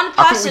issues. One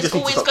person's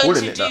always going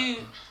to do.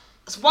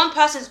 One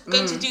person's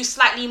going to do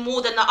slightly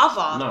more than the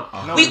other.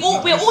 We're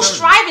all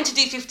striving to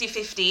do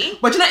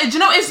 50-50. But do you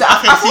know what it is?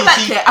 I feel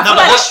like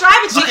we're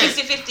striving to do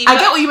 50-50. I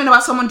get what you mean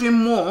about someone doing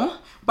more,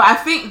 but I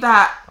think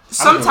that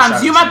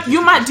sometimes you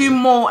might do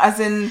more as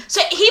in.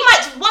 So he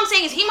might. What I'm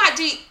saying is he might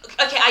do.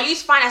 Okay, I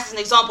use finance as an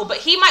example, but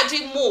he might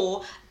do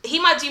more. He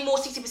might do more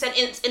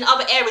 60% in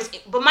other areas.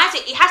 But mine say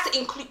it has to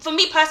include. For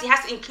me personally, it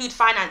has to include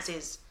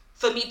finances.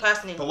 For me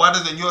personally. But why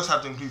doesn't yours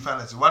have to include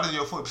finances? Why doesn't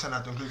your 40%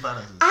 have to include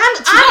finances? I'm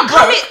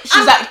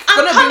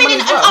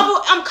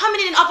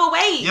coming in other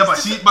ways. Yeah,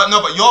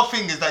 but your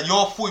thing is that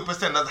your 40%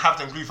 doesn't have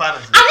to include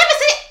finances. I never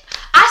said.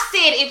 I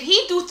said if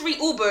he do 3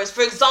 Ubers,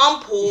 for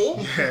example,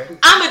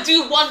 I'ma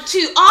do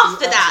 1-2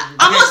 after that.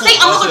 I'm not saying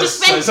I'm not gonna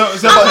just spend.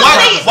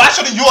 Why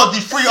shouldn't yours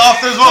be free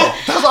after as well?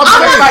 That's what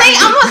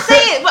I'm not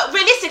saying, but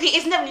realistically,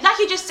 it's never like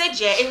you just said.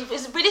 Yeah,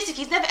 it's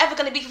realistically, it's never ever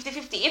gonna be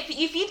 50-50.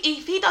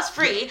 If he does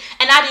 3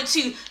 and I do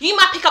 2, you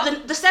might pick up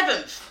the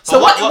 7th. So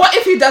what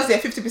if he does their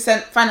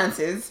 50%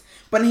 finances,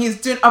 but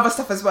he's doing other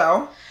stuff as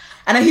well,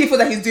 and then he feels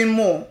that he's doing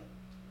more?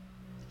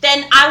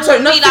 Then I will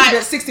be like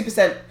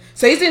 60%.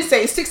 So he's doing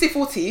say it's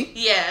 60-40.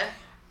 Yeah.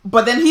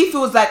 But then he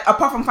feels like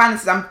apart from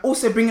finances, I'm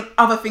also bringing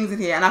other things in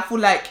here, and I feel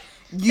like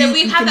then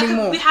we have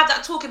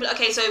that talk.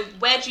 Okay, so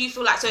where do you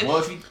feel like so?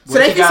 What if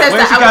you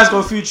guys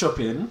go food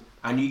shopping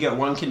and you get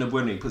 1 Kinder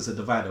Bueno, he puts a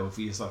divider over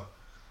for yourself?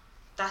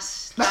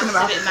 That's a bit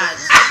mad.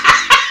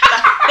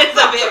 It's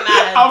a bit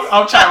mad.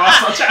 I'll try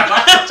once.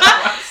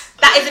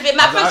 That is a bit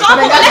mad. For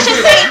example, let's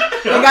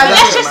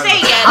just say,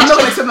 yeah. I'm not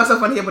going to set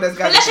myself on here, but there's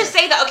guys. But let's just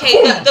say that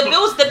the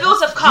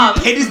bills have come.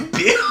 You pay this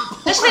bill.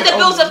 Let's say the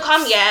bills have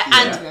come,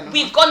 and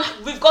we've gone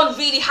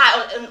really high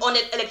on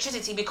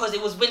electricity because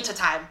it was winter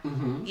time,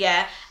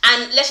 yeah.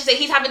 And let's just say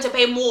he's having to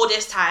pay more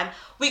this time.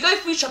 We go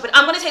food shopping.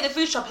 I'm going to take the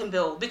food shopping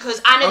bill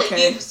because I know that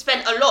you've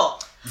spent a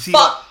lot.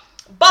 But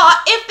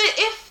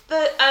if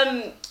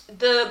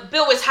the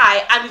bill is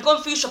high and we've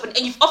gone food shopping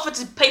and you've offered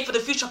to pay for the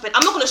food shopping,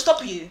 I'm not going to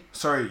stop you.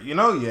 Sorry,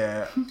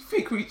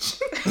 fake reach.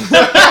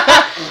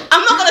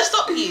 I'm not going to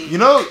stop you. You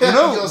know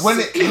when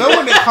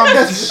it comes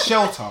to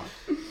shelter,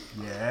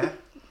 yeah,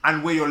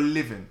 and where you're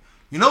living.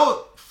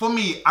 For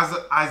me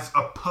as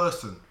a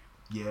person,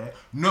 yeah,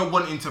 not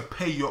wanting to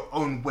pay your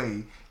own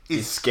way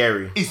is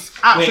scary. It's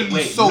absolutely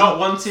wait, not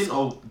wanting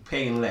or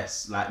paying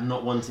less, like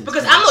not wanting.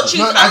 Because I'm not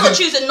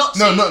choosing not to.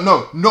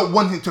 No, not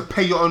wanting to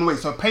pay your own way.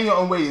 So paying your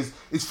own way is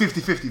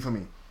 50-50 for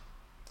me.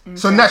 Okay.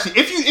 So naturally,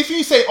 if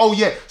you say, oh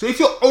yeah, so if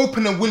you're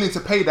open and willing to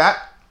pay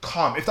that,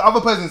 calm. If the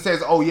other person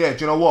says, oh yeah,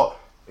 do you know what?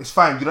 It's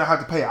fine. You don't have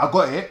to pay it. I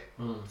got it,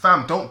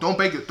 fam. Don't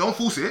beg it. Don't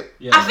force it.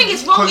 Yeah. I think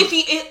it's wrong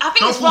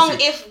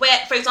if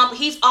where, for example,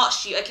 he's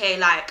asked you, okay,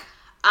 like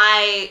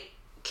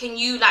can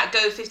you like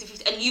go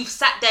 50-50? And you've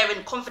sat there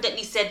and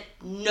confidently said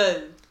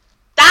no.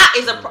 That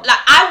is like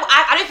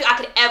I don't think I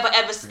could ever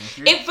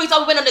if for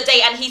example we went on a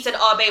date and he said,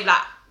 oh babe,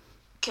 like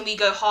can we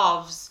go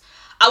halves?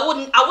 I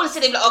wouldn't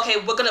sit there like, okay,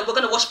 we're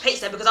gonna wash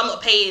plates then because I'm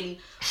not paying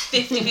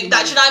 50. Like,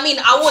 do you know what I mean?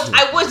 I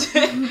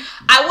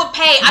would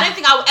pay. I don't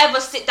think I would ever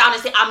sit down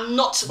and say I'm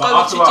not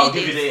going to do I'll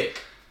this. give you the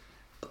ick.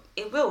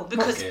 It will,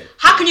 because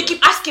how can you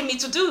keep asking me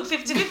to do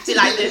 50-50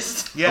 like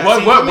this? Yeah.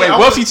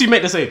 What if you two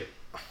make the same?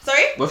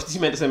 Sorry? What if you two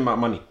make the same amount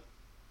of money?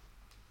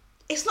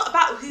 It's not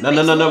about who. No.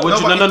 Answer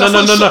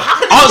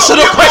Answer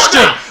the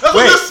question. That's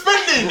what you're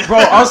spending. Bro,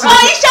 answer Why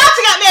are you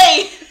shouting at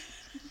me?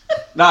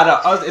 No,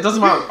 it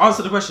doesn't matter.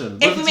 Answer the question.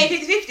 If we make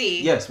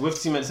 50-50? Yes, what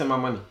if you make the same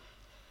amount of money?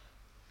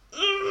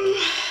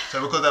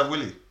 So because I have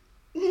Willie.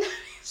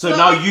 So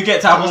now you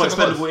get to have more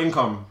expendable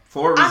income.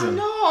 For what reason? I'm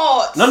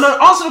not. No,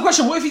 answer the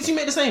question. What if you two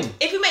make the same?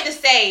 If we make the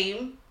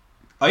same...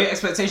 Are your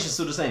expectations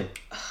still the same?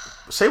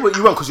 Say what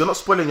you want, because you're not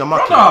spoiling your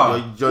market. No,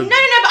 but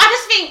I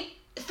just think,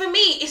 for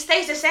me, it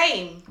stays the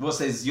same. What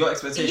says your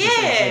expectations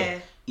stay the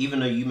same? Even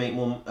though you make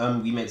more,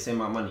 we make the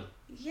same amount of money?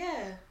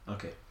 Yeah.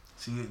 Okay.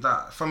 See,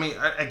 that, for me,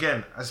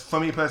 again, for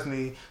me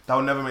personally, that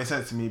will never make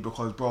sense to me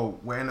because, bro,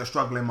 we're in a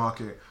struggling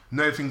market.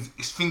 No things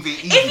ain't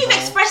easy, if you've bro.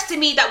 expressed to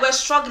me that we're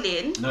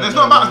struggling... It's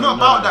not about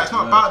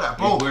that,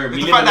 bro.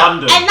 We live in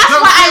London. And that's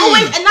why I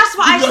always... And that's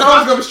why I say... You know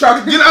what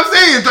I'm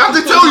saying? I have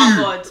to tell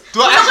you.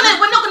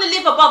 We're not going to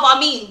live above our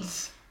means.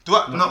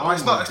 But it's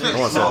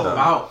not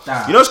about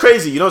that. You know what's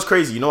crazy? You know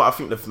what I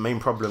think the main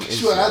problem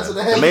is?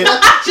 The main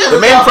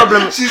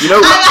problem,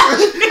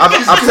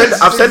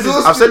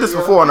 I've said this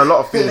before on a lot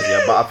of things,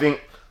 but I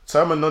think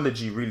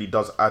terminology really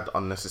does add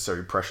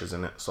unnecessary pressures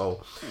in it.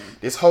 So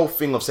this whole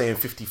thing of saying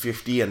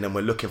 50-50 and then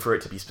we're looking for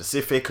it to be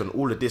specific and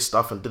all of this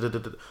stuff and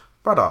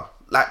brother,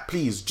 like,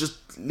 please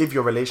just live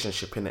your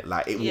relationship in it.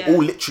 Like, it will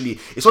all literally,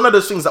 it's one of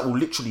those things that will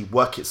literally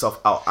work itself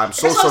out.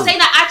 That's what I'm saying,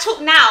 that I talk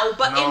now,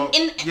 but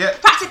in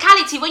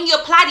practicality, when you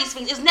apply these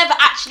things, it's never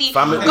actually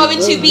going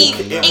to be,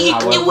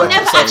 it will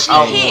never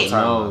actually hit.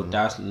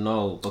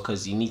 No,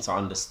 because you need to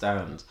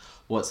understand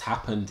what's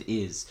happened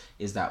is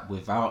that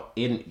without,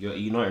 you're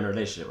not in a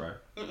relationship, right?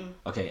 Mm-mm.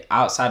 Okay,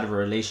 outside of a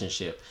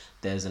relationship,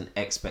 there's an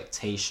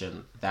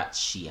expectation that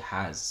she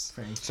has.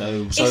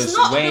 So it's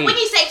not, when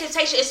you say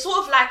expectation, it's sort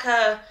of like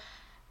a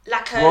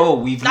bro,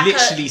 we've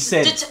literally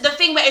said the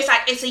thing where it's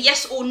like it's a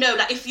yes or no.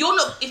 Like if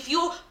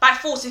you're by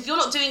force, if you're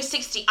not doing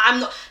 60,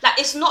 I'm not. Like,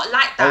 it's not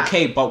like that.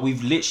 Okay, but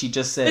we've literally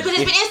just said, because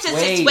there's been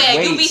instances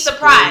where you'll be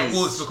surprised.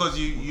 Because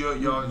you've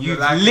literally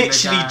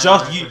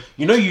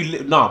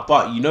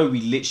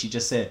we literally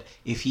just said,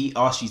 if he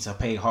asked you to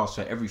pay half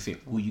for everything,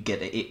 will you get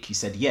the ick? You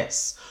said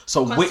yes.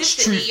 So which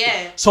truth?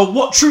 Yeah. So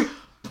what truth?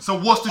 So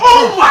what's the truth?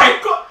 Oh my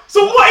god!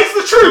 So what is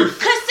the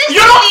truth?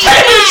 You're not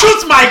telling me the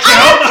truth, Michael.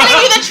 I'm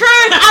telling you the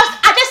truth.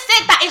 I just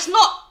said that it's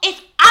not. If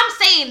I'm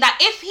saying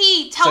that if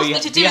he tells me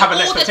to do it all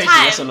the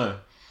time, yes or no?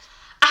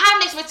 I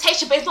have an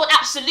expectation, but it's not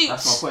absolute.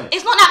 That's my point.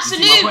 It's not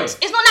absolute.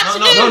 It's not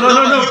absolute.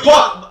 No.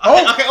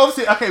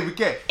 Okay, we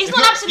get. It's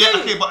not absolute. Yeah,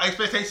 okay, but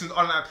expectations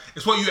are like,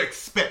 it's what you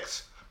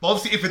expect. But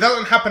obviously, if it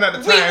doesn't happen at the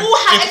time, we all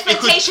have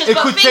expectations, it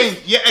but could change.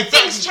 Yeah, exactly.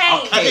 Things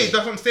change. Okay,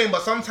 that's what I'm saying.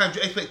 But sometimes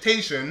your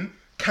expectation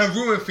can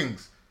ruin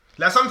things.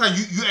 Like, sometimes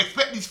you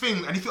expect these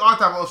things, and if you ask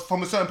that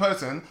from a certain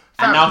person,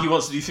 and now he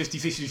wants to do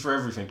 50-50 for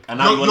everything, and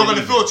now you're going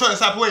to feel a certain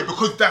type of way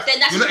because then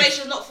that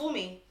situation's not for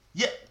me.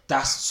 Yeah.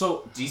 That's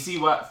so. Do you see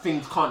what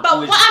things can't?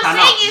 But what I'm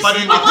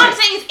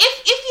saying is,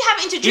 if you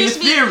haven't introduced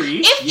me,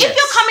 if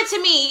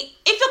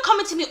you're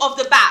coming to me off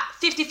the bat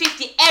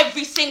 50-50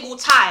 every single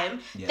time,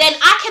 then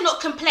I cannot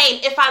complain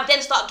if I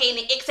then start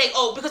getting ick saying,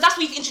 oh, because that's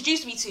what you've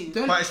introduced me to.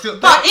 But if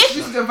you're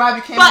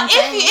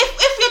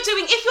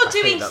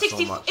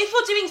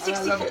doing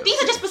 60,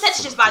 these are just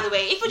percentages, by the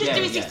way. If you're just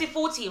doing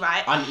 60-40,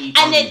 right?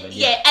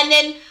 And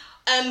then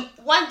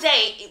one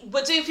day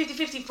we're doing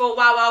 50-50 for a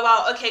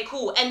while, okay,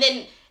 cool, and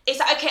then it's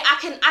like, okay, I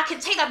can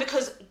take that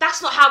because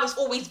that's not how it's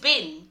always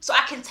been. So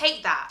I can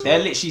take that.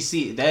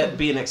 They're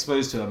being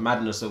exposed to a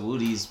madness of all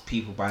these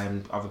people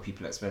buying other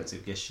people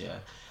expensive gifts,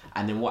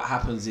 and then what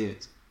happens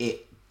is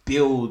it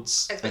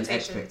builds an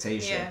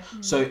expectation. Yeah.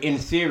 So in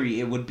theory,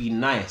 it would be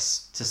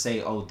nice to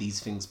say, oh, these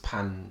things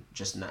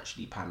just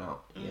naturally pan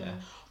out,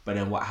 But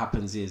then what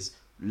happens is,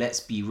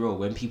 let's be real,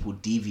 when people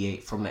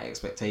deviate from that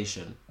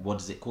expectation, what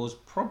does it cause?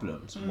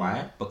 Problems.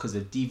 Why? Because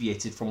they've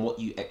deviated from what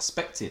you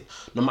expected.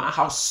 No matter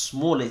how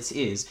small it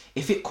is,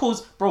 if the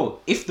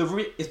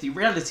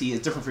reality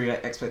is different from your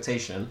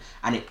expectation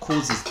and it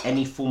causes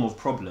any form of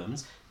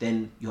problems,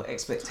 then your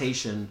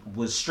expectation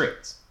was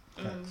strict.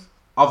 Then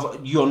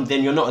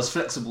you're not as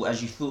flexible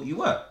as you thought you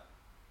were.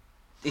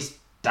 It's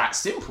that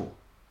simple.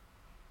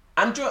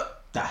 And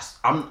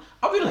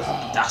I'll be honest,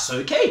 that's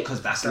okay,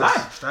 because that's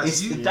life.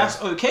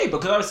 That's okay,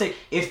 because I would say,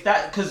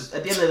 because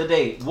at the end of the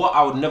day, what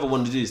I would never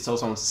want to do is tell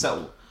someone to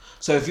settle.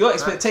 So if your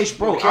expectation,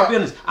 bro, I'll be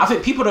honest, I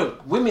think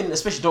women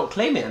especially don't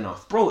claim it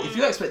enough. Bro, if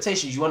your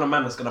expectation is you want a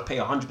man that's going to pay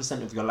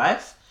 100% of your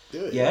life,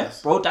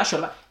 bro, that's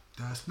your life.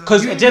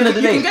 Because at the end of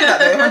the day,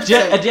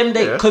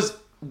 because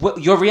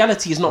your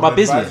reality is not my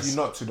business. You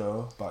not to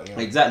though, but yeah.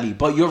 Exactly,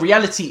 but your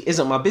reality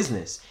isn't my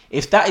business.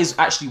 If that is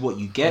actually what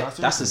you get,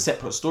 that's a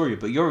separate story.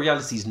 But your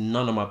reality is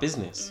none of my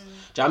business.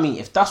 Do you know what I mean?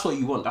 If that's what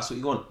you want, that's what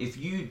you want. If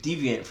you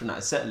deviate from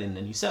that settling,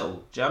 then you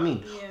settle. Do you know what I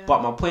mean? Yeah.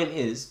 But my point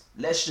is,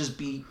 let's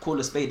just call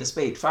a spade a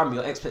spade. Fam,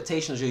 your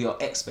expectations are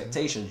your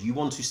expectations. You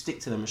want to stick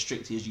to them as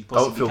strictly as you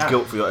possibly can. Don't feel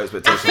guilt for your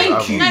expectations.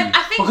 Thank you. No,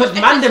 I think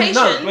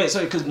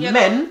because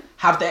men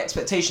have their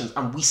expectations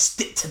and we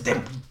stick to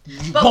them.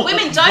 But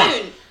women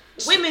don't.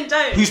 Women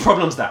don't. Whose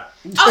problem's that?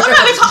 Oh no,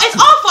 it's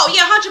our fault.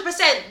 Yeah,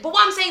 100%. But that's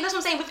what I'm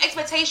saying. With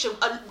expectation,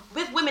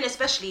 with women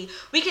especially,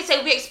 we can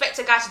say we expect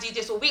a guy to do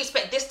this or we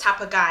expect this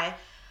type of guy,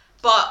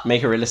 but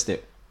make it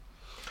realistic.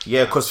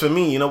 Yeah, because for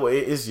me, you know what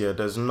it is. Yeah,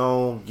 there's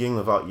no yin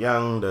without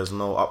yang. There's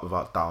no up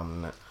without down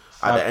in it.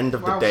 At the end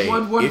of the day,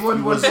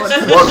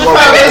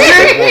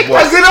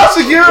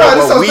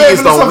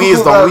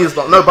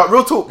 no, but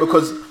real talk,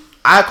 because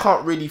I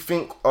can't really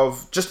think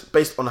of, just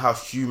based on how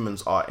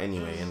humans are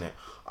anyway, innit?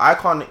 I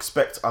can't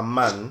expect a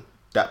man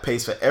that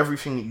pays for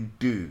everything that you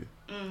do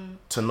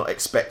to not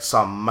expect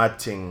some mad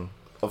thing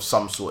of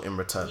some sort in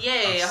return.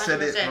 Yeah, 100%. I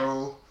said it,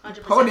 bro.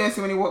 100%. Hold on,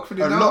 when you walk through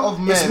the door. A lot of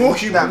men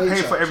that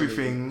pay for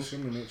everything,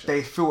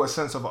 they feel a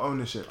sense of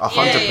ownership.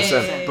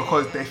 100%.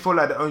 Because they feel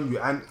like they own you.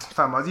 And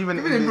fam, I was even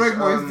in this... break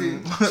boys do.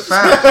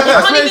 Fam,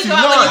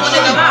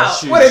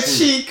 what a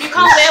cheek. You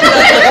can't wear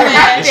what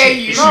How dare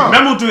you.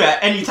 Men will do it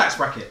at any tax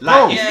bracket.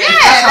 Like,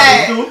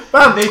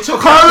 fam, they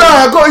took...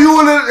 I got you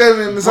all in...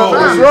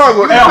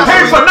 I'm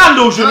paying for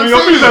Nando's, you know,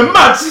 you're moving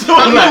mad.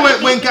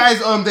 When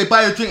guys, they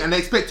buy a drink and they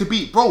expect to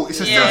beat, bro,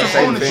 it's a sense of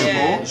ownership,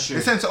 bro. It's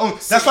a sense of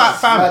ownership. That's why,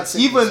 fam,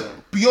 even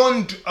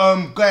beyond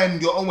going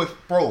your own way,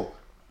 bro,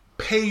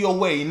 pay your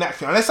way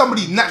naturally. Unless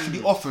somebody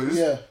naturally offers,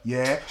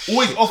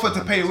 always offer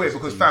to pay your way,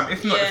 because fam,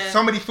 if not, if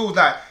somebody feels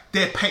like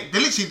they're paying,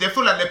 they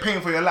feel like they're paying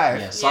for your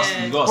life. Bro,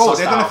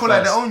 they're gonna feel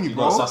like they own you,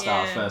 bro. You gotta suss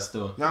that out first,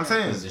 still. You know what I'm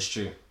saying? Because it's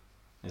true.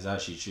 It's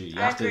actually true. You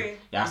have to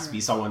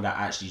be someone that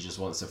actually just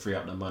wants to free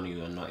up the money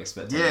and not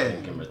expect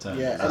anything in return.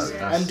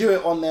 And do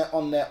it on their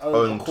own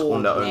accord.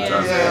 On their own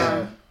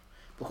terms.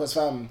 Because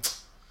fam,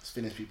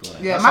 Finnish people.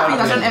 Yeah, my thing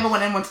is I don't ever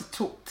want anyone to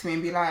talk to me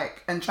and be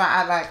like, and try to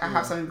act like I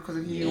have something because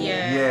of you.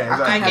 Yeah, I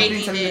can't have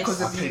doing something because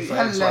of you.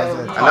 Hello.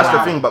 And that's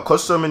the thing, but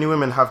because so many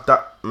women have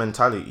that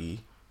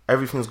mentality,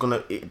 everything's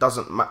it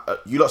doesn't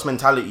you lot's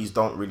mentalities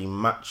don't really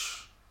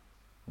match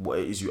what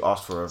it is you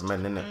ask for of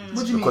men, innit?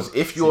 What do you because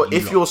mean?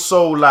 if you're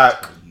so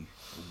like,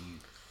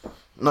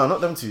 no,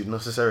 not them two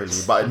necessarily,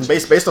 but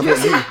based off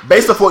what you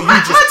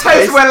just. My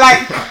toes were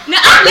like. No,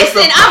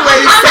 listen.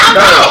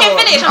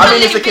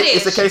 I'm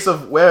it's a case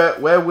of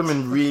where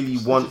women really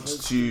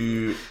want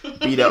to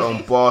be their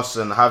own boss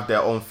and have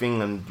their own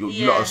thing, and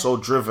you lot are so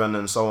driven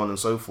and so on and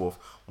so forth.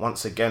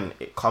 Once again,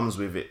 it comes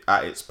with it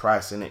at its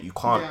price, innit? You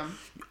can't. Yeah.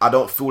 I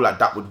don't feel like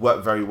that would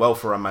work very well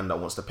for a man that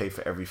wants to pay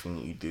for everything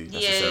that you do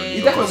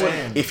necessarily. Because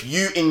if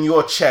you in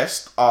your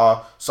chest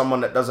are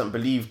someone that doesn't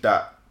believe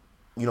that,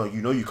 you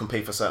know you can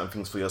pay for certain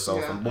things for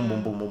yourself, and boom.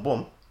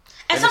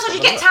 And sometimes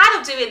you get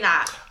tired of doing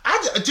that. I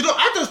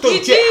just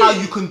don't get how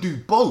you can do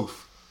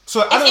both.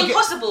 So it's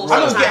impossible.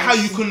 I don't get how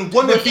you can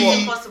want to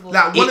be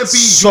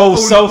so your own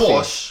selfish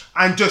boss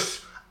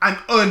and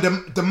earn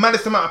the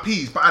maddest amount of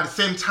peas, but at the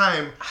same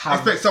time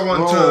expect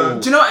someone to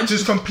do you know what,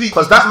 just complete.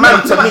 Because that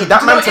man to me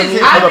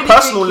on a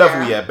personal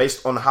level,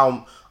 based on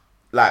how,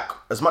 like,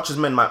 as much as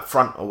men might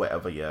front or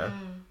whatever,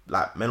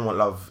 like, men want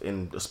love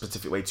in a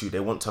specific way too. They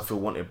want to feel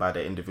wanted by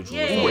their individual.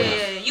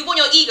 Yeah. You want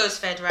your egos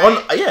fed,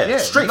 right?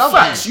 Straight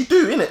facts. You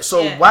do, innit?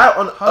 So why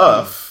on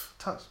earth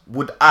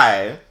would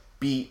I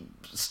be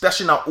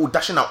dashing out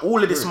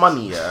all of this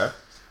money,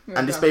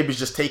 and this baby's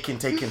just taking,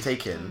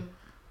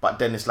 but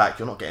then it's like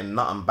you're not getting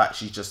nothing back.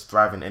 She's just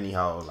thriving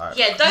anyhow. Like,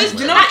 those.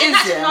 Do you know what in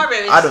that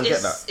scenario I don't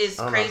get that. Is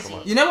crazy.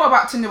 You know what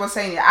about Tinder was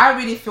saying? Yeah, I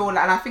really feel like,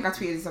 and I think I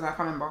tweeted this, and I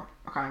can't remember,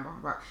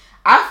 but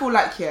I feel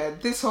like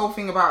this whole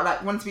thing about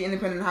like wanting to be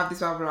independent and have this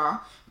blah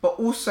blah, but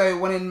also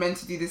wanting men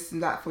to do this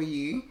and that for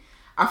you.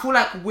 I feel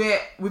like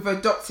we've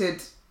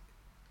adopted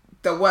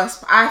the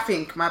worst. I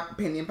think, my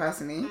opinion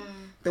personally,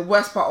 the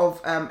worst part of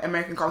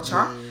American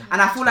culture,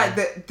 and I feel like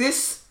that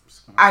this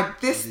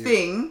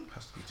thing.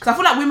 Because I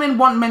feel like women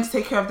want men to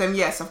take care of them.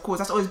 Yes, of course,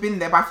 that's always been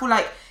there. But I feel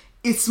like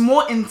it's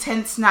more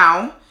intense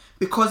now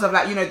because of,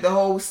 like, you know, the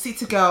whole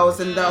City Girls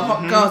and the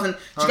hot girls, and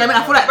do you get me?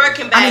 I feel like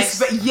broken bags.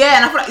 And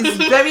I feel like it's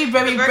very,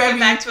 very, very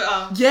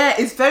Twitter. Yeah,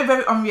 it's very,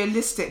 very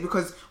unrealistic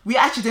because we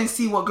actually don't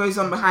see what goes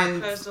on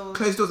behind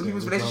closed doors in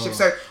people's relationships.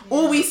 So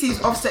all we see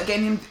is Offset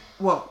getting him.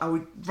 Well, I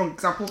would wrong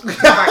example. Take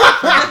it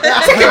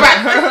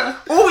back.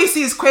 All we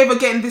see is Quaver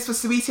getting this for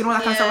Sweetie and all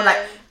that kind of stuff.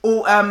 Like,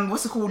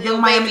 what's it called?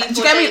 Young Miami. Do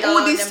you get me?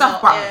 All this stuff,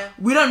 but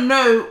we don't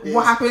know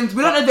what happens.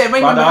 We don't know the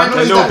arrangement behind the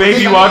little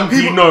baby one.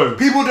 We know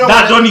people don't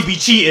that Donnie be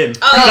cheating.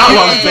 That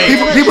one's big.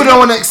 People don't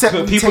want to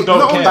accept. People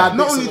don't care.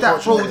 Not only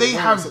that, bro. They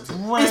have. It's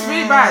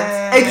really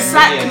bad.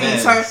 Exactly.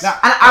 So,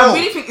 and I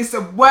really think it's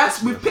the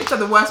worst. We've picked up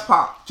the worst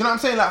part. Do you know what I'm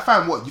saying? Like,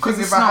 fam, what you think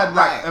if I had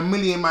like $1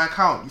 million in my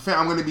account? You think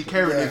I'm gonna be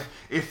caring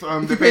if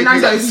you the pay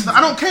baby. $9, I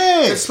don't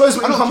care. Suppose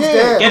when I it don't comes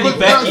care. there.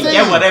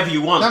 Get whatever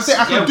you want. I'm saying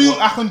I can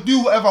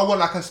do whatever I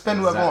want. I can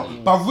spend whatever I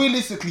want. But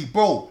realistically,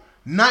 bro,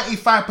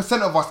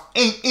 95% of us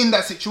ain't in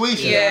that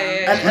situation.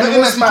 Yeah. And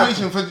in that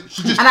situation to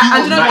just And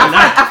I feel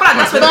like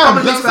that's where the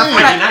problem is. I feel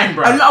like 99,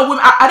 bro. a lot of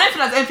women. I don't feel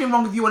like there's anything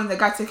wrong with you wanting the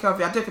guy to take care of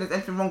you. I don't think there's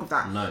anything wrong with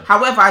that. No.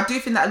 However, I do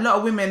think that a lot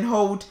of women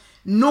hold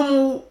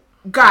normal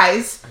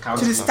guys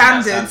to the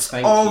standards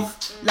of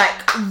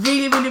like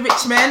really, really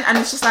rich men, and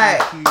it's just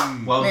like,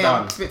 well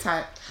done. It's a bit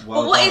tight.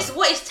 Well, what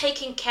is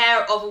taking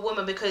care of a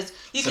woman? Because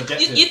you can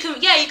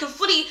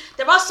fully.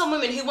 There are some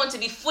women who want to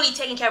be fully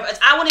taken care of.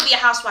 I want to be a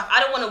housewife. I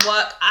don't want to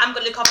work. I'm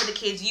gonna look after the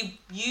kids. You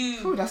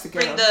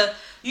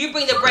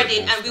bring the bread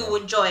in, and we will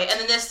enjoy it. And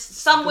then there's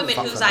some women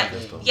who's like,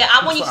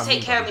 I want you to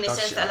take care of me in the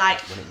sense that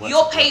like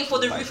you're paying for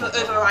the roof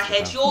over our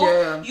heads.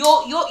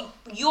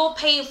 You're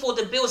paying for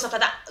the bills, stuff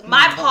like that.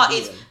 My part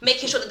is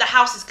making sure that the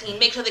house is clean,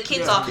 make sure the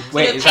kids are.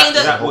 Wait, is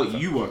that what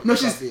you want? No,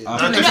 she's.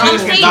 I'm just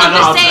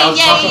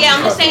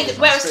saying.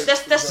 Whereas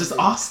that's just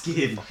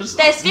asking.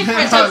 There's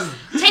difference. So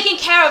taking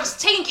care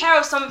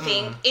of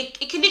something.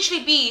 It can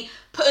literally be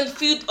putting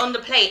food on the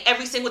plate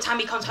every single time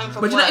he comes home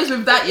from work. But you know,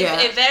 with that,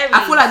 it varies.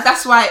 I feel like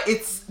that's why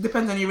it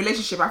depends on your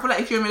relationship. I feel like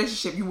if you're in a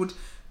relationship, you would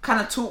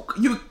kind of talk.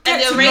 You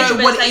get to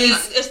know what it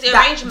is. It's the Do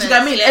arrangements. you know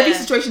what I mean? Yeah. Every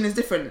situation is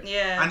different.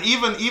 Yeah. And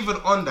even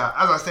on that,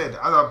 as I said, as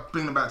I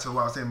bring it back to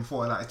what I was saying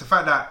before, like it's the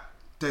fact that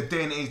the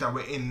day and age that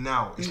we're in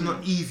now, it's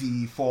not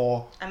easy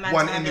for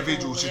one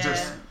individual to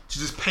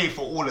just pay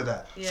for all of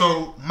that. Yeah.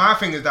 So my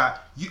thing is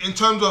that in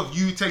terms of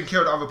you taking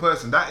care of the other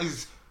person, that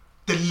is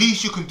the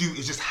least you can do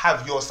is just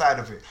have your side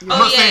of it. I'm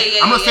not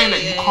saying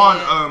that you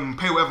can't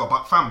pay whatever,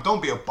 but fam,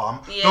 don't be a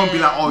bum. Yeah. Don't be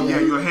like,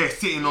 you're here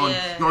sitting on,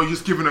 you're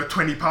just giving her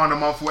 £20 a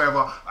month,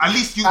 whatever. At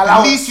least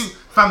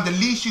the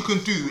least you can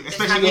do,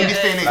 especially in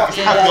this day and age,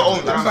 is have your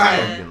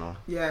own.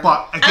 Yeah.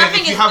 But again,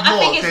 if you have more,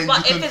 then you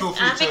can feel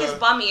free to. I think it's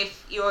bummy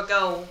if you're a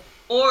girl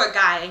or a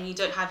guy and you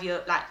don't have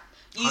your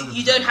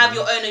you don't have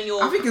your own and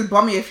your. I think it's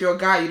bummy if you're a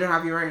guy, you don't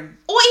have your own.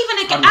 Or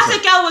even as a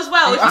girl as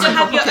well, if you don't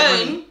have your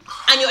own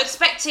and you're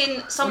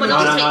expecting someone to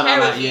take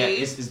care of you. Yeah,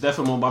 it's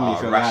definitely more bummy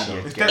if you're a guy.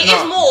 It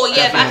is more, but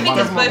I think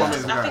it's both.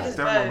 I think it's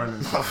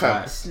both.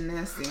 It's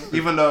nasty.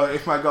 Even though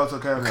if my girl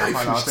took care of me,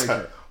 I'll take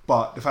it.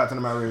 But the fact of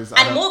the matter is,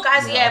 and more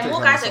guys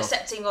are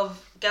accepting of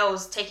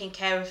girls taking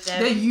care of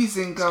them. They're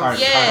using girls.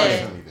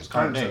 It's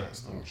current day.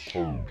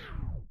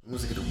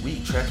 Music of the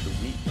week, track of the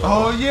week.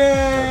 Oh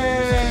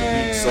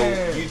yeah! So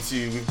you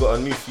two, we've got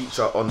a new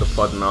feature on the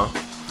pod now,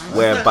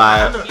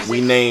 whereby we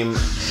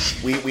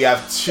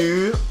have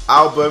 2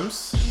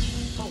 albums.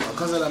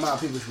 Because of the amount of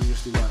people, should we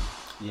just do one?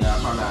 Yeah,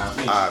 I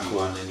think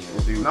cool.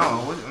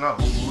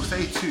 We'll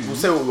say 2. We'll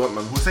say what we want,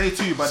 man. We'll say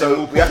 2, but so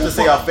then we have to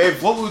say our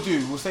favourite. What we'll do,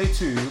 we'll say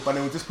 2, but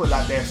then we'll just put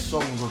like their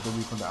songs of the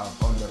week on the album,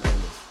 on the playlist.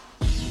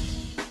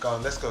 Go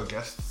on, let's go,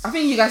 guests. I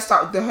think you guys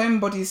start. The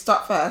homebodies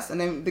start first,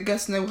 and then the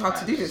guests know how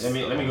to do this. Let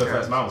me go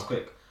first. Mine was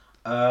quick.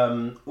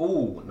 I got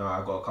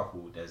a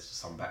couple. There's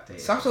some backdated.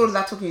 So after all of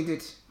that talking you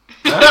did.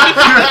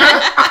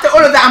 After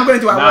all of that, I'm gonna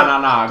do. I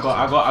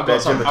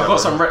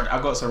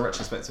got some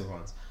retrospective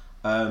ones.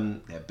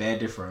 They're bare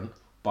different,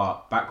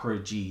 but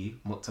Backroad G,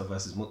 Mukta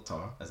versus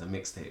Mukta as a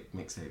mixtape.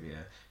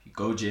 Yeah, you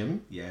go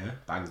gym,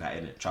 bang that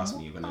in it. Trust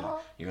me, you're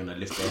gonna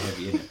lift there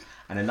heavy in it.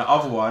 And then the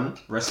other one,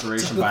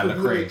 Restoration by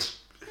Lecrae.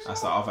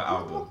 That's the other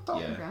album.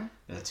 Yeah,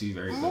 they're 2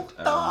 very good.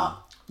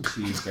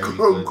 2 very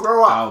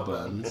good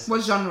albums.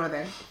 What genre are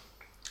they?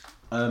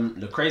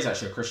 Lecrae's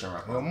actually a Christian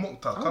rapper.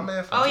 Mukta, come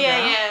here.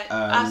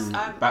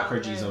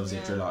 Backroad G's obviously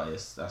a drill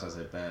artist. That's what I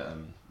said.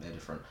 They're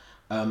different.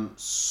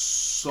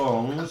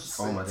 Songs.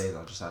 Oh my days!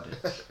 I just had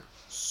it.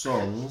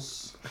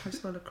 Songs.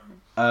 Lecrae.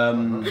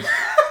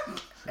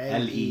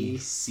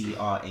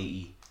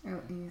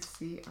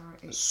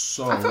 Lecrae.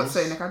 Songs. I thought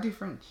so. Like I do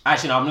French.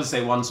 Actually, no. I'm gonna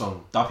say one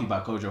song. Duppy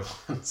by Kojo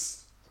Funds.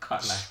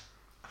 Can't lie.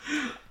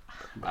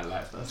 My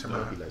life. That's he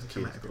likes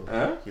kids,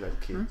 bro. He likes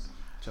kids.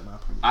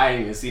 I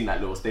ain't even seen that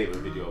little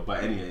statement video,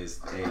 but anyways,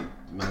 hey,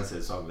 man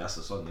said song. That's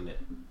the song, innit?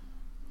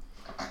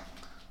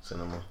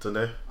 Cinema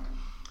today.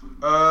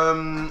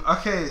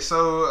 Okay,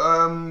 so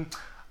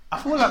I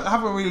feel like I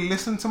haven't really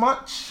listened to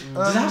much.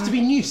 Does it have to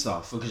be new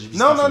stuff? Because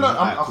no.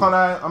 I can't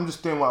lie. I'm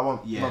just doing what I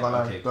want. Yeah.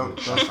 Okay. Don't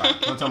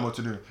tell me what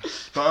to do.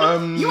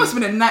 But you must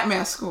have been a nightmare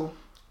at school.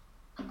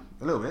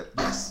 A little bit.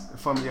 Yes.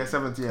 From year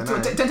 7 to year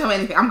 9. Don't tell me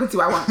anything. I'm going to do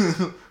what I want.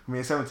 From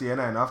year 7 to year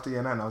 9. After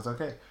year 9, I was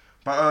okay.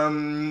 But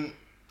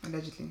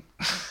allegedly.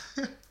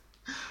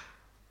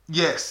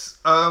 Yes.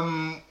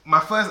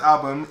 My first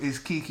album is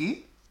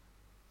Kiki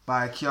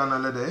by Kiana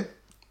Lede.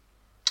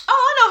 Oh,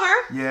 I know her.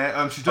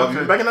 Yeah. She dropped.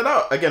 Have you banging that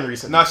out again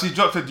recently? No, she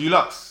dropped a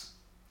deluxe.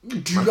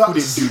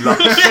 Deluxe.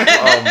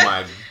 Oh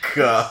my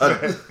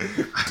god.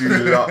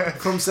 Deluxe.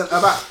 From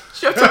Centre Back.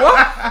 Shut up.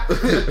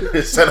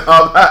 What? Centre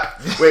Back.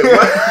 Wait,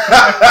 what?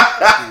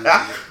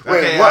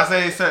 Wait, what?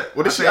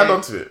 What did she add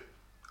on to it?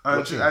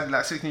 She added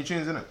like 6 new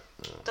tunes, innit?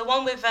 The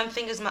one with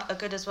Fingers Are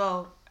Good as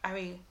well.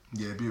 Ari.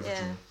 Yeah, beautiful Yeah.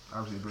 tune.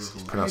 Absolutely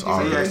beautiful. Pronounced So,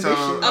 Ari. yeah, so,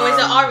 Oh, is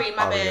it Ari?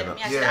 My Ari, bad. yeah. Yeah, I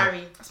said Yeah.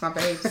 Ari. That's my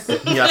babes.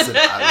 Yeah, I said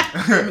Ari.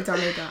 Let me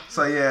download that.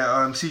 So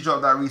yeah, she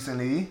dropped that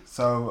recently.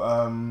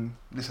 So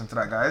listen to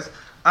that, guys.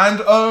 And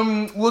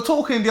we were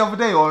talking the other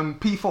day on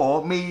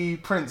P4, me,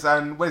 Prince,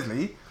 and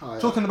Wesley,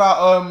 talking about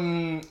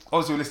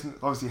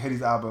obviously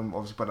Hedy's album.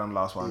 Obviously, put on the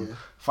last one,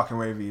 fucking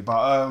wavy.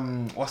 But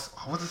what's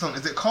the song?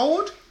 Is it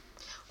Cold?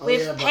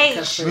 With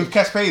Paige. With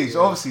Cass Page,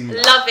 obviously.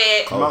 Love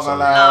it. I'm not gonna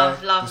lie.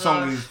 Love, the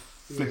song love. is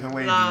flipping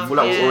wavy. Love. I feel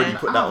like we Yeah. already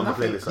put that on the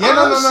playlist.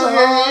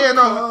 Yeah,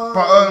 no.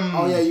 But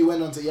Oh yeah, you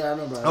went on to I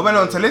remember. I went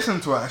on to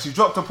listen to it. She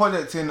dropped a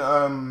project in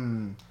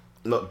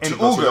Not in too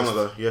long August.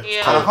 ago. Yeah.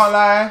 Yeah. and I can't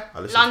lie. I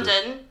listened to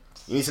it. London.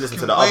 You need to listen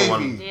to the other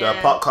one, Wavy. the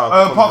Yeah. Park Car.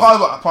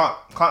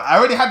 I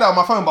already had that on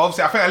my phone, but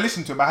obviously I think I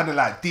listened to it, but I hadn't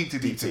like deep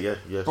to.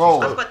 Yeah.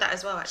 Bro. I've got that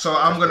as well, actually. So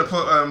I'm gonna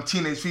put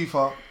Teenage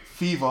Fever.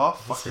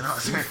 Fucking hell.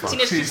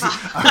 Teenage Fever.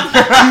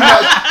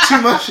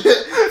 Too much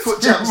shit.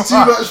 Foot jumps. Too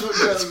much foot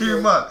jumps.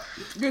 Too much.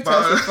 Good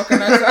But, time. Fucking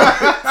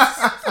nice.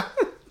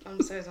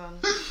 I'm so done.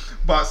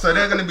 But so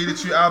they're gonna be the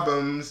two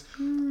albums.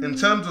 In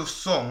terms of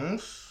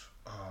songs,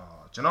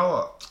 do you know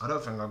what? I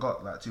don't think I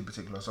got like two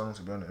particular songs,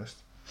 to be honest.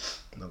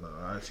 I'm not gonna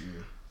lie to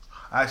you.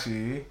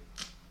 Actually,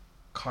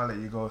 Can't Let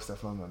You Go,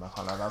 Steph London. I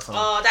can't lie, that song.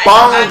 Oh, that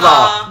Banger.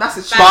 That's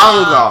a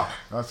Banger.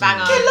 That's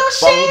Banger. it.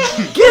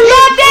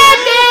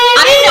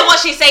 I didn't know what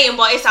she's saying,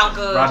 but it sounds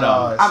good.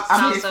 Brother. I'm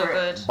Sounds here so for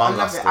good. it. I Banger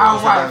love it. still. Our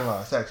It's a wife. banger.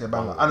 It's actually a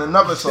banger. And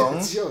another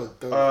song. Yo,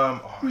 don't-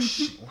 Oh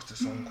shit, what's the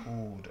song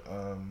called?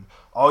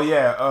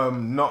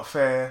 Not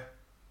Fair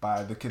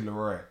by The Kid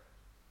Laroi.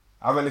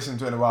 I haven't listened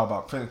to it in a while,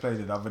 but Prince played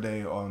it the other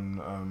day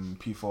on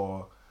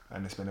P4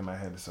 and it's been in my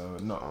head. So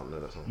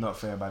Not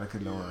Fair by The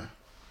Kid Laroi.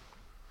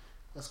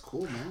 That's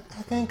cool, man.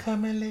 I can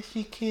come unless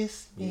you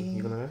kiss me.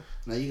 You gonna go?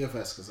 Now you go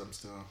first because I'm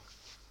still.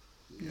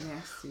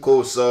 Yes.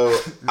 Cool. So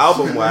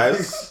album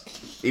wise,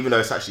 even though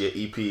it's actually an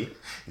EP,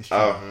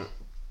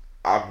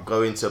 I'm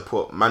going to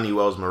put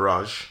Manuel's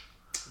Mirage.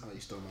 Oh, you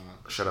stole my man.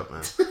 Shut up,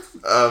 man.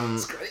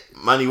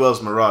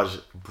 Manuel's Mirage,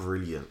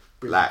 brilliant.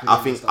 Like I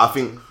think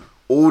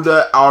all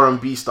the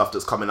R&B stuff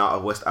that's coming out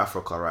of West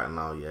Africa right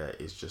now, yeah,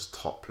 is just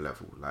top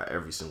level. Like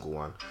every single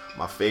one.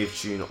 My fave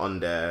tune on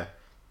there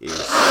is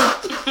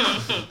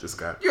this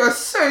guy. You're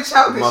so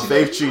childish. My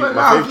fave tune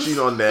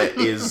on there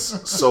is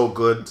So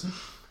Good,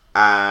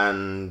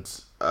 and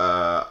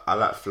I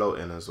like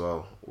Floating as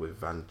well with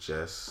Van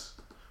Jess.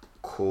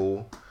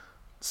 Cool.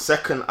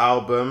 Second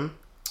album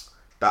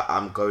that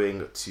I'm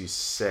going to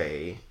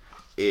say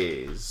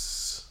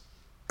is,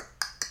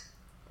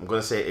 I'm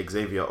gonna say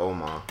Xavier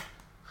Omar.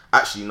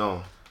 Actually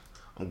no,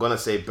 I'm gonna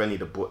say Benny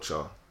the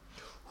Butcher,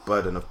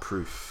 Burden of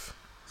Proof.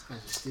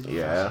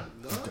 Yeah.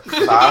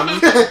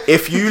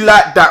 If you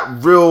like that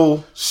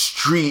real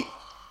street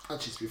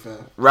Actually, to be fair,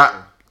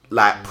 rap,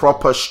 like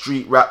proper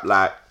street rap,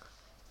 like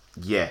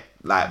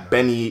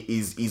Benny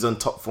is on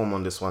top form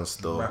on this one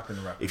still. Rapping.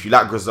 If you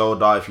like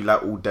Griselda, if you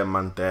like all them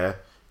man there,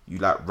 you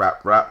like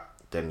rap,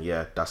 then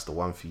yeah, that's the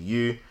one for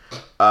you.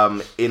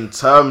 In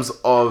terms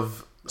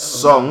of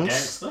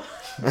songs,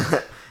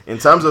 the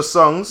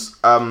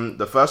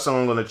first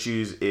song I'm gonna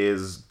choose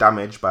is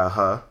Damage by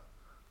Her.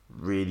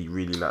 Really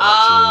like that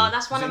Oh, tune.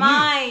 that's one of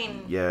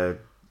mine. Yeah,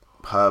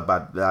 Her by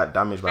that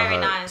Damage by Very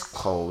Her. nice. It's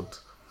cold.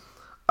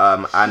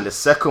 And the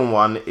second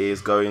one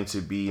is going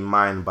to be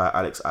Mine by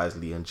Alex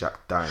Isley and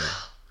Jack Dine.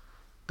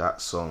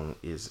 That song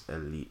is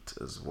elite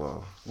as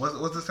well.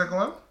 What's the second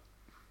one?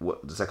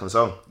 What the second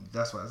song?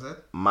 That's what I said.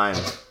 Mine.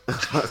 Say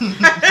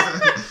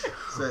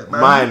it,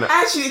 man. Mine.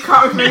 I actually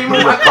can't remember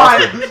anymore.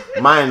 I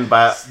can't. Mine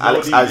by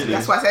Alex Isley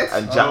That's what I said.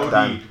 and Jack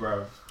Dine.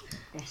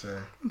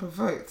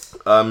 Provoked.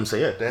 So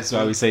yeah, That's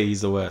why we say he's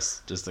the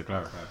worst, just to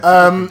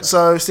clarify.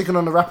 So sticking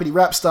on the rappity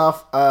rap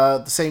stuff,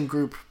 the same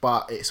group,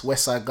 but it's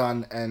Westside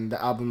Gun, and the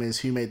album is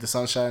Who Made the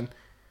Sunshine.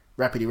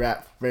 Rappity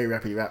rap, very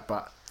rappity rap,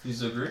 but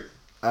Who's the group?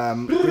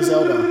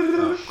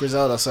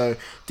 Griselda. So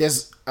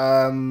there's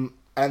and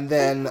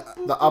then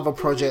the other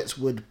project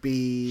would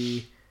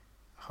be,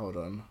 hold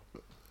on,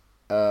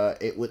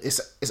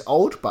 it's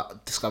old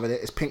but discovered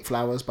it. It's Pink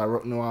Flowers by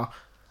Rock Noir.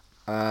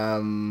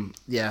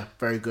 Yeah,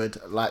 very good.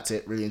 Liked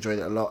it, really enjoyed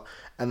it a lot.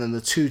 And then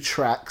the two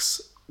tracks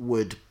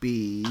would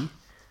be,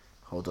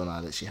 hold on, I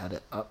literally had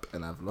it up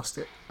and I've lost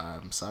it.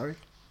 I'm sorry.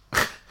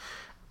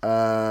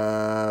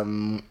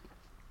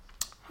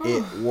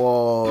 It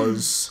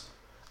was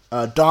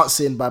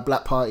Dancing by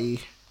Black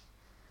Party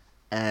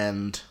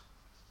and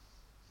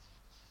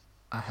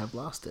I have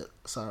lost it,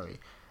 sorry.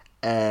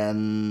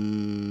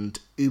 And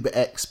Uber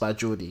X by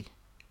Geordie.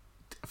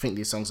 I think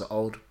these songs are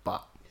old,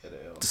 but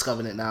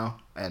discovering it now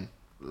and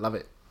love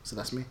it. So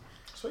that's me.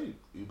 So you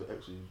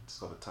actually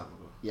discovered time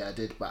ago. Yeah, I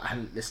did, but I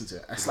hadn't listened to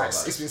it. It's like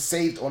it's been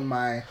saved on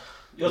my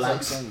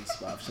like songs,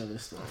 but I've never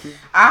listened to it.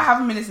 I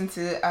haven't been listening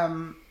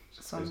to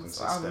songs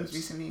say or albums steps.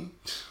 recently,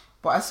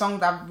 but a song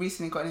that I've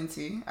recently gotten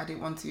into, I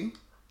didn't want to,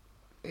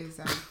 is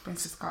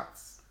Princess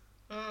Cuts.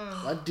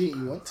 Why didn't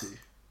you want to?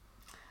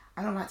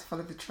 I don't like to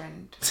follow the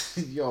trend.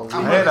 Yo,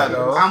 I hear that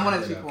though. I'm one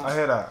of the people. I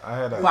hear that.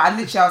 But I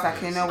literally was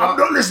like, you know what? I'm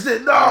not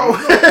listening. No. No,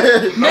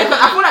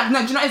 but I feel like, no,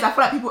 do you know what it is? I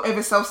feel like people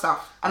oversell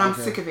stuff, and I'm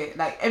sick of it.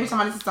 Like every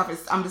time I listen to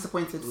stuff, I'm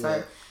disappointed. Yeah.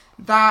 So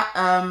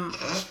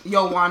that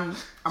Yo One,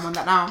 I'm on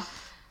that now.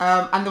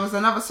 And there was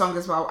another song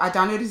as well. I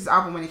downloaded his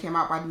album when it came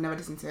out, but I never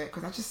listened to it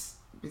because I'm just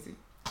busy.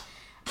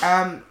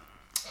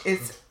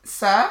 It's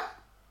Sir.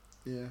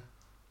 Yeah.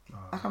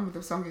 I can't remember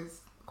what the song is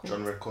called.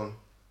 John Redcorn.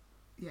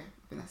 Yeah,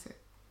 I think that's it.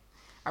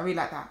 I really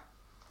like that.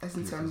 I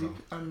listened to it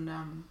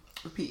on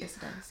repeat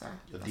yesterday. So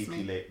you're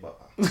deeply late, but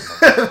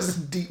I was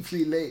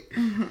deeply late.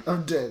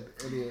 I'm dead.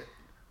 Idiot.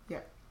 Yeah.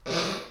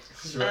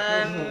 So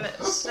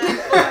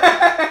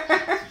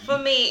for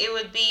me, it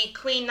would be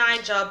Queen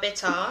Naija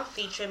Bitter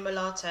featuring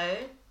Mulatto.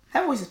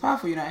 Her voice is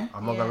powerful, you know.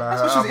 I'm not gonna lie.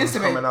 That's what Her she's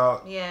album's coming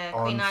out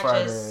Queen on Naija's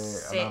Friday,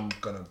 sick. and I'm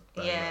gonna.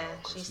 Bang Yeah, her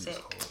out 'cause she's sick.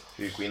 cold.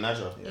 Who, Queen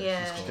Naija?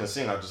 Yeah. She can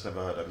sing. I've just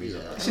never heard that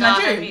music. She's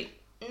Nigerian.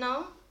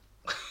 No.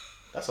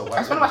 That's a white.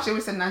 That's woman. why she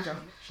always said Naija.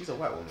 She's a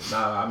white woman.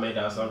 Nah, I made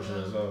that assumption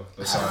as well.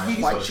 That's alright.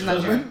 White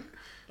Nigerian.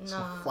 No. She's In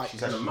the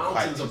actually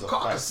mountains white. of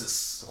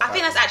Caucasus. I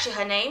think that's actually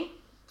her name,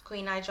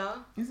 Queen Naija.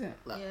 Is it?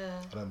 Yeah. I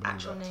don't believe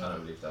Actual that. name. I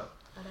don't believe that.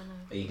 I don't know.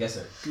 Are you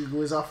guessing?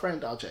 Google is our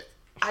friend. I'll check.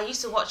 I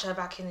used to watch her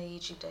back in the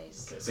YouTube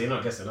days. Okay, so you're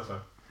not guessing, okay?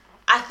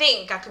 I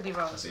think I could be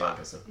wrong. So you're not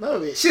But guessing.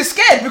 No, it's She's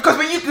scared because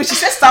when she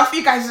says stuff,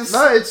 you guys just.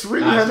 no, it's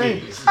really her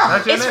name. it's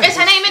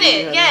her name,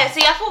 innit? Yeah,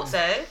 see, I thought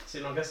so. So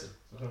you're not guessing.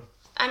 Okay.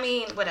 I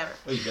mean, whatever.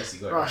 Well, you guess you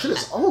got it. Oh, right. she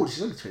looks old.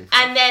 She's only 24.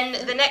 And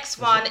then the next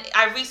one,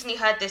 I recently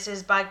heard this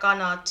is by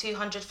Gunna,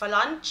 200 for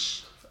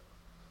Lunch.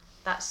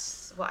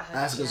 That's what I heard.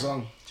 That's a good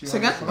song. So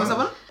again, what's that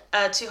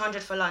one?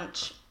 200 for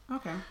Lunch.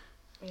 Okay.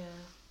 Yeah.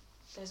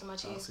 Those are my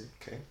two.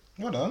 Okay.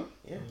 Well done.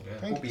 Yeah.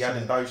 Thank We'll be you,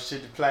 adding those to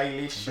the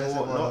playlist or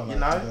whatnot, you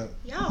know.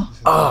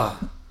 Yeah.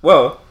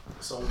 Well,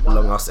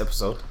 long ass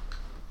episode.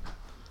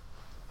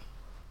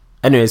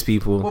 Anyways,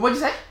 people, Well, what'd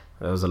you say?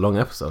 that was a long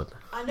episode.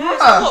 I know.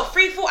 It's like, what,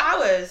 3-4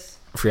 hours?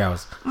 3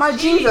 hours. My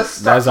Jesus.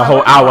 There's a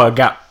whole hour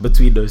gap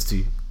between those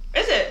two.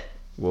 Is it?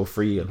 Well,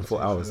 3 and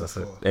 4 hours. That's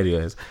it.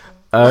 Anyways,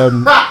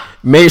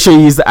 make sure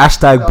you use the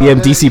hashtag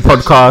BMDC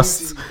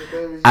podcast,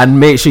 and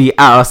make sure you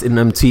add us in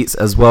them tweets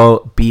as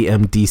well.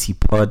 BMDC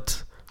pod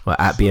or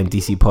at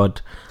BMDC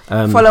pod.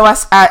 Follow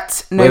us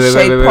at No Wait,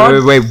 Shade Pod.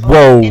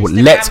 whoa,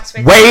 Instagram, let's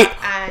Twitter, wait.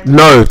 and-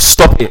 No,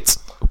 stop it.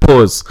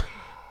 Pause.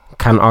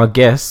 Can our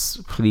guests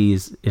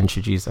please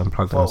introduce and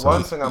plug Well, one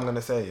themselves? thing I'm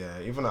gonna say,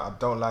 yeah, even though I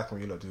don't like when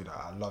you lot do that,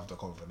 I love the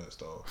confidence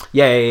though.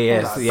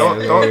 Yeah. Like,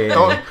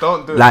 Yeah.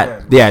 don't do it Like,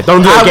 again. yeah,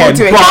 don't do it I will again.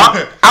 do it.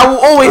 But I will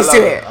always I do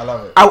love it. I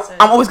love it.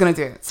 I'm always gonna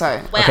do it.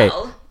 So Well, Okay.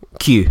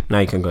 Q. Now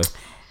you can go.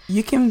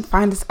 you can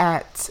find us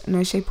at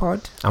No Shade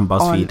Pod And on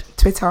BuzzFeed.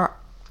 Twitter,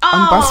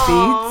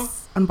 Oh.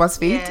 on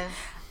BuzzFeed, Yeah.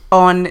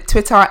 on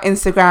Twitter,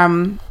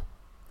 Instagram,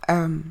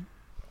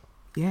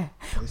 yeah,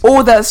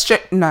 all the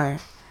Streaming.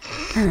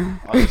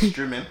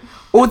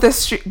 all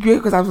the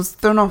because I was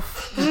thrown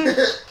off.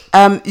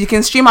 You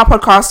can stream our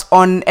podcast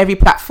on every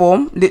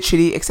platform,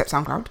 literally except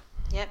SoundCloud.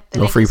 Yep.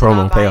 No free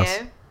promo, pay us.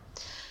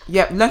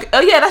 Yep.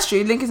 Oh yeah, that's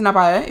true. Link is in our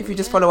bio. If you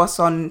just follow us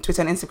on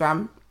Twitter and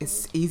Instagram,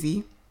 it's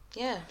easy.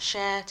 Yeah.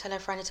 Share, tell a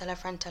friend, tell a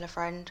friend, tell a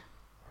friend.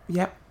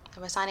 Yep.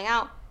 And we're signing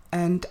out.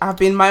 And I've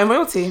been my own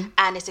royalty.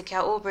 And it's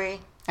Akia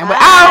Aubrey. And we're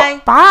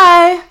out.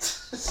 Bye.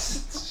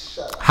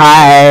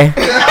 Hi.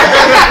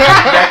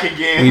 Back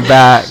again. We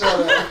back.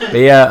 But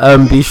yeah,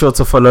 be sure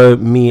to follow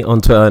me on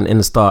Twitter and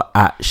Insta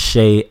at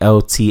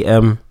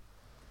ShayLTM.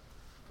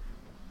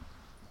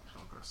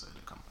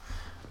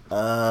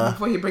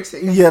 Before he breaks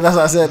it again. Yeah, that's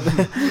what I said.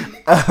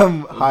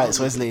 Hi, it's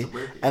Wesley,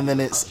 and then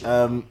it's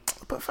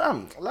but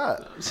fam, like,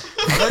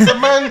 The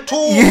man too,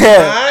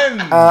 yeah,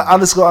 man.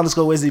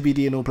 __ Wesley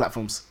BD in all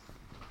platforms.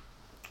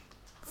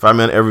 Find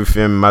me on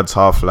everything. Mads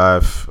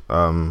Half-Life.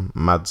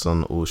 Mads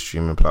on all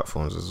streaming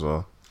platforms as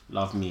well.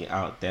 Love me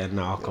out there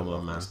now. Come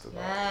on, man.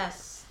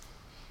 Yes.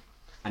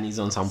 And he's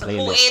on some Supporting,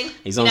 playlist.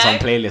 He's on you some know?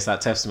 playlist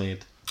that Tef's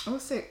made. Oh,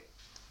 sick.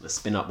 The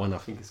spin up one, I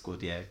think it's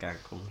called. Yeah, gang.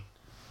 Come on.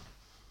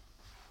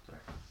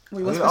 Well,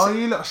 you want Oh, special-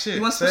 you lot shit.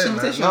 You want Say special it,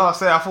 man. invitation? No, I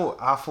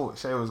thought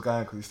Shay was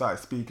going because he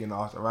started speaking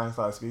after Ryan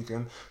started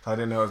speaking, so I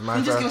didn't know it was my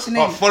Can you just turn. give us a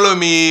name? Follow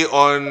me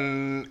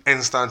on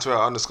Insta and Twitter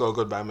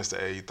 _goodbye Mr.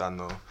 A. You don't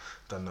know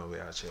we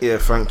are here. Yeah,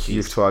 thank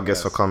you to our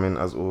guests for coming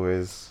as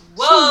always.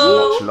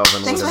 Whoa. Much love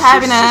and Thanks all for that.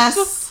 having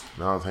us.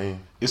 No, thank you.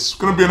 It's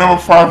gonna be another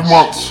 5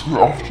 months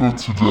after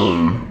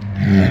today.